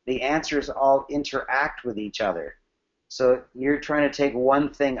because the answers all interact with each other. So you're trying to take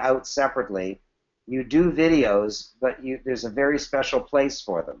one thing out separately. You do videos, but there's a very special place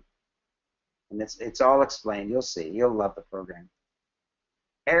for them. And it's all explained. You'll see. You'll love the program.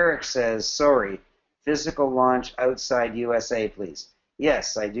 Eric says, sorry, physical launch outside USA, please.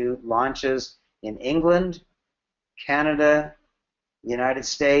 Yes, I do launches in England, Canada, United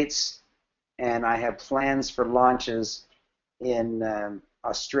States, and I have plans for launches in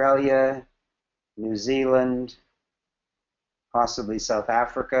Australia, New Zealand, possibly South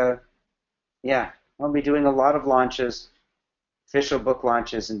Africa. Yeah, I'll be doing a lot of launches, official book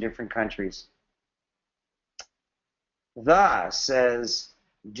launches in different countries. The says,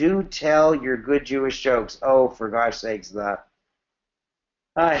 do tell your good Jewish jokes. Oh, for gosh sakes, the.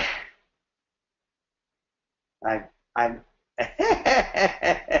 I'm.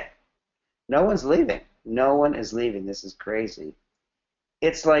 No one's leaving. No one is leaving. This is crazy.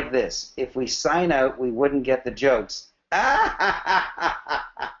 It's like this. If we sign out, we wouldn't get the jokes.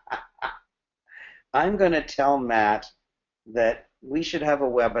 I'm going to tell Matt that we should have a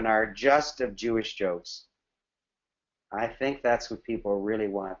webinar just of Jewish jokes. I think that's what people really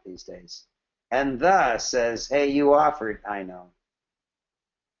want these days. And the says, hey, you offered. I know.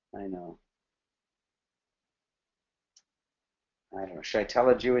 I know. I don't know. Should I tell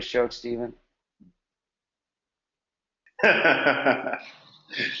a Jewish joke, Stephen? I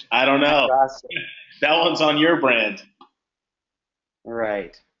don't know. That one's on your brand.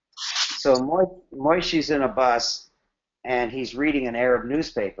 Right. So Moishe's in a bus, and he's reading an Arab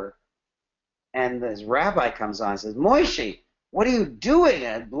newspaper, and this rabbi comes on and says, Moishe, what are you doing?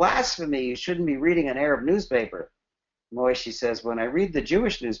 A blasphemy. You shouldn't be reading an Arab newspaper. Moishe says, when I read the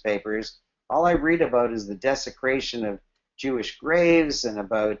Jewish newspapers, all I read about is the desecration of Jewish graves and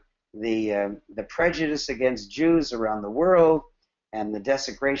about the prejudice against Jews around the world and the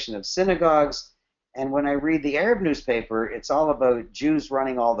desecration of synagogues. And when I read the Arab newspaper, it's all about Jews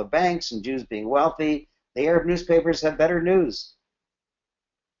running all the banks and Jews being wealthy. The Arab newspapers have better news.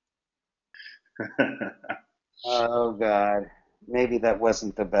 Oh, God. Maybe that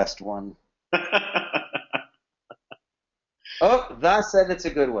wasn't the best one. Oh, that said it's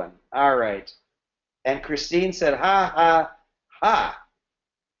a good one. All right. And Christine said, ha, ha, ha.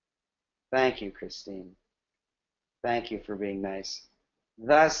 Thank you, Christine. Thank you for being nice.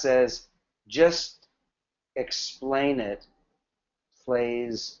 Thus says, just explain it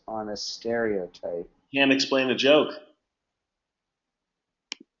plays on a stereotype. Can't explain a joke.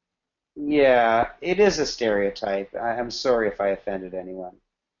 Yeah, it is a stereotype. I'm sorry if I offended anyone.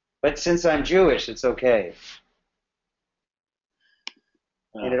 But since I'm Jewish, it's okay.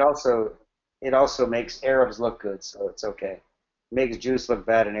 And Uh, it also makes Arabs look good, so it's okay. It makes Jews look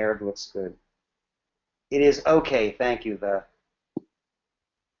bad and Arab looks good. It is okay, thank you, the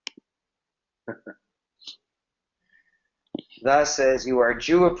says you are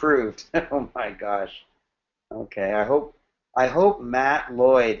Jew approved. Oh my gosh. Okay, I hope Matt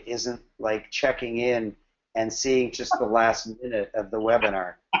Lloyd isn't like checking in and seeing just the last minute of the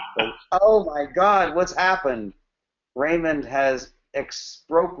webinar. But oh my God, what's happened? Raymond has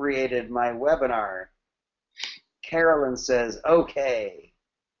expropriated my webinar. Carolyn says, okay.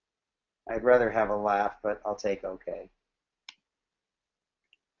 I'd rather have a laugh, but I'll take okay.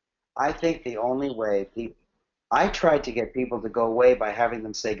 I think the only way people, I tried to get people to go away by having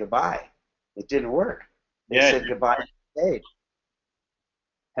them say goodbye. It didn't work. They yeah, said goodbye on stage.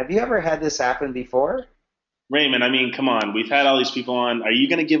 Have you ever had this happen before? Raymond. I mean, come on. We've had all these people on. Are you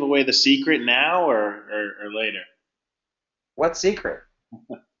going to give away the secret now or later? What secret?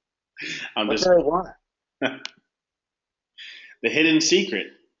 I'm What just do I want? the hidden secret.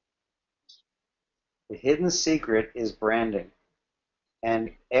 The hidden secret is branding.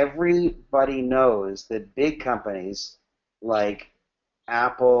 And everybody knows that big companies like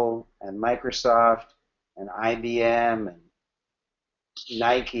Apple and Microsoft and IBM and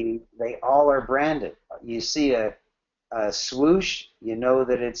Nike, they all are branded. You see a swoosh, you know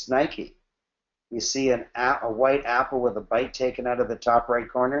that it's Nike. You see a white apple with a bite taken out of the top right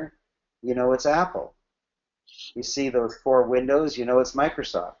corner, you know it's Apple. You see those four windows, you know it's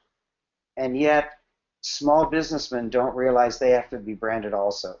Microsoft. And yet, small businessmen don't realize they have to be branded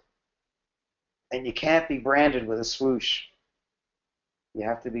also. And you can't be branded with a swoosh. You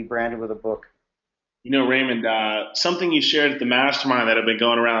have to be branded with a book. Raymond, something you shared at the mastermind that I've been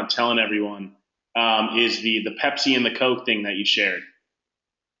going around telling everyone is the Pepsi and the Coke thing that you shared.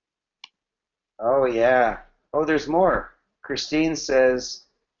 Oh, yeah. Oh, there's more. Christine says,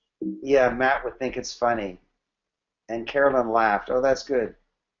 yeah, Matt would think it's funny. And Carolyn laughed. Oh, that's good.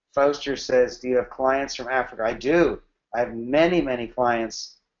 Fauster says, do you have clients from Africa? I do. I have many, many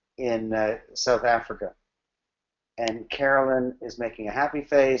clients in South Africa. And Carolyn is making a happy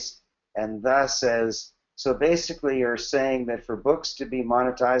face and thus says, so basically you're saying that for books to be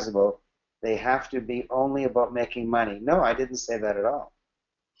monetizable, they have to be only about making money. No, I didn't say that at all.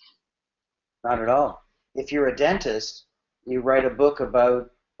 Not at all. If you're a dentist, you write a book about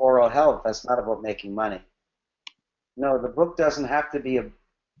oral health. That's not about making money. No, the book doesn't have to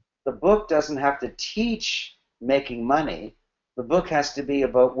teach making money. The book has to be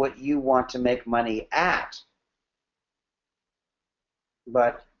about what you want to make money at.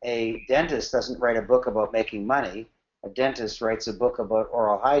 But a dentist doesn't write a book about making money. A dentist writes a book about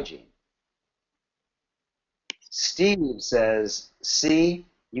oral hygiene. Steve says, see,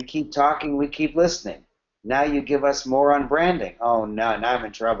 you keep talking, we keep listening. Now you give us more on branding. Oh, no, now I'm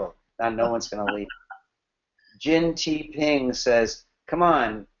in trouble. Now no one's going to leave. Jin T. Ping says, come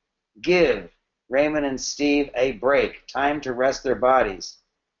on, give Raymond and Steve a break. Time to rest their bodies.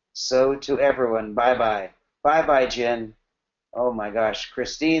 So to everyone, bye-bye. Bye-bye, Jin. Oh my gosh.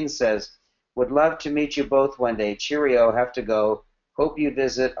 Christine says, would love to meet you both one day. Cheerio, have to go. Hope you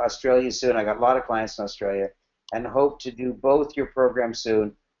visit Australia soon. I got a lot of clients in Australia and hope to do both your programs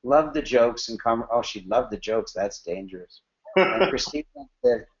soon. Love the jokes and oh, she loved the jokes. That's dangerous. And Christine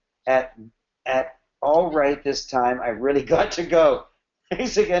said, at at all right this time, I really got to go.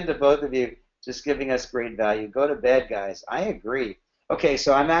 Thanks again to both of you, just giving us great value. Go to bed, guys. I agree. Okay,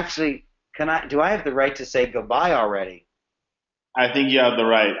 so I'm actually, do I have the right to say goodbye already? I think you have the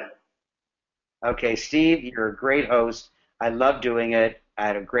right. Okay, Steve, you're a great host. I love doing it. I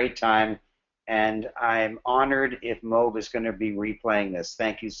had a great time, and I'm honored if Mobe is going to be replaying this.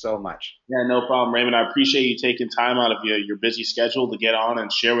 Thank you so much. Yeah, no problem, Raymond. I appreciate you taking time out of your busy schedule to get on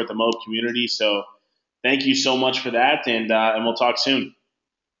and share with the Mobe community. So thank you so much for that, and we'll talk soon.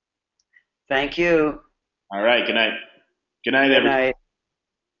 Thank you. All right. Good night. Good night, Good everybody. night.